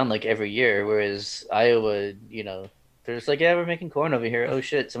burn down like every year, whereas Iowa, they're just like, yeah, we're making corn over here. Oh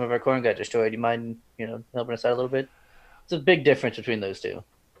shit, some of our corn got destroyed. You mind, helping us out a little bit? It's a big difference between those two.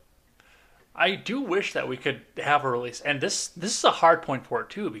 I do wish that we could have a release, and this is a hard point for it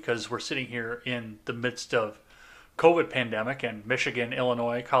too, because we're sitting here in the midst of COVID pandemic, and Michigan,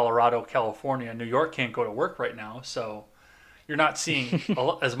 Illinois, Colorado, California, New York can't go to work right now, so you're not seeing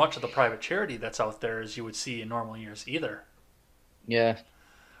as much of the private charity that's out there as you would see in normal years either. Yeah.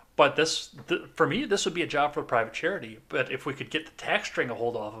 But for me, this would be a job for private charity. But if we could get the tax string a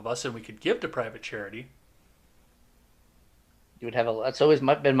hold off of us and we could give to private charity, you would have that's always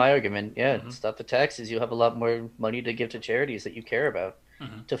been my argument. Yeah, stop the taxes. You'll have a lot more money to give to charities that you care about,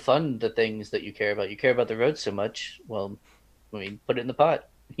 to fund the things that you care about. You care about the roads so much. Well, I mean, put it in the pot.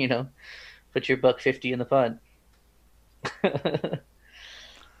 Put your $1.50 in the pot.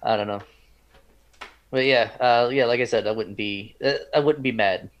 I don't know. But yeah, like I said, I wouldn't be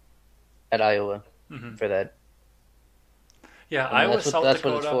mad at Iowa for that. Yeah, Iowa, South Dakota. That's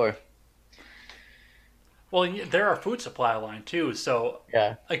what it's for. Well, they're our food supply line too, so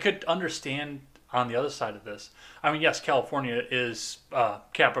yeah, I could understand on the other side of this. I mean, yes, California is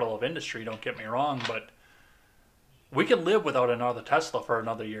capital of industry. Don't get me wrong, but we can live without another Tesla for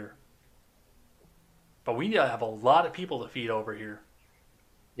another year. But we need to have a lot of people to feed over here.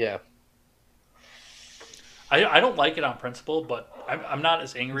 Yeah. I don't like it on principle, but I'm not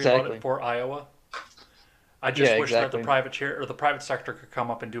as angry about Exactly. it for Iowa. I just wish that exactly. the private sector could come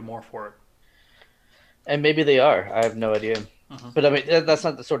up and do more for it. And maybe they are. I have no idea. Mm-hmm. But I mean, that's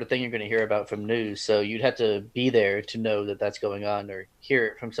not the sort of thing you're going to hear about from news. So you'd have to be there to know that that's going on, or hear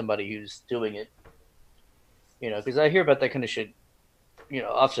it from somebody who's doing it. Because I hear about that kind of shit,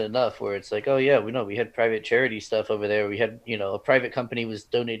 often enough, where it's like, oh yeah, we had private charity stuff over there. We had, a private company was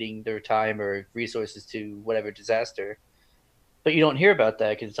donating their time or resources to whatever disaster. But you don't hear about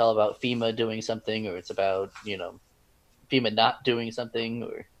that because it's all about FEMA doing something, or it's about, FEMA not doing something,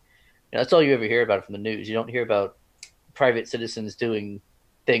 or that's all you ever hear about from the news. You don't hear about private citizens doing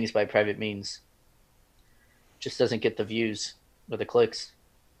things by private means. Just doesn't get the views or the clicks.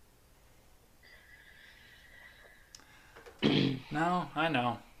 No, I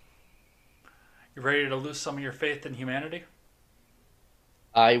know. You ready to lose some of your faith in humanity?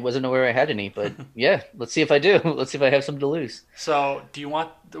 I wasn't aware I had any, but yeah, let's see if I do. Let's see if I have something to lose. So, do you want?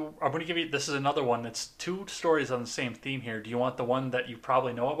 I'm going to give you. This is another one that's two stories on the same theme here. Do you want the one that you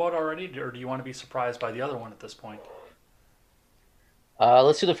probably know about already, or do you want to be surprised by the other one at this point?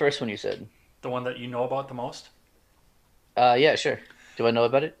 Let's do the first one you said. The one that you know about the most? Yeah, sure. Do I know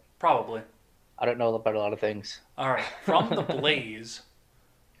about it? Probably. I don't know about a lot of things. All right. From the Blaze,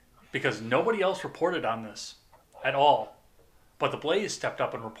 because nobody else reported on this at all. But the Blaze stepped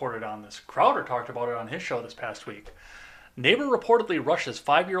up and reported on this. Crowder talked about it on his show this past week. Neighbor reportedly rushes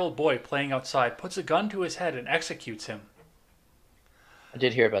 5-year-old boy playing outside, puts a gun to his head, and executes him. I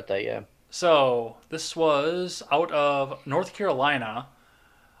did hear about that, yeah. So, this was out of North Carolina.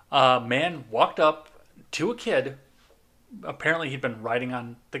 A man walked up to a kid. Apparently, he'd been riding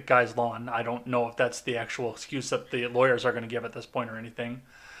on the guy's lawn. I don't know if that's the actual excuse that the lawyers are going to give at this point or anything.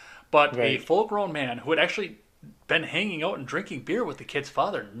 But Right. a full-grown man who had actually been hanging out and drinking beer with the kid's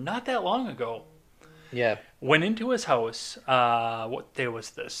father not that long ago Yeah. went into his house. What day was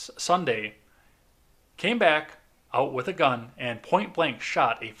this? Sunday. Came back out with a gun and point blank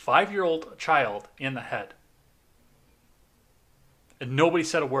shot a 5-year-old child in the head. And nobody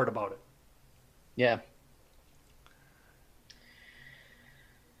said a word about it. Yeah.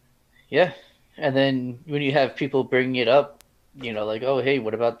 Yeah. And then when you have people bringing it up, like, oh, hey,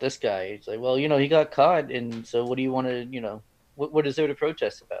 what about this guy? It's like, well, he got caught. And so what do you want to, what is there to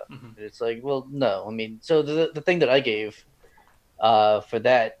protest about? Mhm. It's like, well, no. I mean, so the thing that I gave for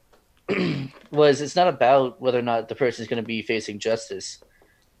that was it's not about whether or not the person is going to be facing justice.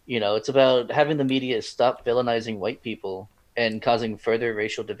 It's about having the media stop villainizing white people and causing further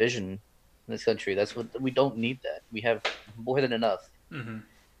racial division in this country. That's what we don't need. That we have more than enough. Mm-hmm.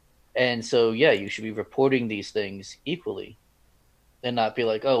 And so, yeah, you should be reporting these things equally, and not be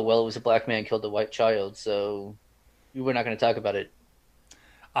like, oh, well, it was a black man killed a white child, so we're not going to talk about it.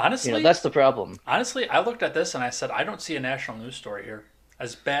 Honestly, that's the problem. Honestly, I looked at this and I said, I don't see a national news story here.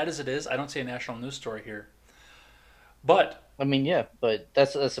 As bad as it is, I don't see a national news story here. But I mean, yeah, but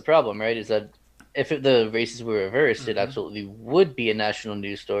that's the problem, right? Is that if the races were reversed, it absolutely would be a national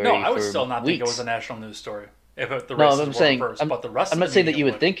news story. no, I would for still not weeks. think it was a national news story if the No, races I'm were saying, reversed. But the rest I'm of not the saying that media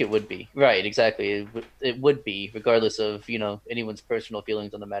you would think it would be. Right, exactly. It would be, regardless of, anyone's personal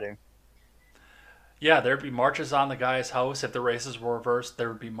feelings on the matter. Yeah, there'd be marches on the guy's house if the races were reversed. There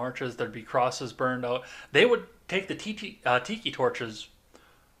would be marches. There'd be crosses burned out. They would take the tiki torches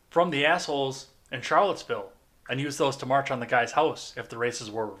from the assholes in Charlottesville and use those to march on the guy's house if the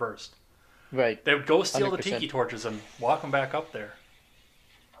races were reversed. Right. They would go steal 100%. the tiki torches and walk them back up there.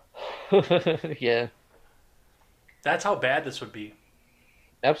 Yeah, That's how bad this would be.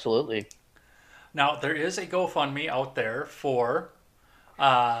 absolutely. Now, there is a GoFundMe out there for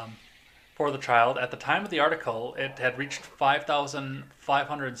the child. At the time of the article, it had reached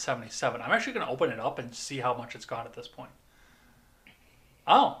 5,577. I'm actually going to open it up and see how much it's gone at this point.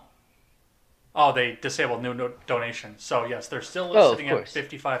 Oh, they disabled new donations. So yes, they're still sitting at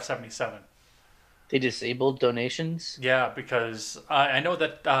 5,577. They disabled donations? Yeah, because I know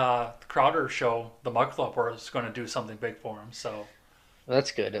that Crowder show, the Mug Club, was going to do something big for him. So Well,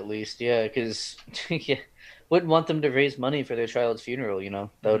 that's good, at least. Yeah, because yeah, wouldn't want them to raise money for their child's funeral. That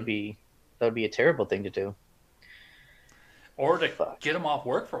would be a terrible thing to do. or to get them off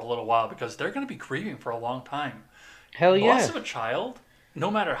work for a little while because they're going to be grieving for a long time. Hell yeah! Loss of a child, no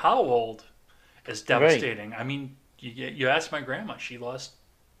matter how old, is devastating. Right. I mean, you ask my grandma; she lost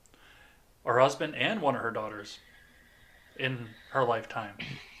her husband and one of her daughters in her lifetime.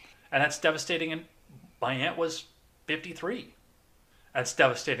 And that's devastating. And my aunt was 53. That's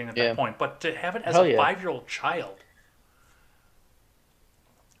devastating at that point. But to have it as a 5-year-old child,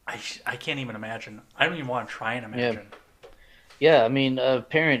 I can't even imagine. I don't even want to try and imagine. Yeah, I mean, a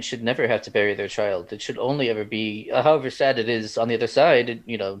parent should never have to bury their child. It should only ever be, however sad it is on the other side,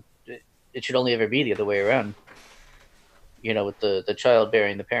 it should only ever be the other way around. With the child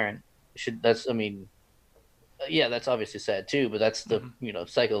burying the parent. That's obviously sad too, but that's the,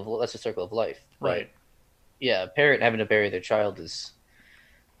 that's the circle of life. Right. But, yeah, a parent having to bury their child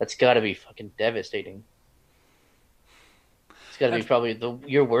that's got to be fucking devastating. It's got to be probably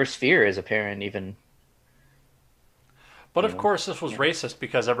your worst fear as a parent, even. But of course, this was racist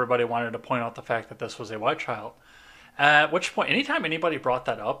because everybody wanted to point out the fact that this was a white child. At which point, anytime anybody brought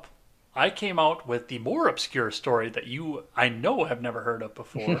that up, I came out with the more obscure story that I know, have never heard of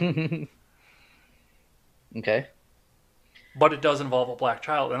before. Okay. But it does involve a black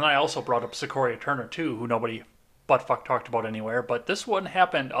child. And I also brought up Sequoia Turner, too, who nobody buttfuck talked about anywhere. But this one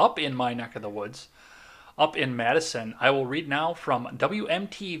happened up in my neck of the woods, up in Madison. I will read now from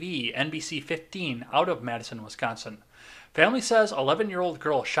WMTV NBC 15 out of Madison, Wisconsin. Family says 11-year-old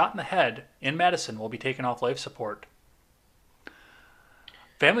girl shot in the head in Madison will be taken off life support.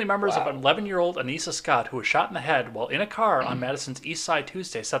 Family members of 11-year-old Anissa Scott, who was shot in the head while in a car on Madison's East Side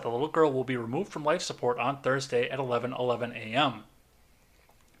Tuesday, said the little girl will be removed from life support on Thursday at 11:11 a.m.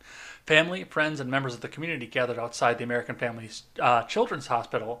 Family, friends, and members of the community gathered outside the American Family Children's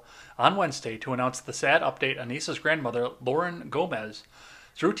Hospital on Wednesday to announce the sad update. Anissa's grandmother, Lauren Gomez,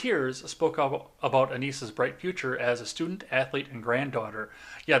 through tears, spoke about Anissa's bright future as a student, athlete, and granddaughter.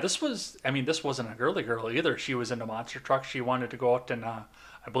 Yeah, this wasn't a girly girl either. She was into monster trucks. She wanted to go out and,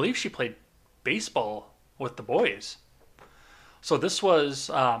 I believe she played baseball with the boys. So this was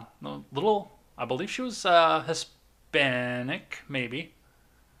I believe she was Hispanic, maybe.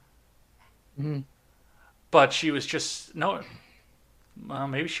 Mm-hmm. But she was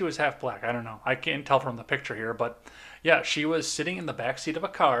maybe she was half black. I don't know. I can't tell from the picture here, but yeah, she was sitting in the back seat of a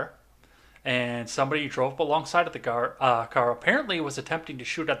car, and somebody drove up alongside of the car. Apparently was attempting to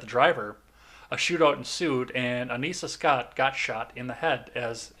shoot at the driver. A shootout ensued, and Anissa Scott got shot in the head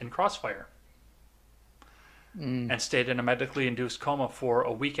as in crossfire, and stayed in a medically induced coma for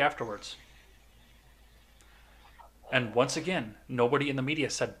a week afterwards. And once again, nobody in the media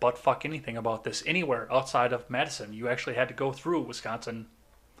said butt fuck anything about this anywhere outside of Madison. You actually had to go through Wisconsin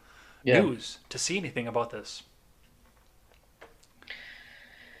news to see anything about this.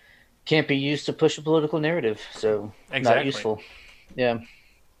 Can't be used to push a political narrative, so not useful. Yeah.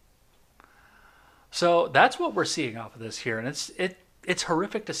 So that's what we're seeing off of this here, and it's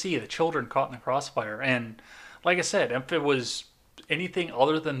horrific to see the children caught in the crossfire. And like I said, if it was anything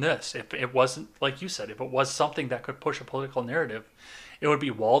other than this, if it wasn't, like you said, if it was something that could push a political narrative, it would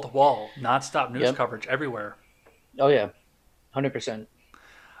be wall-to-wall, nonstop news coverage everywhere. Oh, yeah. 100%.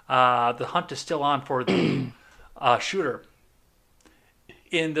 The hunt is still on for the shooter.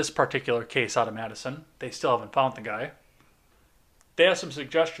 In this particular case out of Madison, they still haven't found the guy. They have some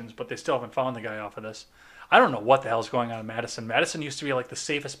suggestions, but they still haven't found the guy off of this. I don't know what the hell's going on in Madison. Madison used to be like the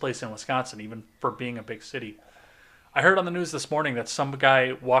safest place in Wisconsin, even for being a big city. I heard on the news this morning that some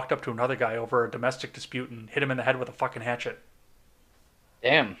guy walked up to another guy over a domestic dispute and hit him in the head with a fucking hatchet.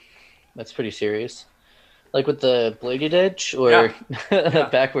 Damn. That's pretty serious. Like with the bladed edge, or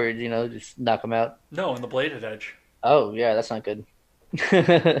backward, just knock him out? No, in the bladed edge. Oh, yeah, that's not good.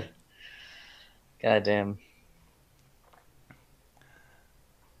 God damn.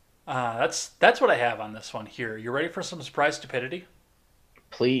 That's what I have on this one here. You ready for some surprise stupidity?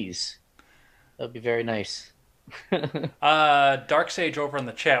 Please. That would be very nice. Dark Sage over in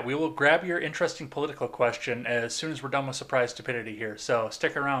the chat. We will grab your interesting political question as soon as we're done with surprise stupidity here. So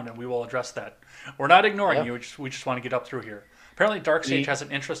stick around and we will address that. We're not ignoring you. We just want to get up through here. Apparently Dark Sage has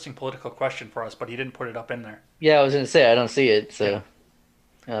an interesting political question for us, but he didn't put it up in there. Yeah, I was going to say, I don't see it, so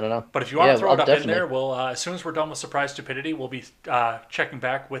I don't know. But if you want to throw it up in there, we'll as soon as we're done with surprise stupidity, we'll be checking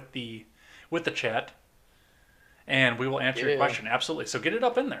back with the chat, and we will answer your question. Absolutely. So get it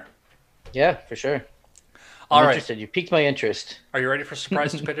up in there. Yeah, for sure. I'm interested. You piqued my interest. Are you ready for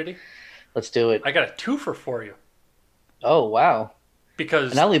surprise stupidity? Let's do it. I got a twofer for you. Oh, wow.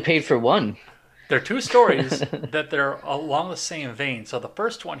 Because and I only paid for one. There are two stories that they're along the same vein. So the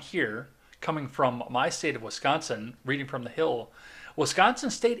first one here, coming from my state of Wisconsin, reading from the Hill, Wisconsin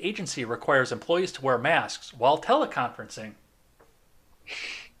State Agency requires employees to wear masks while teleconferencing.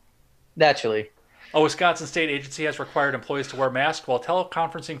 Naturally. A Wisconsin State Agency has required employees to wear masks while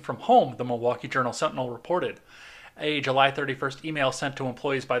teleconferencing from home, the Milwaukee Journal-Sentinel reported. A July 31st email sent to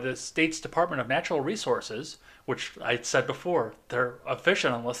employees by the state's Department of Natural Resources, which I said before, they're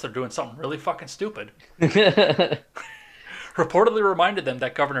efficient unless they're doing something really fucking stupid, reportedly reminded them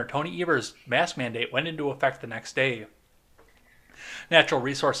that Governor Tony Evers' mask mandate went into effect the next day. Natural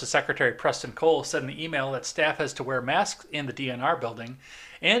Resources Secretary Preston Cole said in the email that staff has to wear masks in the DNR building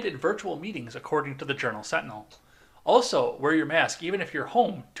and in virtual meetings, according to the Journal Sentinel. Also, wear your mask even if you're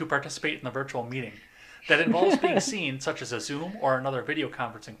home to participate in the virtual meeting. That involves being seen, such as a Zoom or another video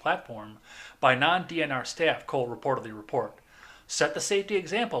conferencing platform, by non-DNR staff, Cole reportedly report. Set the safety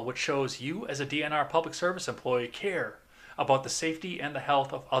example, which shows you as a DNR public service employee care about the safety and the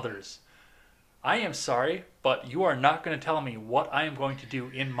health of others. I am sorry, but you are not going to tell me what I am going to do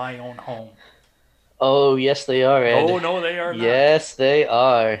in my own home. Oh, yes, they are, Ed. Oh, no, they are not. Yes, they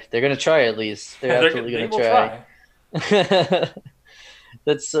are. They're going to try at least. They're absolutely going to try.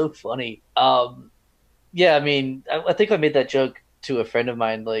 That's so funny. Yeah, I mean, I think I made that joke to a friend of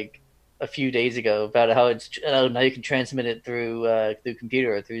mine like a few days ago about how it's now you can transmit it through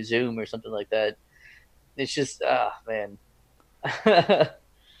computer or through Zoom or something like that. It's just man.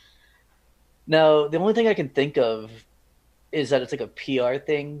 Now, the only thing I can think of is that it's like a PR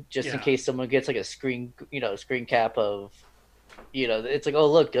thing, just in case someone gets like a screen cap of, it's like,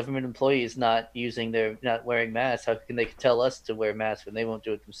 oh look, government employees not wearing masks. How can they tell us to wear masks when they won't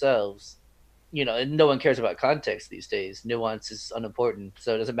do it themselves? And no one cares about context these days. Nuance is unimportant,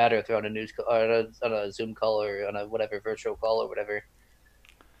 so it doesn't matter if they're on a news call, or on a Zoom call or on a whatever virtual call or whatever.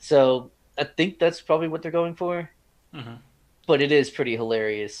 So I think that's probably what they're going for. Mm-hmm. But it is pretty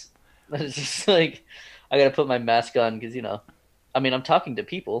hilarious. It's just like I got to put my mask on because I'm talking to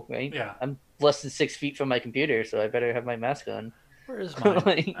people, right? Yeah. I'm less than 6 feet from my computer, so I better have my mask on. Where is mine?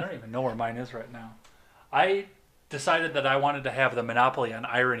 I don't even know where mine is right now. I decided that I wanted to have the monopoly on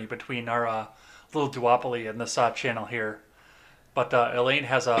irony between our little duopoly and this channel here. But Elaine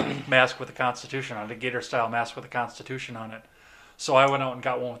has a mask with the Constitution on it, a Gator-style mask with the Constitution on it. So I went out and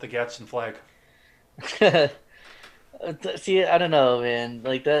got one with the Gadsden flag. See, I don't know, man.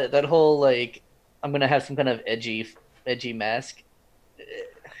 Like that whole like, I'm gonna have some kind of edgy mask,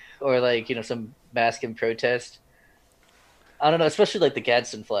 or like some mask in protest. I don't know, especially like the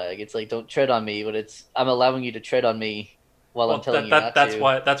Gadsden flag. It's like, don't tread on me, but I'm allowing you to tread on me while I'm telling you not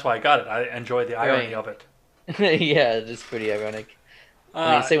to. That's why I got it. I enjoy the irony of it. Yeah, it is pretty ironic.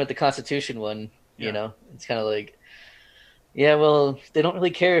 I mean, same with the Constitution one. It's kind of like, yeah, well, they don't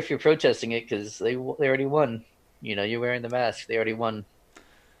really care if you're protesting it because they already won. You're wearing the mask. They already won.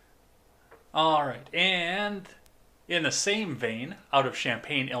 All right, and in the same vein, out of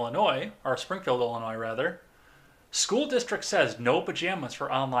Champaign, Illinois, or Springfield, Illinois, rather. School district says no pajamas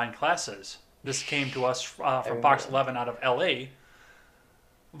for online classes. This came to us from Fox 11 out of LA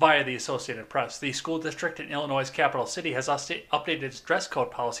via the Associated Press. The school district in Illinois' capital city has updated its dress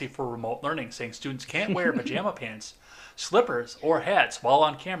code policy for remote learning, saying students can't wear pajama pants, slippers, or hats while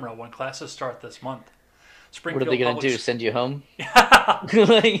on camera when classes start this month. What are they going to do? Send you home? What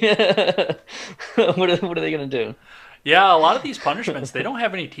are they going to do? Yeah, a lot of these punishments, they don't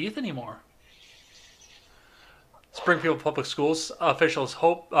have any teeth anymore. Springfield Public Schools officials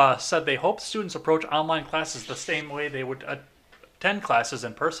said they hope students approach online classes the same way they would attend classes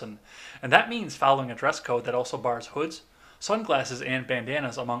in person. And that means following a dress code that also bars hoods, sunglasses, and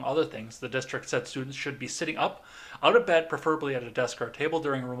bandanas, among other things. The district said students should be sitting up, out of bed, preferably at a desk or a table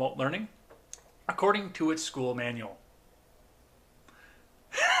during remote learning, according to its school manual.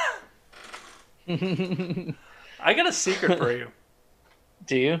 I got a secret for you.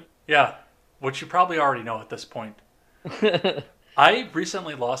 Do you? Yeah. Which you probably already know at this point. I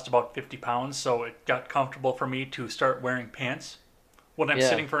recently lost about 50 pounds, so it got comfortable for me to start wearing pants when I'm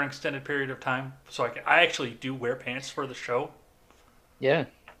sitting for an extended period of time. So I actually do wear pants for the show. Yeah.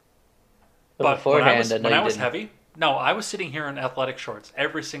 But beforehand, when I was heavy, no, I was sitting here in athletic shorts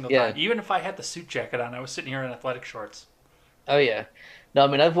every single time. Even if I had the suit jacket on, I was sitting here in athletic shorts. Oh, yeah. No, I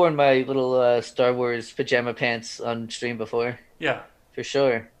mean, I've worn my little Star Wars pajama pants on stream before. Yeah. For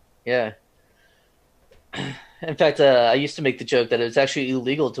sure. Yeah. In fact, I used to make the joke that it was actually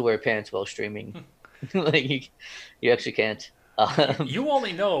illegal to wear pants while streaming. Like, you actually can't. You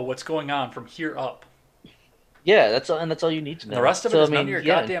only know what's going on from here up. Yeah, that's all you need to know. The rest of it is none of your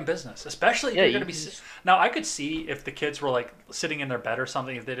goddamn business. Especially if you're going to be... Now, I could see if the kids were like sitting in their bed or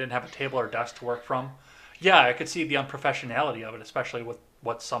something, if they didn't have a table or desk to work from. Yeah, I could see the unprofessionality of it, especially with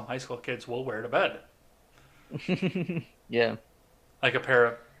what some high school kids will wear to bed. Yeah. Like a pair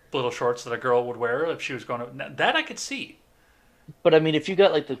of little shorts that a girl would wear if she was going to... That I could see. But I mean, if you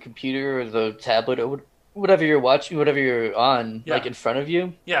got like the computer or the tablet or whatever you're watching, whatever you're on, like in front of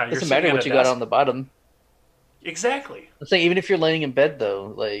you, it doesn't matter what you got on the bottom. Exactly. I'm saying even if you're laying in bed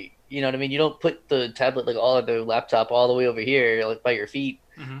though, like you know what I mean. You don't put the tablet like all of the laptop all the way over here, like by your feet,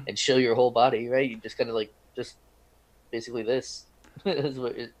 Hmm. and show your whole body, right? You just kind of like just basically this is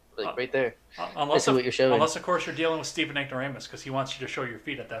what like right there. Unless, Basically what you're showing. of course, you're dealing with Stephen Ignoramus because he wants you to show your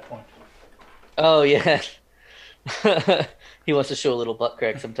feet at that point. Oh yeah, he wants to show a little butt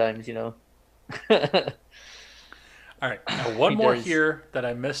crack sometimes, you know. All right. Now, one He more does. here that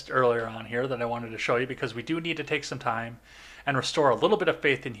I missed earlier on here that I wanted to show you because we do need to take some time and restore a little bit of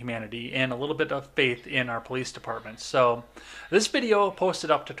faith in humanity and a little bit of faith in our police departments. So, this video posted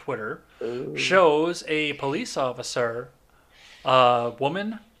up to Twitter Ooh. shows a police officer, a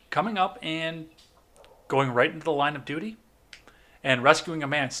woman, coming up and going right into the line of duty and rescuing a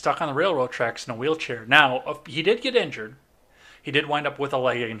man stuck on the railroad tracks in a wheelchair. Now, he did get injured. He did wind up with a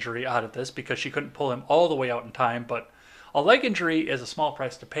leg injury out of this because she couldn't pull him all the way out in time, but a leg injury is a small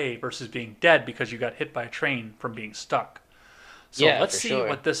price to pay versus being dead because you got hit by a train from being stuck. So Yeah, let's for see sure.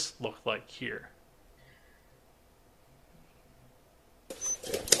 what this looked like here.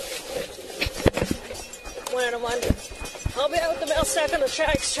 One out of one. I'll be out with the mail sack on the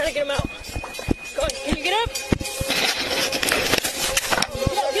tracks, trying to get him out. Go on, can you get up? Get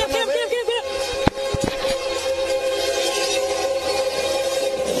up, get up, get up, get up, get up.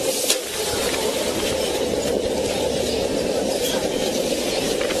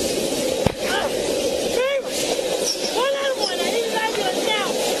 Ah, babe! One out of one. I need an ambulance now.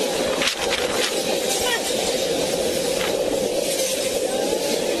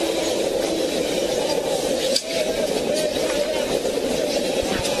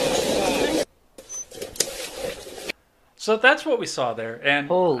 So that's what we saw there. And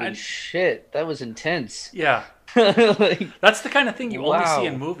Holy shit, that was intense. yeah, Like, that's the kind of thing you only see Wow.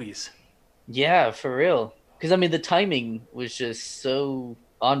 in movies. yeah, for real. Because I mean, the timing was just so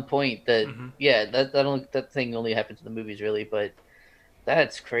on point that Mhm. yeah, that thing only happens in the movies, really. But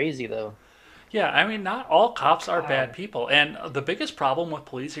that's crazy, though. Yeah, I mean, not all cops are Wow. bad people. And the biggest problem with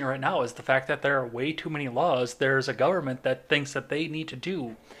policing right now is the fact that there are way too many laws. There's a government that thinks that they need to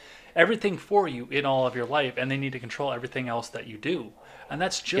do everything for you in all of your life, and they need to control everything else that you do. And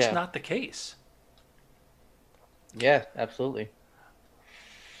that's just Yeah. not the case. Yeah, absolutely.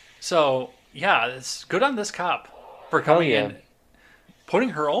 So, yeah, it's good on this cop for Hell coming yeah. in, putting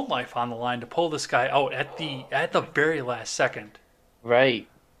her own life on the line to pull this guy out at the very last second. Right.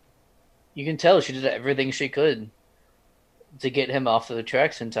 You can tell she did everything she could to get him off of the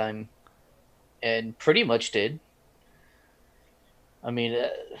tracks in time, and pretty much did. I mean,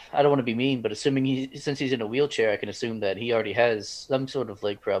 I don't want to be mean, but assuming since he's in a wheelchair, I can assume that he already has some sort of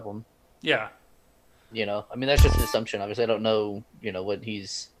leg problem. Yeah. You know, I mean, that's just an assumption. Obviously, I don't know,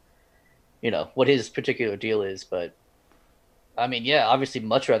 what his particular deal is, but I mean, yeah, obviously,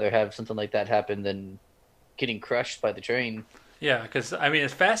 much rather have something like that happen than getting crushed by the train. Yeah, because, I mean,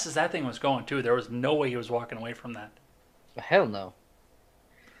 as fast as that thing was going, too, there was no way he was walking away from that. Hell no.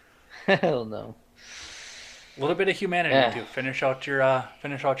 Hell no. A little bit of humanity Yeah. to finish out your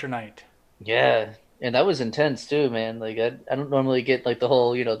night. Yeah, and that was intense too, man. Like I don't normally get like the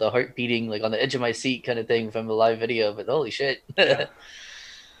whole, the heart beating like on the edge of my seat kind of thing from the live video, but holy shit. Yeah.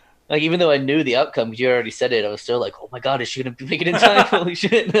 Like even though I knew the outcome, 'cause you already said it, I was still like, "Oh my god, is she gonna make it in time?" Holy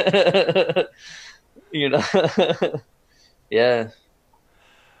shit. You know. Yeah.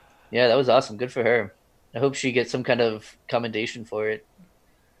 Yeah, that was awesome. Good for her. I hope she gets some kind of commendation for it.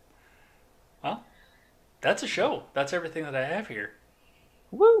 Well, that's a show. That's everything that I have here.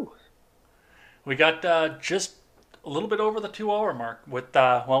 Woo. We got just a little bit over the 2 hour mark with,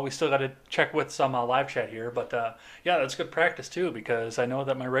 well, we still got to check with some live chat here, but yeah, that's good practice too, because I know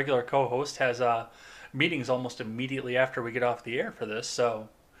that my regular co-host has meetings almost immediately after we get off the air for this, so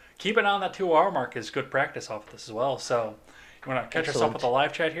keeping on that 2 hour mark is good practice off of this as well. So you want to catch us up Excellent. with the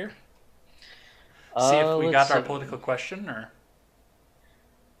live chat here? See if we Let's got our see. political question, or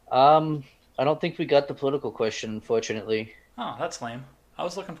I don't think we got the political question, unfortunately. oh, that's lame. I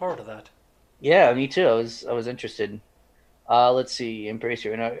was looking forward to that. Yeah, me too. I was interested. Let's see. Embrace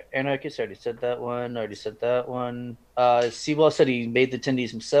your anarchist. I already said that one. Seawall said he made the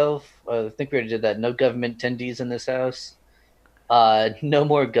tendies himself. I think we already did that. No government tendies in this house. No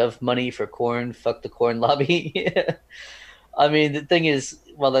more gov money for corn. Fuck the corn lobby. Yeah. I mean, the thing is,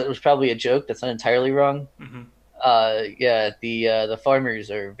 while that was probably a joke, that's not entirely wrong. Hmm. Yeah, the farmers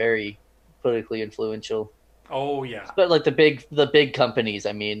are very politically influential. Oh yeah, But like the big companies,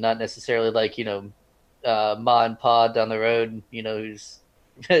 I mean, not necessarily like Ma and Pa down the road, who's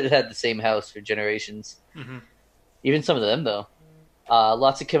had the same house for generations. hmm Even some of them, though.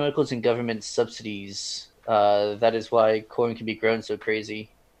 Lots of chemicals and government subsidies. That is why corn can be grown so crazy.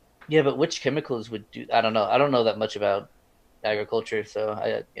 Yeah, but which chemicals would do? I don't know. I don't know that much about agriculture, so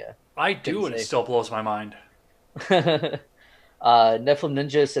yeah. I do, and it still blows my mind. Nephilim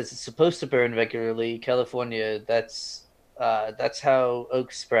Ninja says it's supposed to burn regularly. California, that's how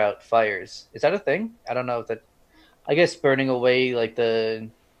oaks sprout fires. Is that a thing? I don't know if that. I guess burning away like the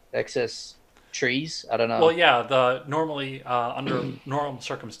excess trees. I don't know. Well, yeah, the normally under normal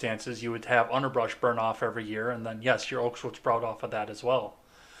circumstances, you would have underbrush burn off every year, and then yes, your oaks would sprout off of that as well.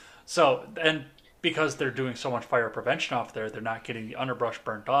 So, and because they're doing so much fire prevention off there, they're not getting the underbrush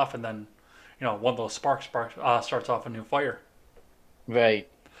burnt off, and then, one of those sparks starts off a new fire. Right,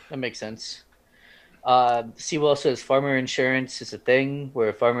 that makes sense. Seawall says farmer insurance is a thing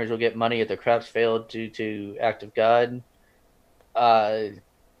where farmers will get money if their crops failed due to act of God. Uh,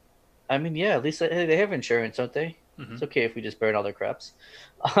 I mean, yeah, at least they have insurance, don't they? Mm-hmm. It's okay if we just burn all their crops.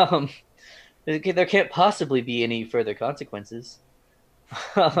 There can't possibly be any further consequences.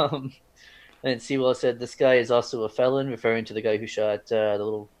 And Seawall said this guy is also a felon, referring to the guy who shot the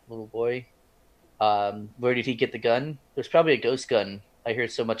little boy. Where did he get the gun? There's probably a ghost gun. I hear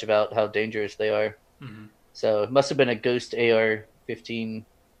so much about how dangerous they are. Mm-hmm. So it must have been a ghost AR-15,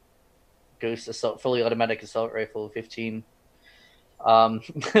 ghost assault, fully automatic assault rifle 15. And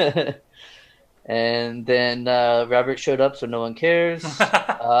then Robert showed up, so no one cares.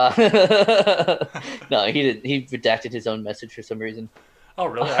 No, he didn't. He redacted his own message for some reason. Oh,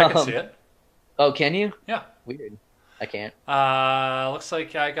 really? I can see it. Oh, can you? Yeah. Weird. I can't. Looks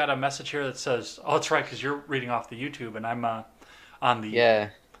like I got a message here that says, "Oh, that's right," because you're reading off the YouTube, and I'm on the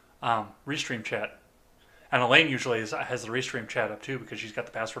Restream chat. And Elaine usually has the Restream chat up too because she's got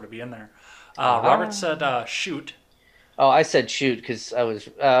the password to be in there. Robert said, "Shoot." Oh, I said shoot because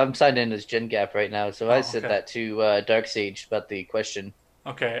I'm signed in as Gen Gap right now, so I said that to Dark Sage about the question.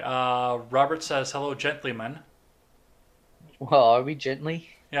 Okay. Robert says, "Hello, gentlemen." Well, are we gently?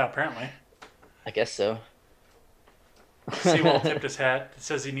 Yeah, apparently. I guess so. Seawall tipped his hat. It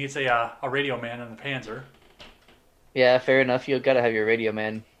says he needs a radio man in the Panzer. Yeah, fair enough. You've got to have your radio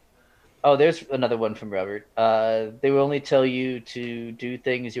man. Oh, there's another one from Robert. They will only tell you to do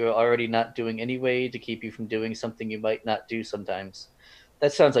things you are already not doing anyway to keep you from doing something you might not do sometimes.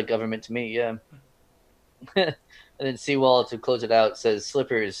 That sounds like government to me, yeah. And then Seawall, to close it out, says,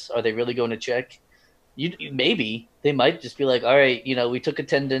 slippers, are they really going to check? Maybe. They might just be like, all right, we took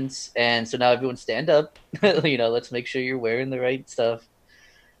attendance, and so now everyone stand up. Let's make sure you're wearing the right stuff.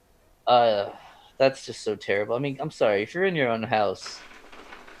 That's just so terrible. I mean, I'm sorry. If you're in your own house,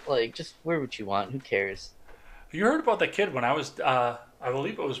 just wear what you want. Who cares? You heard about the kid when I was, I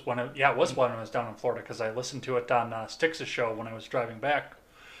believe it was when I was down in Florida because I listened to it on Styx's show when I was driving back.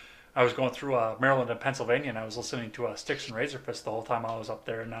 I was going through Maryland and Pennsylvania, and I was listening to Styx and Razorfist the whole time I was up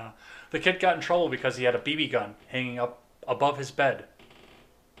there. And the kid got in trouble because he had a BB gun hanging up above his bed.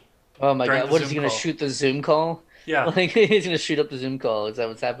 Oh my God! What is he going to shoot the Zoom call? Yeah, he's going to shoot up the Zoom call. Is that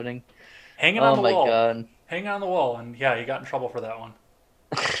what's happening? Hanging on the wall. Oh my God! Hanging on the wall, and yeah, he got in trouble for that one.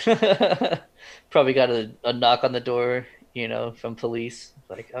 Probably got a knock on the door, from police.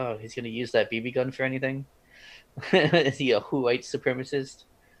 Like, oh, he's going to use that BB gun for anything? Is he a white supremacist?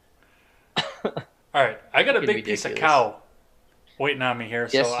 All right, I got a big piece of cow waiting on me here,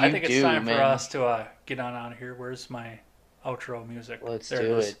 so yes, I think it's time for us to get on out of here. Where's my outro music? Let's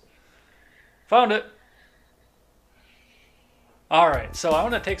do it. Found it. All right, so I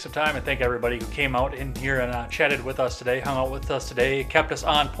want to take some time and thank everybody who came out in here and chatted with us today, hung out with us today, kept us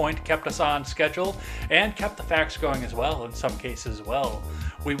on point, kept us on schedule, and kept the facts going as well in some cases as well.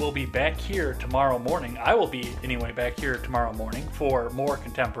 We will be back here tomorrow morning. I will be, anyway, back here tomorrow morning for more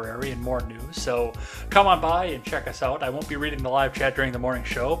contemporary and more news. So come on by and check us out. I won't be reading the live chat during the morning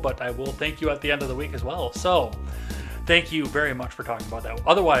show, but I will thank you at the end of the week as well. So thank you very much for talking about that.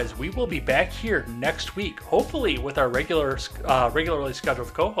 Otherwise, we will be back here next week, hopefully with our regularly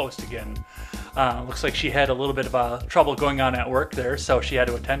scheduled co-host again. Looks like she had a little bit of trouble going on at work there, so she had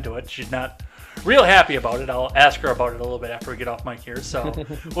to attend to it. She's not real happy about it. I'll ask her about it a little bit after we get off mic here, so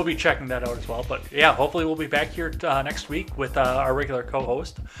we'll be checking that out as well. But yeah, hopefully we'll be back here next week with our regular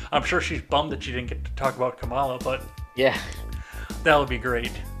co-host. I'm sure she's bummed that she didn't get to talk about Kamala, but yeah, that'll be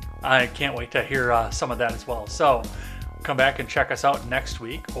great. I can't wait to hear some of that as well. So come back and check us out next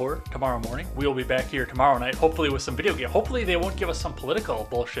week or tomorrow morning. We'll be back here tomorrow night, hopefully with some video game. Hopefully they won't give us some political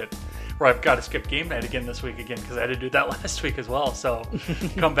bullshit where I've got to skip game night again this week because I had to do that last week as well. So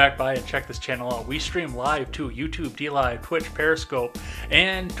come back by and check this channel out. We stream live to YouTube, DLive, Twitch, Periscope,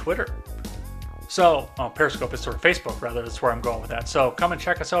 and Twitter. So, Periscope is sort of Facebook, rather. That's where I'm going with that. So come and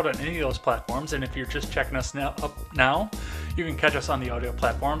check us out on any of those platforms. And if you're just checking us up now, you can catch us on the audio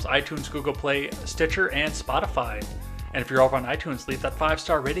platforms, iTunes, Google Play, Stitcher, and Spotify. And if you're over on iTunes, leave that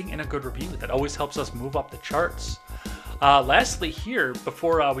 5-star rating and a good review. That always helps us move up the charts. Lastly here,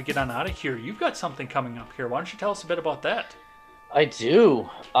 before we get on out of here, you've got something coming up here. Why don't you tell us a bit about that? I do.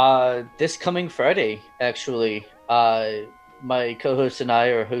 This coming Friday, actually, my co-host and I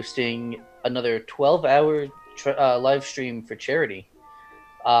are hosting another 12-hour live stream for charity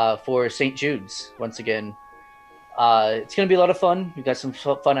for St. Jude's, once again. It's going to be a lot of fun. We've got some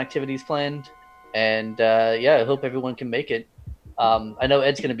fun activities planned. And yeah, I hope everyone can make it. I know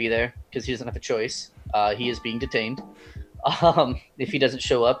Ed's going to be there because he doesn't have a choice. He is being detained. If he doesn't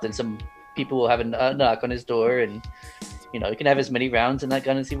show up, then some people will have a knock on his door, and he can have as many rounds in that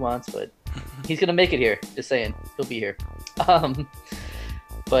gun as he wants. But he's going to make it here. Just saying, he'll be here.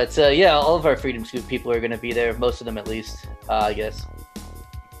 But yeah, all of our Freedom Scoop people are going to be there. Most of them, at least, I guess.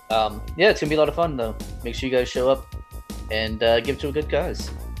 Yeah, it's going to be a lot of fun, though. Make sure you guys show up and give to a good cause.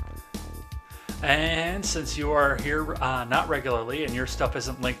 And since you are here not regularly and your stuff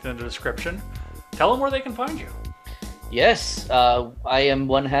isn't linked in the description, tell them where they can find you. Yes, I am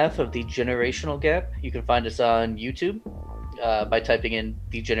one half of the Generational Gap. You can find us on YouTube by typing in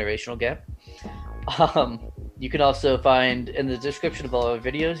the Generational Gap. You can also find in the description of all our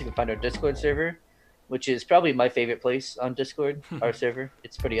videos, you can find our Discord server, which is probably my favorite place on Discord, our server.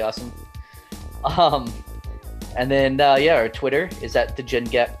 It's pretty awesome. And then, yeah, our Twitter is at the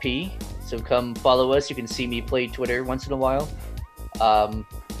GenGapP. So come follow us. You can see me play Twitter once in a while. And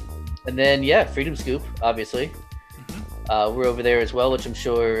then, yeah, Freedom Scoop, obviously. We're over there as well, which I'm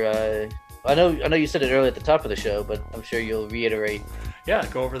sure... I know you said it earlier at the top of the show, but I'm sure you'll reiterate. Yeah,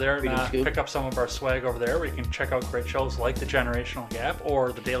 go over there and pick up some of our swag over there, where you can check out great shows like The Generational Gap,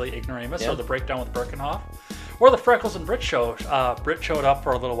 or The Daily Ignoramus, or The Breakdown with Birkenhoff, or the Freckles and Brit show. Brit showed up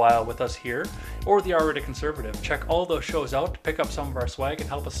for a little while with us here, or the R-Rated Conservative. Check all those shows out to pick up some of our swag and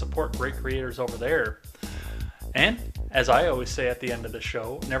help us support great creators over there. And, as I always say at the end of the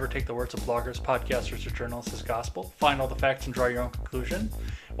show, never take the words of bloggers, podcasters, or journalists as gospel. Find all the facts and draw your own conclusion.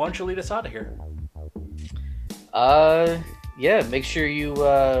 Why don't you lead us out of here? Yeah, make sure you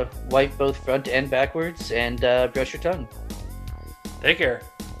wipe both front and backwards, and brush your tongue. Take care.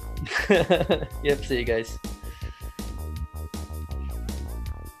 Yep, see you guys.